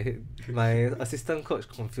 Hey, my assistant coach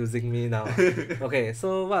confusing me now. Okay,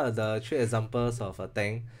 so what are the 3 examples of a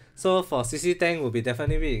tank? So for CC tank will be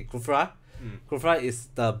definitely Kufra. Kufra is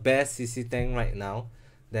the best CC tank right now.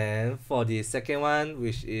 Then for the second one,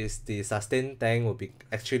 which is the sustain tank, will be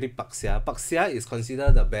actually Paxia. Paxia is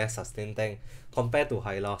considered the best sustain tank compared to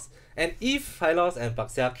Hylos. And if Hylos and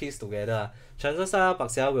Paxia kiss together, chances are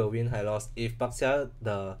Paxia will win Hylos if Paxia,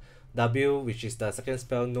 the W, which is the second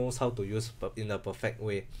spell, knows how to use in a perfect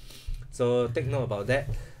way. So take note about that.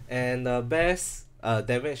 And the best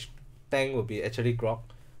damage tank will be actually Grog.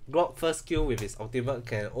 Grog first skill with his ultimate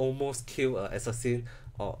can almost kill an assassin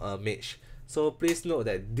or a mage. So please note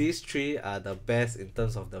that these 3 are the best in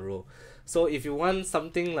terms of the role. So if you want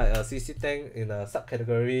something like a CC tank in a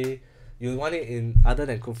subcategory, you want it in other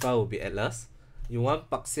than Kufra will be Atlas. You want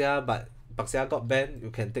Paxia, but Paxia got banned, you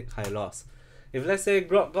can take Hylos. If let's say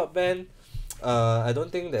Grog got banned, I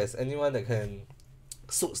don't think there's anyone that can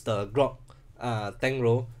suits the Grog tank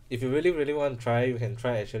role. If you really want to try, you can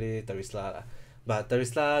try actually Terisla. But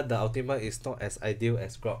Terisla, the ultimate is not as ideal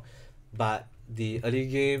as Grog. But the early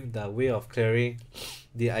game, the way of clearing,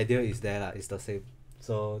 the idea is there, it's the same.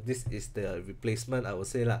 So this is the replacement, I would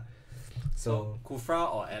say . So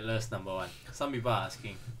Kufra or Atlas number 1? Some people are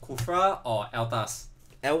asking. Kufra or Eltas?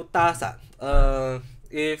 Eltas,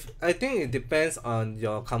 if I think it depends on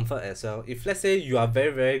your comfort as well. If let's say you are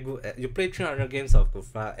very good at, you play 300 games of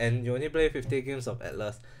Kufra and you only play 50 games of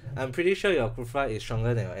Atlas, I'm pretty sure your Kufra is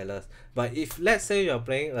stronger than your Atlas. But if let's say you're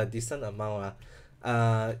playing a decent amount,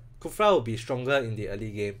 Kufra will be stronger in the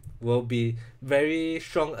early game, will be very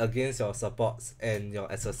strong against your supports and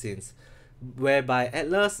your assassins, whereby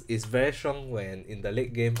Atlas is very strong when in the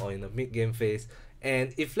late game or in the mid game phase.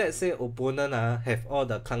 And if let's say opponent have all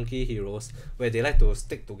the clunky heroes where they like to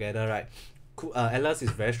stick together, right, Atlas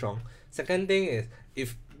is very strong. Second thing is,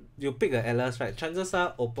 if you pick a Atlas, right, chances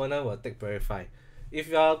are opponent will take Purify. If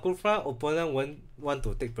you are Kufra, opponent won't want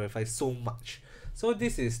to take Purify so much. So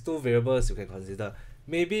this is 2 variables you can consider.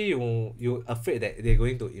 Maybe you afraid that they're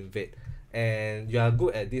going to invade and you are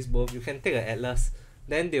good at this both, you can take an Atlas,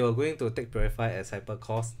 then they were going to take Purify as hyper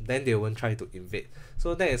cost, then they won't try to invade.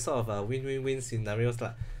 So that is sort of a win-win-win scenarios .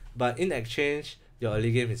 But in exchange, your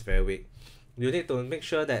early game is very weak. You need to make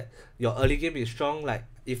sure that your early game is strong. Like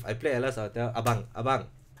if I play Atlas, I'll tell Abang. Abang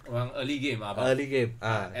early game, Abang. Early game.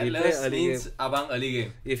 Atlas means game. Abang early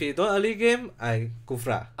game. If he don't early game, I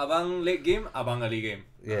Kufra. Abang late game, Abang early game.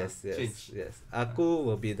 Yes. Aku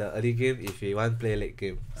will be the early game if he want play late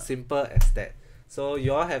game. Simple as that. So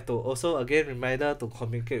you all have to also again reminder to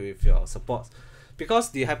communicate with your supports,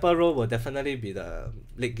 because the hyper role will definitely be the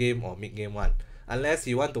late game or mid game one, unless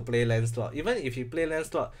you want to play land slot. Even if you play land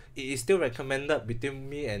slot, it is still recommended between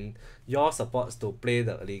me and your supports to play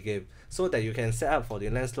the early game, so that you can set up for the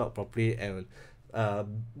land slot properly and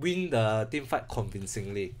win the team fight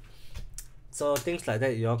convincingly. So things like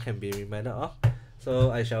that you all can be reminded of.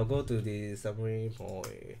 So I shall go to the summary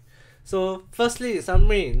point. So firstly,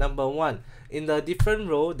 summary number 1. In the different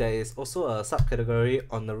role, there is also a subcategory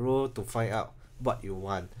on the role to find out what you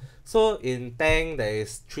want. So in tank, there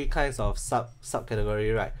is 3 kinds of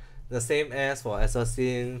subcategory, right? The same as for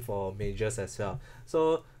assassin, for mages as well.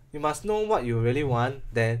 So you must know what you really want,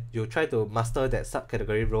 then you try to master that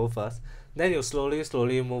subcategory role first. Then you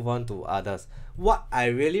slowly move on to others. What I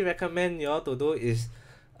really recommend you all to do is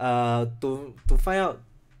to find out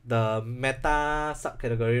the meta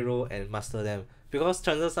subcategory role and master them, because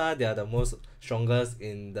chances are they are the most strongest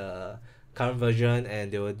in the current version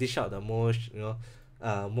and they will dish out the most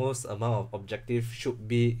most amount of objective should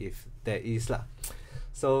be if there is .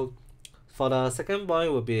 So For the second point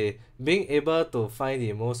would be being able to find the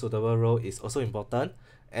most suitable role is also important,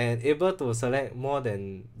 and able to select more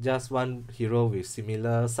than just one hero with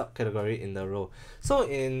similar subcategory in the role. So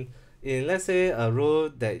in let's say a role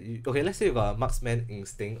that let's say you got a marksman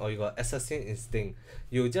instinct or you got assassin instinct,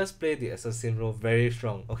 you just play the assassin role very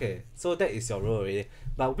strong. Okay, so that is your role already.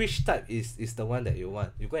 But which type is the one that you want?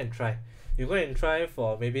 You go and try. You go and try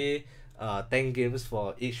for maybe 10 games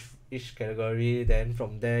for each category. Then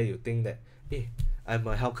from there you think that, hey, I'm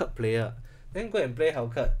a Hellcat player. Then go and play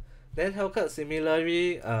Hellcat. Then Hellcat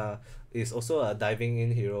similarly is also a diving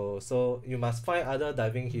in hero. So you must find other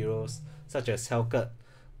diving heroes such as Hellcat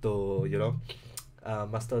to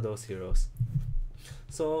master those heroes.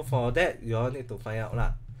 So for that you all need to find out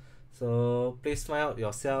lah. So please find out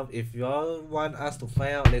yourself. If you all want us to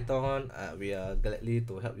find out later on, we are gladly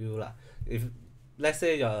to help you lah. If let's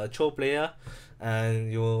say you're a Cho player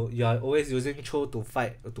and you are always using Cho to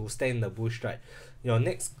fight, to stay in the bush, right? Your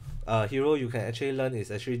next hero you can actually learn is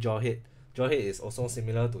actually Jawhead. Jawhead is also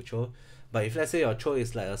similar to Cho. But if let's say your Cho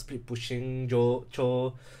is like a split pushing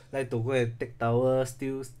Cho, like to go and take tower,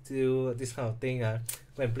 steal this kind of thing, go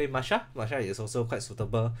and play Masha. Masha is also quite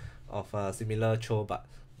suitable of similar Cho but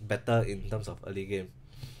better in terms of early game.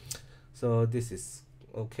 So this is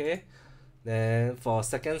okay. Then for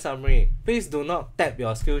second summary, please do not tap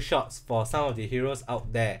your skill shots for some of the heroes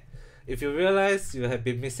out there. If you realize you have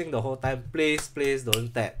been missing the whole time, please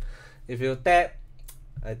don't tap. If you tap,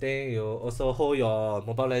 I think you also hold your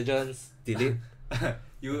Mobile Legends delete.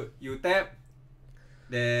 you tap,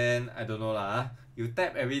 then I don't know lah. You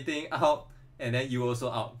tap everything out, and then you also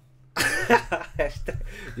out. Hashtag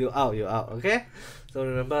you out. Okay. So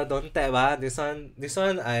remember, don't tap. This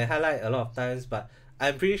one I highlight a lot of times, but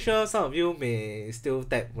I'm pretty sure some of you may still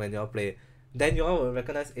tap when you all play. Then you all will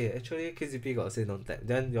recognize, hey, actually Kayzeepi got say don't tap.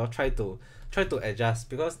 Then you all try to adjust,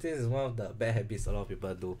 because this is one of the bad habits a lot of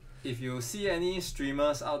people do. If you see any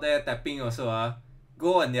streamers out there tapping also,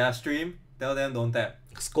 go on their stream, tell them don't tap.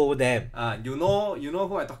 Scold them. You know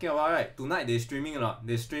who I'm talking about, right? Tonight they streaming or not?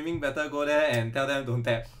 They streaming, better go there and tell them don't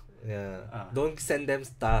tap. Yeah. Don't send them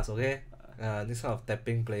stars, okay? This kind of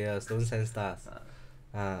tapping players, don't send stars.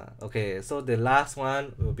 Okay, so the last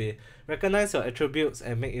one will be recognize your attributes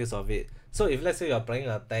and make use of it. So if let's say you're playing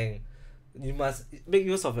a tank, you must make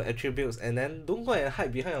use of your attributes and then don't go and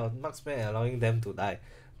hide behind your marksman and allowing them to die.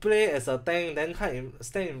 Play as a tank, then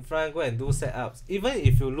stand in front, go and do setups. Even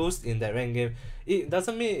if you lose in that rank game, it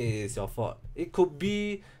doesn't mean it is your fault. It could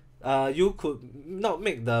be you could not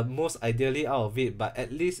make the most ideally out of it, but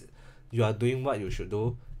at least you are doing what you should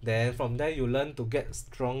do. Then from there you learn to get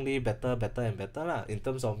strongly better and better lah. In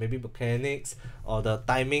terms of maybe mechanics or the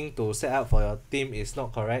timing to set up for your team is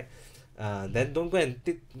not correct. Then don't go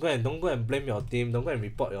and blame your team. Don't go and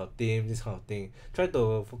report your team. This kind of thing. Try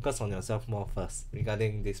to focus on yourself more first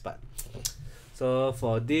regarding this part. So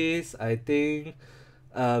for this, I think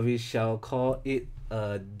we shall call it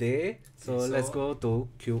a day. So let's go to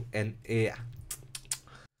Q&A.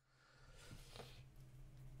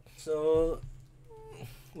 So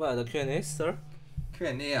what are the Q&As, sir?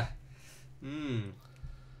 Q&A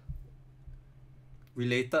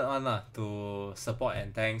related one to support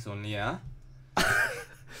and tanks only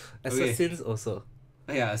Assassins also.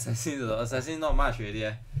 Yeah, assassins also. Assassins not much already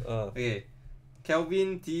Okay.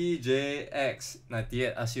 Kelvin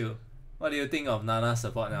TJX98 asks you, what do you think of Nana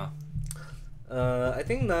support now? I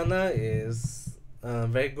think Nana is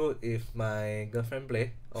very good if my girlfriend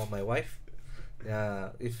play or my wife.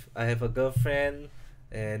 Yeah, if I have a girlfriend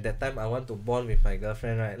and that time I want to bond with my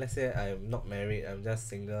girlfriend, right? Let's say I'm not married, I'm just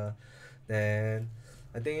single, then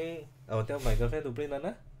I think I will tell my girlfriend to play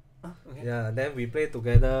Nana. Okay. Yeah, then we play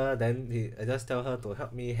together, then I just tell her to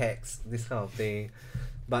help me hacks, this kind of thing.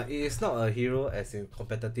 But it is not a hero as in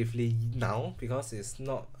competitively now, because it's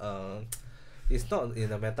not in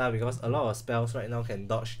the meta, because a lot of spells right now can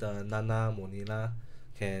dodge the Nana Monila,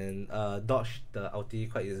 can dodge the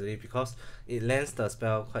ulti quite easily because it lands the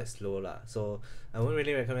spell quite slow lah. So I won't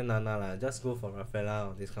really recommend Nana lah. Just go for Rafaela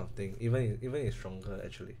or this kind of thing. Even it's stronger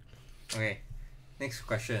actually. Okay, next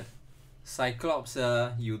question. Cyclops,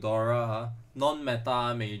 Eudora,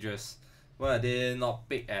 non-meta mages. Why are they not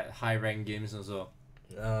picked at high rank games also?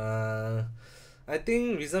 I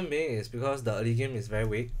think reason being is because the early game is very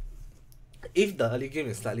weak. If the early game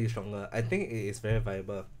is slightly stronger, I think it is very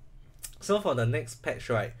viable. So for the next patch,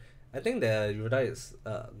 right, I think the Eudora is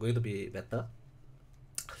going to be better.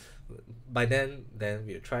 By then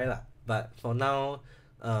we'll try lah. But for now,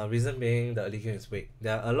 reason being the early game is weak.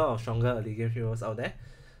 There are a lot of stronger early game heroes out there.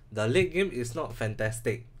 The late game is not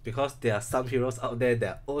fantastic because there are some heroes out there that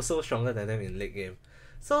are also stronger than them in late game.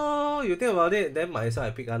 So you think about it, then might as well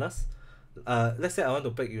I pick others. let's say I want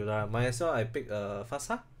to pick Eudora, might as well I pick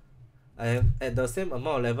Fasa. I have at the same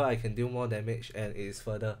amount of level I can deal more damage and it is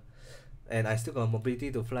further. And I still got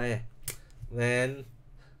mobility to fly. Then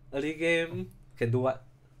early game can do what?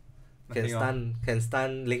 Can stun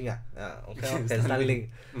Link okay, can stun Link.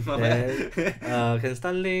 Then can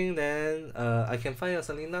stun Link, then I can find a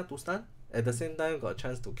Selena to stun. At the same time got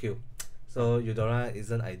chance to kill. So Eudora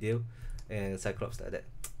isn't ideal and Cyclops like that.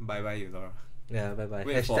 Bye bye Eudora. Yeah, bye bye.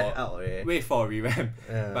 Wait for revamp.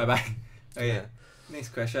 Bye bye. Okay. Yeah. Next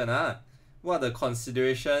question. What are the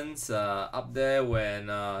considerations up there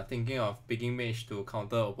when thinking of picking mage to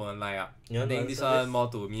counter opponent lineup? I think this one more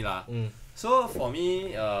to me lah. So for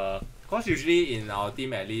me, cause usually in our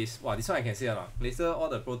team at least, this one I can say or not? Later all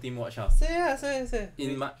the pro team watch Say.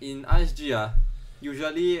 In RSG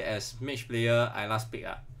usually as mage player I last pick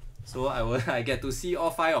so I get to see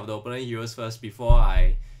all 5 of the opponent heroes first before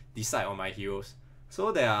I decide on my heroes.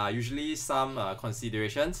 So there are usually some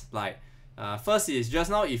considerations like first is just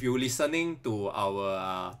now if you listening to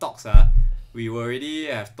our talks we already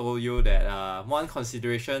have told you that one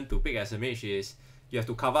consideration to pick as a mage is you have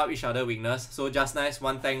to cover up each other weakness. So just nice,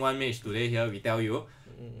 one tank, one mage today here we tell you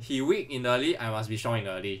he weak in the early, I must be strong in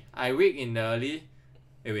the early. I weak in the early,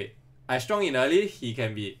 I strong in the early, he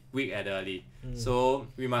can be weak at the early. So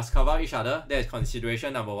we must cover up each other. That is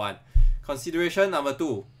consideration number 1. Consideration number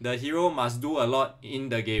 2, the hero must do a lot in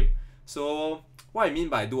the game. So what I mean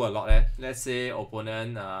by do a lot, let's say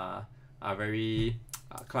opponent are very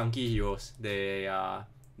clunky heroes. They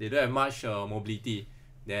don't have much mobility.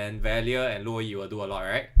 Then Valier and Low E will do a lot,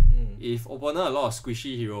 right? If opponent a lot of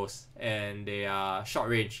squishy heroes and they are short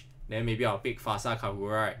range, then maybe I'll pick Fasa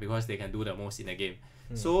Kagura, right? Because they can do the most in the game.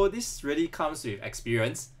 So this really comes with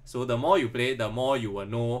experience. So the more you play, the more you will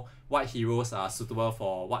know what heroes are suitable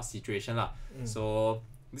for what situation lah. So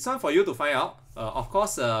this one for you to find out. Of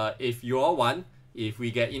course, if you all want, if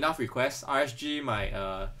we get enough requests, RSG might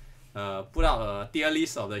put out a tier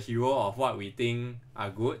list of the hero of what we think are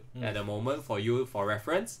good at the moment for you for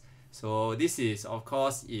reference. So this is of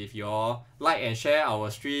course if you all like and share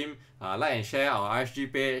our stream, like and share our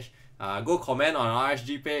RSG page, go comment on our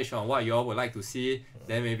RSG page on what you all would like to see.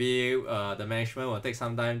 Then maybe the management will take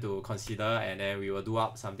some time to consider and then we will do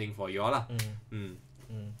up something for you all lah.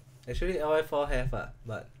 Actually LY4 have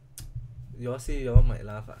but you all see you all might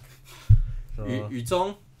laugh So Yu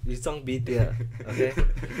Zhong B tier. Okay.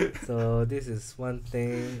 So this is one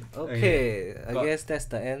thing. Okay, I guess that's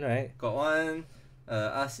the end, right? Got one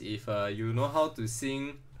ask if you know how to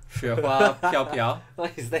sing 雪花飘飘.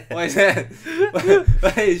 What is that? What is that?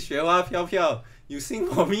 What is 雪花飘飘? You sing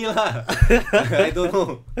for me lah. I don't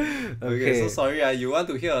know. Okay, so sorry you want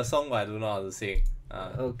to hear a song but I don't know how to sing.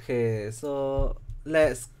 Okay, so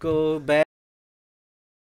let's go back.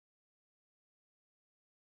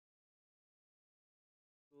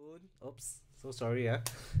 Oops, so sorry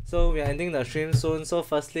So we are ending the stream soon. So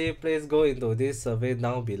firstly, please go into this survey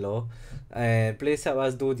down below and please help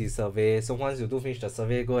us do the survey. So once you do finish the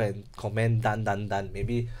survey, go and comment done.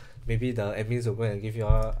 Maybe the admins will go and give you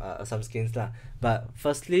all some skins lah. But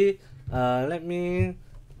firstly, let me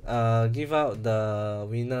give out the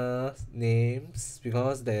winner names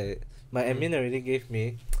because my admin already gave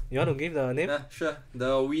me. You want to give the name? Sure.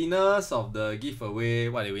 The winners of the giveaway,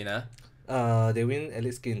 what they win they win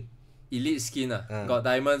elite skin. Elite skin got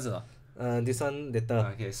diamonds this one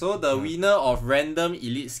later. Okay, so the winner of random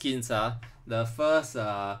elite skins the first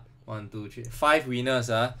 1, 2, 3, 5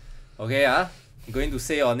 winners okay going to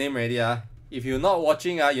say your name already if you're not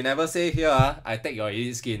watching you never say here I take your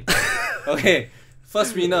elite skin. Okay,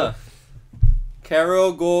 first winner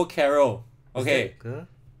Carol go Carol. Okay, girl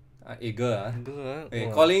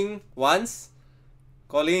okay, calling once,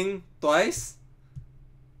 calling twice,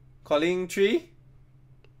 calling 3,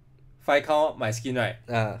 5 count my skin, right?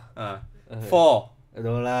 4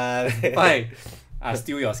 no lah 5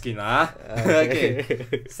 steal your skin okay.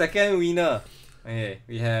 Second winner, okay,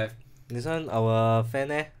 we have this one our fan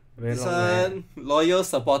very this long one loyal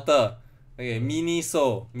supporter, okay, Mini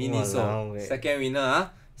So. Second winner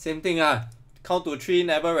same thing count to 3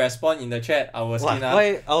 never respond in the chat our skin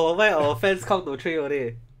why our fans count to 3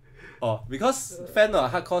 only? Because fan or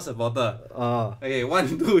hardcore supporter. Okay,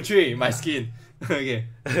 1, 2, 3 my skin. Okay.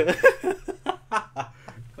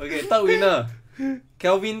 Okay, third winner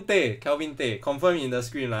Kelvin Tay, confirm in the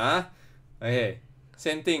screen okay,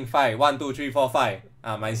 same thing 5, 1, 2, 3, 4, 5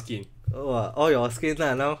 my skin. All your skins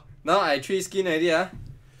now I 3 skin already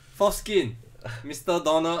 4th skin Mr.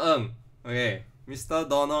 Donald Ng. Okay, Mr.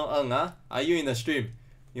 Donald Ng are you in the stream?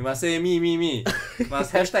 You must say me.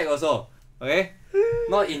 Must hashtag also. Okay,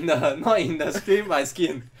 not in the stream my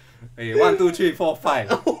skin. Okay, 1, 2, 3, 4, 5.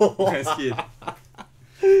 Nice skin.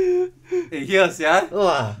 Hey, here's yeah.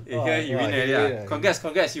 Here you win already.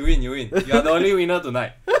 Congrats, you win. You are the only winner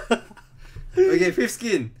tonight. Okay, 5th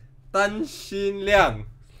skin. Tan Xin Liang.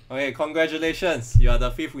 Okay, congratulations. You are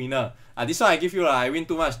the 5th winner. This one I give you I win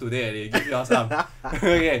too much today. They give you some.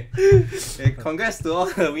 Okay. Congrats to all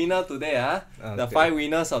the winners today. Okay. The 5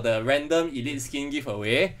 winners of the random elite skin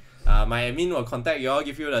giveaway. My admin will contact you all,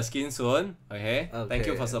 give you the skin soon. Okay. Thank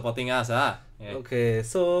you for supporting us. Yeah. Okay,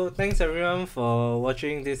 so thanks everyone for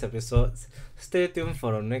watching this episode. Stay tuned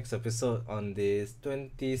for the next episode on this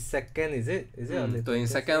 22nd, is it? Is it on the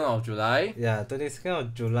 22nd of July? Yeah, 22nd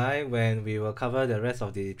of July, when we will cover the rest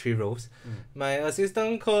of the 3 roles. My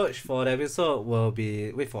assistant coach for the episode will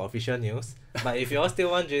be, wait for official news. But if you all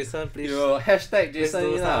still want Jason, please... You will hashtag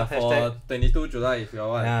Jason for 22 July if you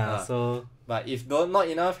all want. Yeah, so... But if not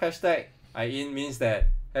enough hashtag I in means that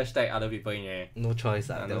hashtag other people in. No choice.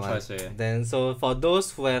 No choice. Then so for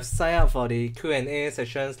those who have signed up for the Q&A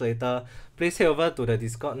sessions later, please head over to the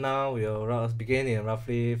Discord now. We'll begin in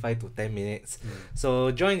roughly 5 to 10 minutes.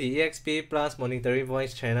 So join the EXP Plus Monitoring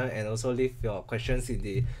Voice channel and also leave your questions in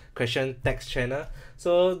the question text channel.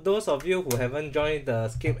 So those of you who haven't joined the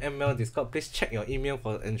Scape ML Discord, please check your email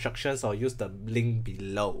for instructions or use the link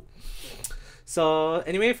below. So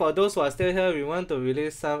anyway, for those who are still here, we want to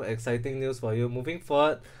release some exciting news for you. Moving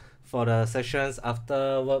forward, for the sessions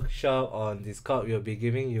after workshop on Discord, we'll be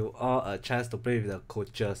giving you all a chance to play with the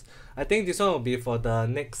coaches. I think this one will be for the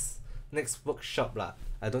next workshop lah.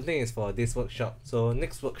 I don't think it's for this workshop. So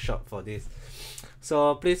next workshop for this.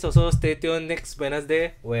 So please also stay tuned next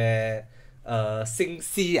Wednesday where Sing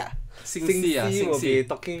Si will be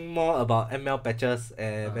talking more about ML patches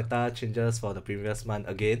and meta changes for the previous month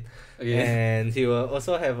again. And he will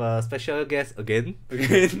also have a special guest again.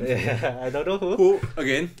 Yeah, I don't know who.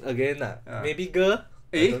 Again? Maybe girl.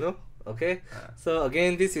 I don't know. Okay. So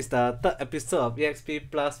again, this is the 3rd episode of EXP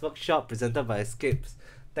Plus Workshop presented by Scapes.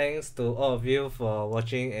 Thanks to all of you for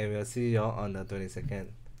watching, and we'll see you all on the 22nd.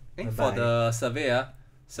 For the survey,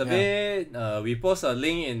 we post a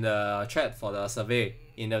link in the chat for the survey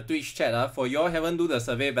in the Twitch chat. For y'all haven't do the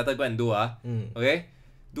survey, better go and do. Okay,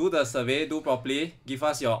 do the survey, do properly. Give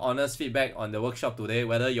us your honest feedback on the workshop today,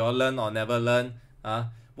 whether y'all learn or never learn.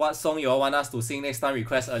 What song y'all want us to sing next time?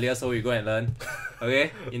 Request earlier so we go and learn.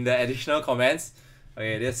 Okay, in the additional comments.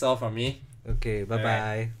 Okay, that's all from me. Okay, bye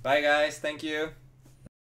bye. Bye guys, thank you.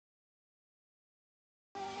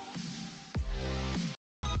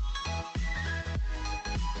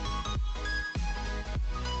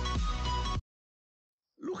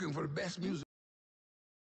 Looking for the best music.